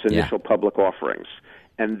IPOs, initial public offerings.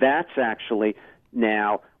 And that's actually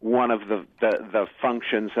now one of the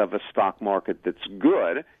functions of a stock market that's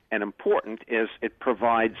good and important, is it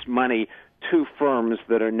provides money to firms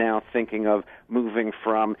that are now thinking of moving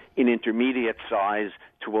from an intermediate size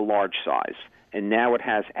to a large size. And now it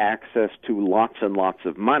has access to lots and lots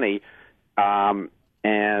of money.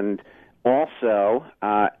 And also,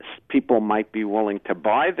 people might be willing to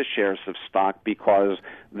buy the shares of stock because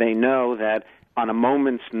they know that on a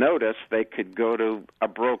moment's notice, they could go to a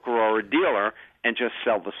broker or a dealer and just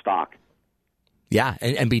sell the stock. Yeah,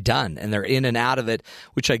 and be done. And they're in and out of it,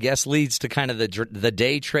 which I guess leads to kind of the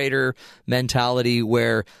day trader mentality,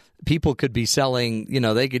 where people could be selling,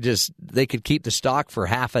 they could keep the stock for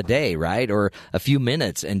half a day, right? Or a few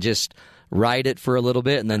minutes and just ride it for a little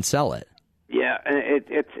bit and then sell it. Yeah, and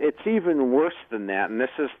it's even worse than that. And this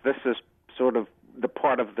is sort of the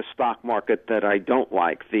part of the stock market that I don't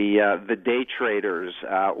like. The day traders,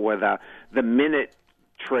 or the minute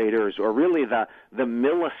traders, or really the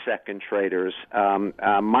millisecond traders.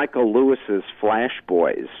 Michael Lewis's Flash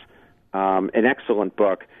Boys, an excellent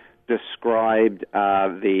book, described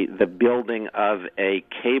the building of a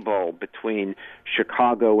cable between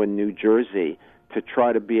Chicago and New Jersey to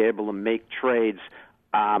try to be able to make trades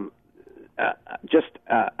just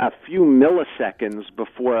a few milliseconds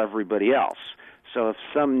before everybody else. So if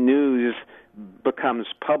some news becomes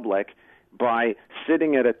public, by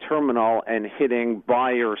sitting at a terminal and hitting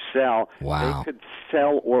buy or sell, they could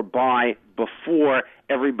sell or buy before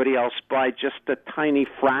everybody else by just a tiny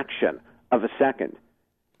fraction of a second.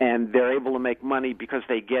 And they're able to make money because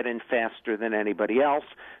they get in faster than anybody else.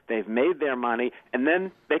 They've made their money, and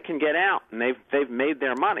then they can get out, and they've made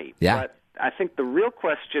their money. Yeah. But I think the real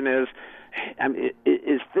question is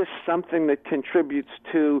this something that contributes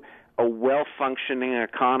to a well-functioning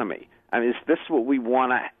economy? Is this what we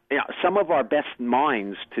want some of our best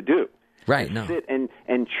minds to do? Right. No. Sit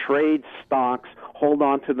and trade stocks, hold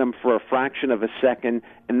on to them for a fraction of a second,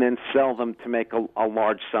 and then sell them to make a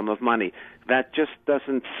large sum of money. That just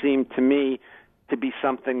doesn't seem to me to be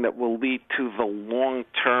something that will lead to the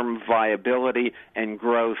long-term viability and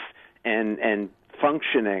growth and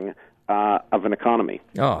functioning of an economy.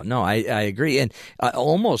 Oh, no, I agree. And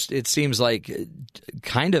almost it seems like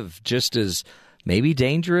kind of just as maybe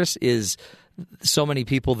dangerous is so many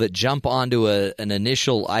people that jump onto an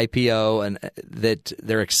initial IPO and that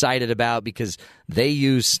they're excited about because they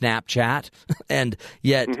use Snapchat, and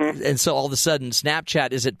yet and so all of a sudden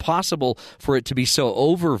Snapchat, is it possible for it to be so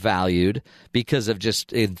overvalued because of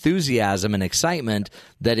just enthusiasm and excitement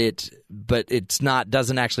that it's not,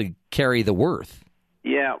 doesn't actually carry the worth?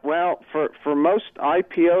 Yeah, well, for most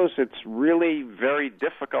IPOs, it's really very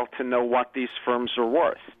difficult to know what these firms are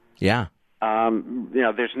worth. Yeah.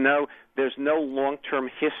 There's no long-term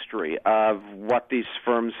history of what these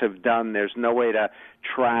firms have done. There's no way to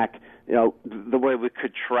track, the way we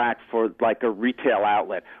could track for like a retail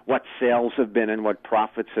outlet, what sales have been and what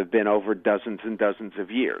profits have been over dozens and dozens of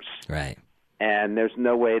years. Right. And there's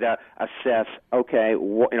no way to assess, okay,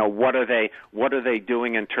 what are they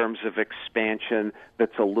doing in terms of expansion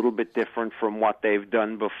that's a little bit different from what they've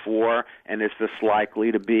done before, and is this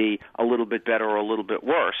likely to be a little bit better or a little bit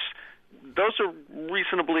worse? Those are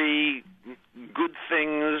reasonably good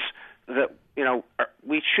things that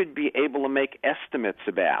we should be able to make estimates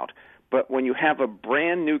about. But when you have a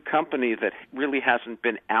brand new company that really hasn't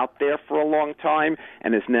been out there for a long time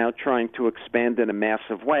and is now trying to expand in a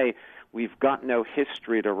massive way, we've got no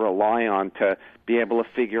history to rely on to be able to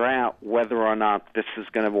figure out whether or not this is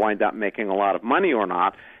going to wind up making a lot of money or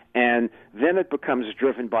not. And then it becomes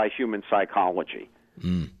driven by human psychology.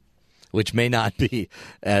 Which may not be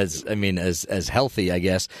as healthy, I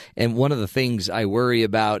guess. And one of the things I worry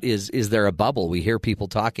about is there a bubble? We hear people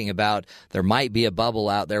talking about there might be a bubble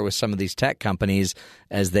out there with some of these tech companies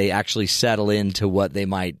as they actually settle into what they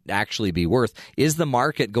might actually be worth. Is the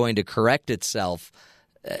market going to correct itself?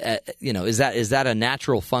 Is that a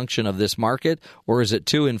natural function of this market, or is it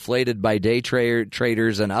too inflated by day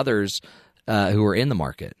traders and others who are in the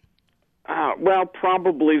market? Well,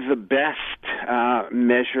 probably the best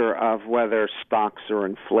measure of whether stocks are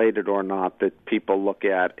inflated or not that people look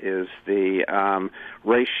at is the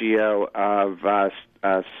ratio of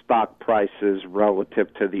stock prices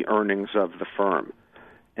relative to the earnings of the firm.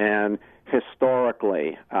 And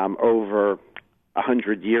historically, over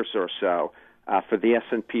 100 years or so, for the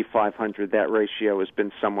S&P 500, that ratio has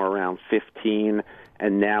been somewhere around 15,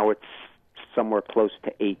 and now it's somewhere close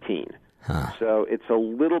to 18. So it's a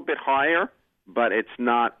little bit higher, but it's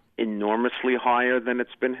not enormously higher than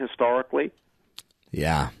it's been historically.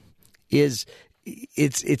 Yeah. It's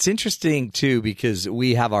interesting, too, because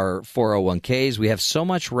we have our 401ks. We have so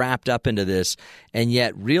much wrapped up into this, and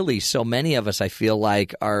yet really so many of us, I feel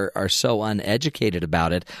like, are so uneducated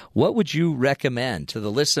about it. What would you recommend to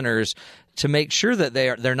the listeners to make sure that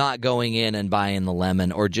they're not going in and buying the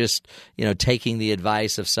lemon, or just taking the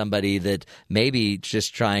advice of somebody that maybe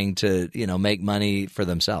just trying to make money for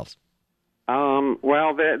themselves?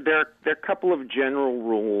 Well, there are a couple of general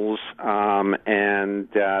rules, and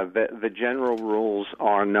the general rules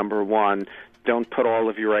are, number one, don't put all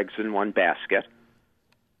of your eggs in one basket,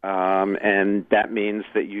 and that means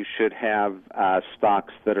that you should have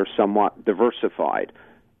stocks that are somewhat diversified.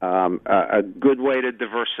 A good way to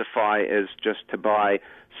diversify is just to buy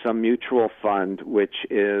some mutual fund which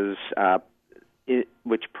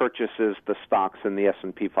purchases the stocks in the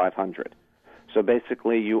S&P 500. So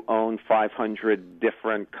basically you own 500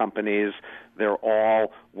 different companies. They're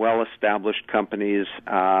all well-established companies,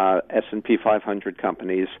 S&P 500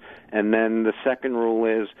 companies. And then the second rule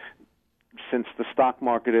is, since the stock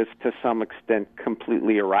market is to some extent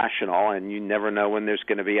completely irrational and you never know when there's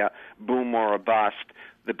going to be a boom or a bust,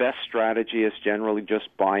 the best strategy is generally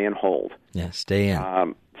just buy and hold. Yeah, stay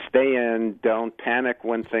in. Stay in. Don't panic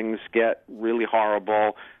when things get really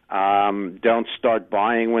horrible. Don't start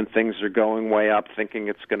buying when things are going way up, thinking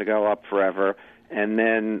it's going to go up forever. And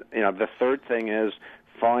then, the third thing is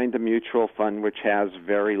find a mutual fund which has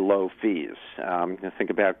very low fees. Think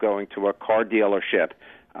about going to a car dealership.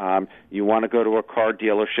 You want to go to a car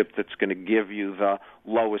dealership that's going to give you the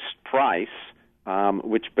lowest price,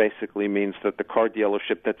 which basically means that the car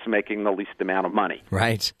dealership that's making the least amount of money.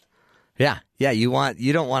 Right. Yeah. You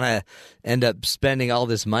don't want to end up spending all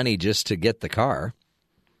this money just to get the car.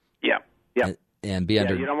 Yeah. And be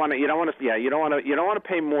under. You don't want to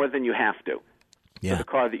pay more than you have to for the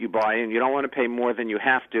car that you buy, and you don't want to pay more than you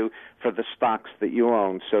have to for the stocks that you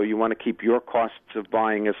own. So you want to keep your costs of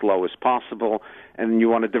buying as low as possible, and you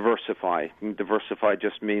want to diversify. And diversify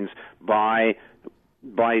just means buy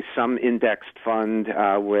some indexed fund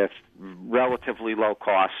with relatively low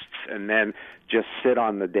costs, and then just sit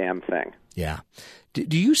on the damn thing. Yeah.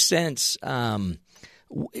 Do you sense?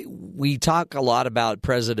 We talk a lot about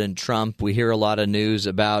President Trump. We hear a lot of news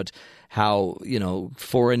about how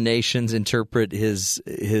foreign nations interpret his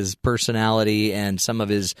personality and some of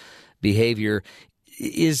his behavior.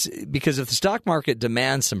 Is because if the stock market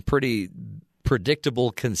demands some pretty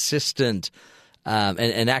predictable, consistent,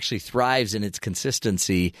 and actually thrives in its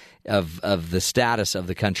consistency of the status of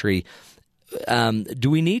the country. Do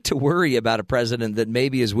we need to worry about a president that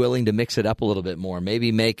maybe is willing to mix it up a little bit more,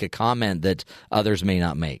 maybe make a comment that others may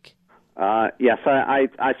not make? Yes,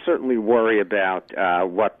 I certainly worry about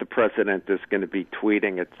what the president is going to be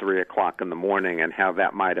tweeting at 3 o'clock in the morning and how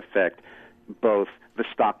that might affect both the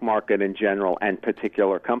stock market in general and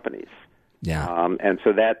particular companies. Yeah. And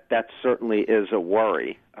so that certainly is a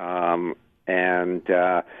worry. And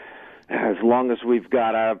as long as we've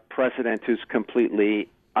got a president who's completely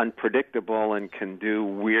unpredictable and can do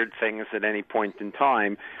weird things at any point in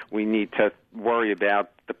time, we need to worry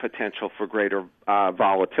about the potential for greater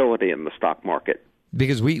volatility in the stock market.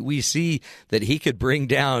 Because we see that he could bring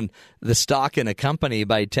down the stock in a company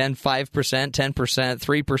by 5%, 10%,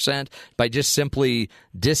 3% by just simply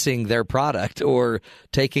dissing their product or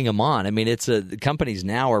taking them on. I mean, companies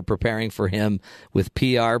now are preparing for him with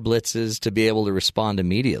PR blitzes to be able to respond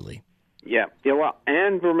immediately. Yeah. Well,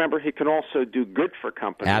 and remember, he can also do good for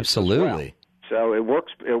companies. Absolutely. As well. So it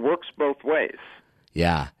works both ways.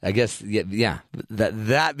 Yeah, I guess. Yeah,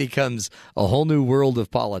 that becomes a whole new world of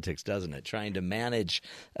politics, doesn't it? Trying to manage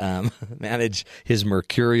his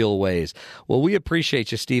mercurial ways. Well, we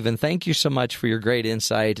appreciate you, Steven. Thank you so much for your great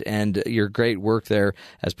insight and your great work there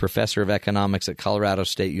as professor of economics at Colorado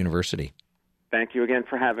State University. Thank you again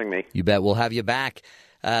for having me. You bet. We'll have you back.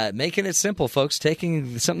 Making it simple, folks,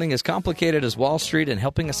 taking something as complicated as Wall Street and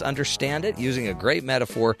helping us understand it using a great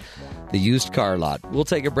metaphor, the used car lot. We'll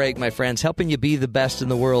take a break, my friends, helping you be the best in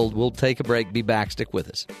the world. We'll take a break, be back, stick with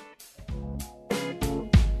us.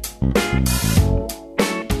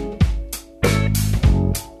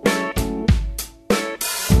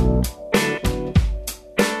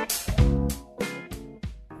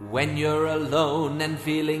 When you're alone and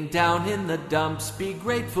feeling down in the dumps, be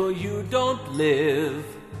grateful you don't live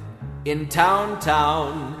in town.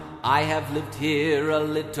 I have lived here a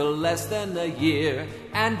little less than a year,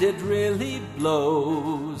 and it really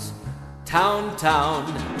blows. Town,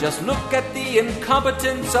 just look at the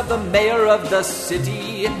incompetence of the mayor of the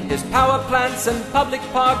city. His power plants and public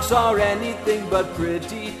parks are anything but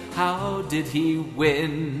pretty. How did he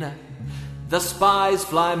win? The spies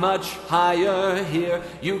fly much higher here.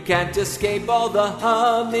 You can't escape all the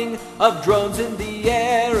humming of drones in the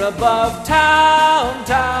air above.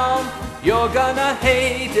 Town, you're gonna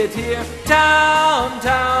hate it here. Town,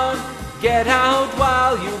 get out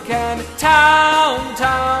while you can.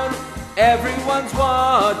 Town, everyone's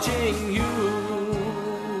watching you.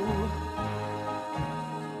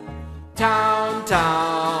 Town.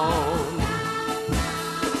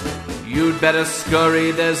 You'd better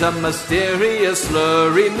scurry, there's a mysterious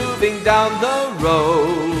slurry moving down the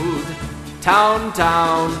road. Town,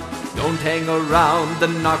 don't hang around, the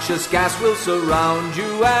noxious gas will surround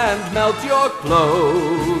you and melt your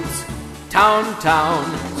clothes. Town,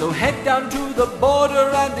 so head down to the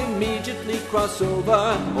border and immediately cross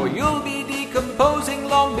over, or you'll be decomposing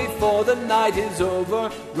long before the night is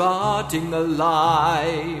over, rotting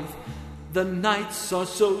alive. The nights are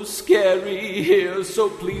so scary here, so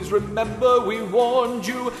please remember we warned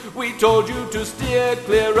you. We told you to steer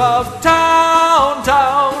clear of town,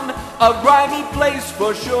 a grimy place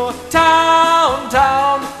for sure. Town,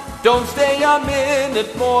 don't stay a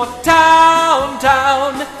minute more. Town,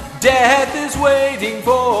 death is waiting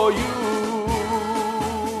for you.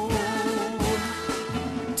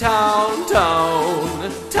 Town.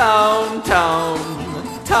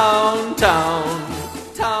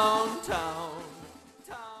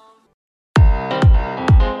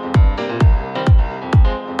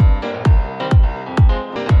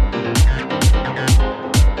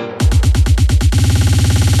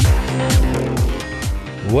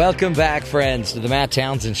 Welcome back, friends, to the Matt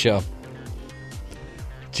Townsend Show.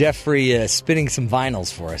 Jeffrey spinning some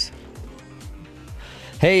vinyls for us.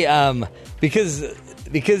 Hey,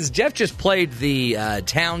 because Jeff just played the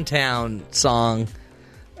Town song,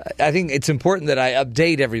 I think it's important that I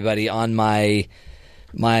update everybody on my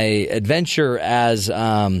adventure as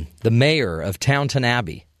the mayor of Downton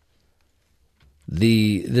Abbey.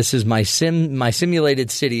 This is my simulated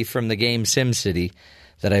city from the game SimCity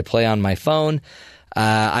that I play on my phone.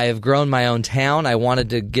 I have grown my own town. I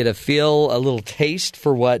wanted to get a little taste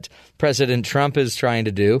for what President Trump is trying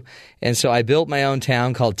to do. And so I built my own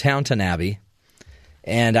town called Downton Abbey.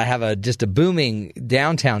 And I have just a booming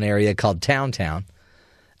downtown area called Town.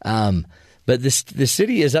 But the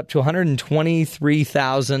city is up to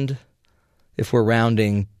 123,000, if we're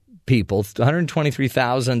rounding people,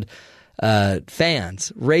 123,000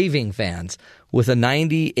 fans, raving fans, with a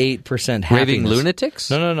 98% happiness. Raving lunatics?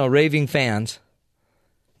 No, raving fans.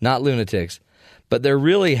 Not lunatics. but they're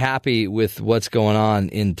really happy with what's going on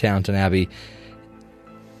in Downton Abbey.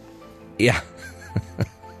 Yeah.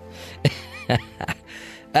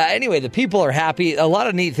 Anyway, the people are happy. A lot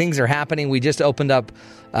of neat things are happening. We just opened up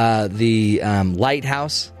the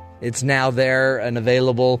lighthouse. It's now there and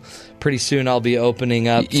available. Pretty soon I'll be opening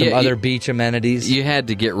up some other beach amenities. You had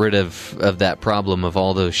to get rid of that problem of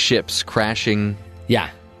all those ships crashing. Yeah.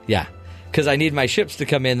 Because I need my ships to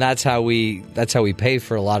come in. That's how we pay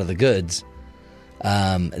for a lot of the goods.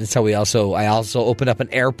 That's how I also opened up an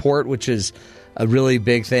airport, which is a really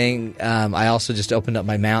big thing. I also just opened up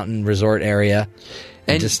my mountain resort area.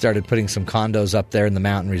 And just started putting some condos up there in the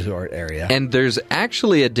mountain resort area. And there's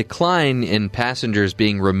actually a decline in passengers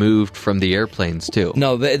being removed from the airplanes, too.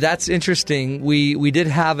 No, that's interesting. We did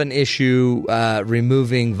have an issue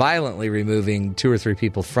violently removing 2 or 3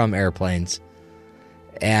 people from airplanes.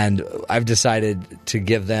 And I've decided to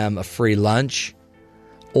give them a free lunch,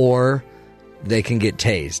 or they can get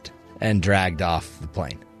tased and dragged off the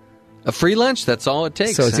plane. A free lunch? That's all it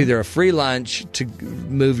takes. So it's either a free lunch to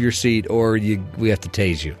move your seat, or we have to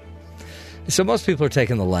tase you. So most people are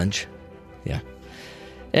taking the lunch. Yeah.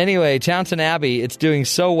 Anyway, Downton Abbey, it's doing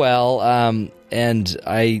so well, and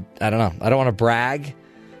I don't know. I don't want to brag,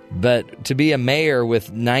 but to be a mayor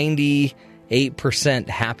with 98%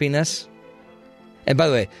 happiness. And by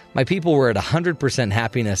the way, my people were at 100%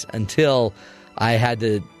 happiness until I had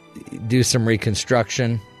to do some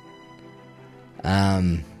reconstruction.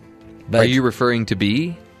 But are you referring to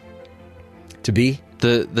B? To B?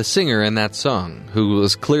 The singer in that song, who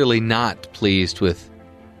was clearly not pleased with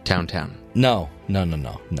Town. No.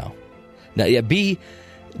 Yeah, B,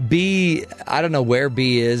 I don't know where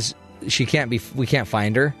B is. We can't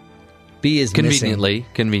find her. B is Conveniently.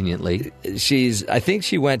 I think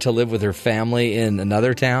she went to live with her family in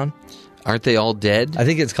another town. Aren't they all dead? I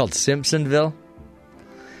think it's called Simpsonville.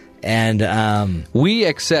 And we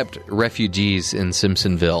accept refugees in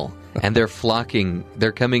Simpsonville. And they're flocking.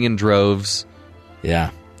 They're coming in droves.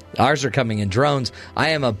 Yeah, ours are coming in drones.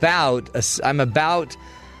 I'm about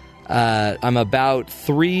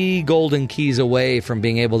 3 golden keys away from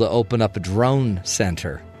being able to open up a drone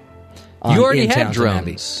center. You already have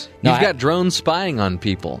drones. You've got drones spying on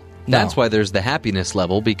people. That's why there's the happiness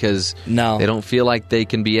level, because they don't feel like they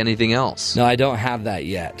can be anything else. No, I don't have that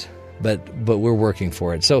yet. But we're working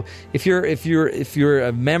for it. So if you're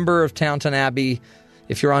a member of Downton Abbey.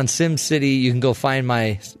 If you're on SimCity, you can go find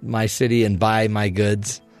my city and buy my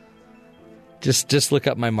goods. Just look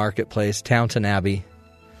up my marketplace, Downton Abbey.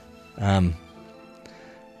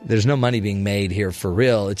 There's no money being made here for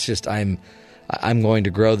real. It's just I'm going to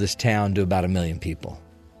grow this town to about 1 million people.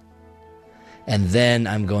 And then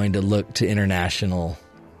I'm going to look to international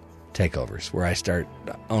takeovers where I start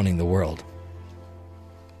owning the world.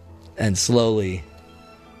 And slowly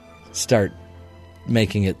start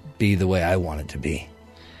making it be the way I want it to be.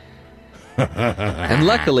 And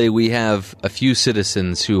luckily, we have a few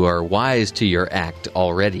citizens who are wise to your act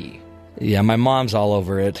already. Yeah, my mom's all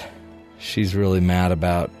over it. She's really mad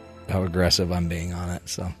about how aggressive I'm being on it.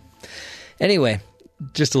 So, anyway,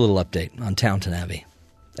 just a little update on Downton Abbey.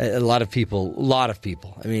 A lot of people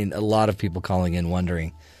calling in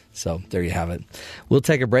wondering. So, there you have it. We'll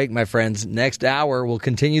take a break, my friends. Next hour, we'll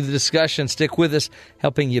continue the discussion. Stick with us,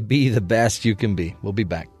 helping you be the best you can be. We'll be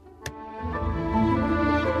back.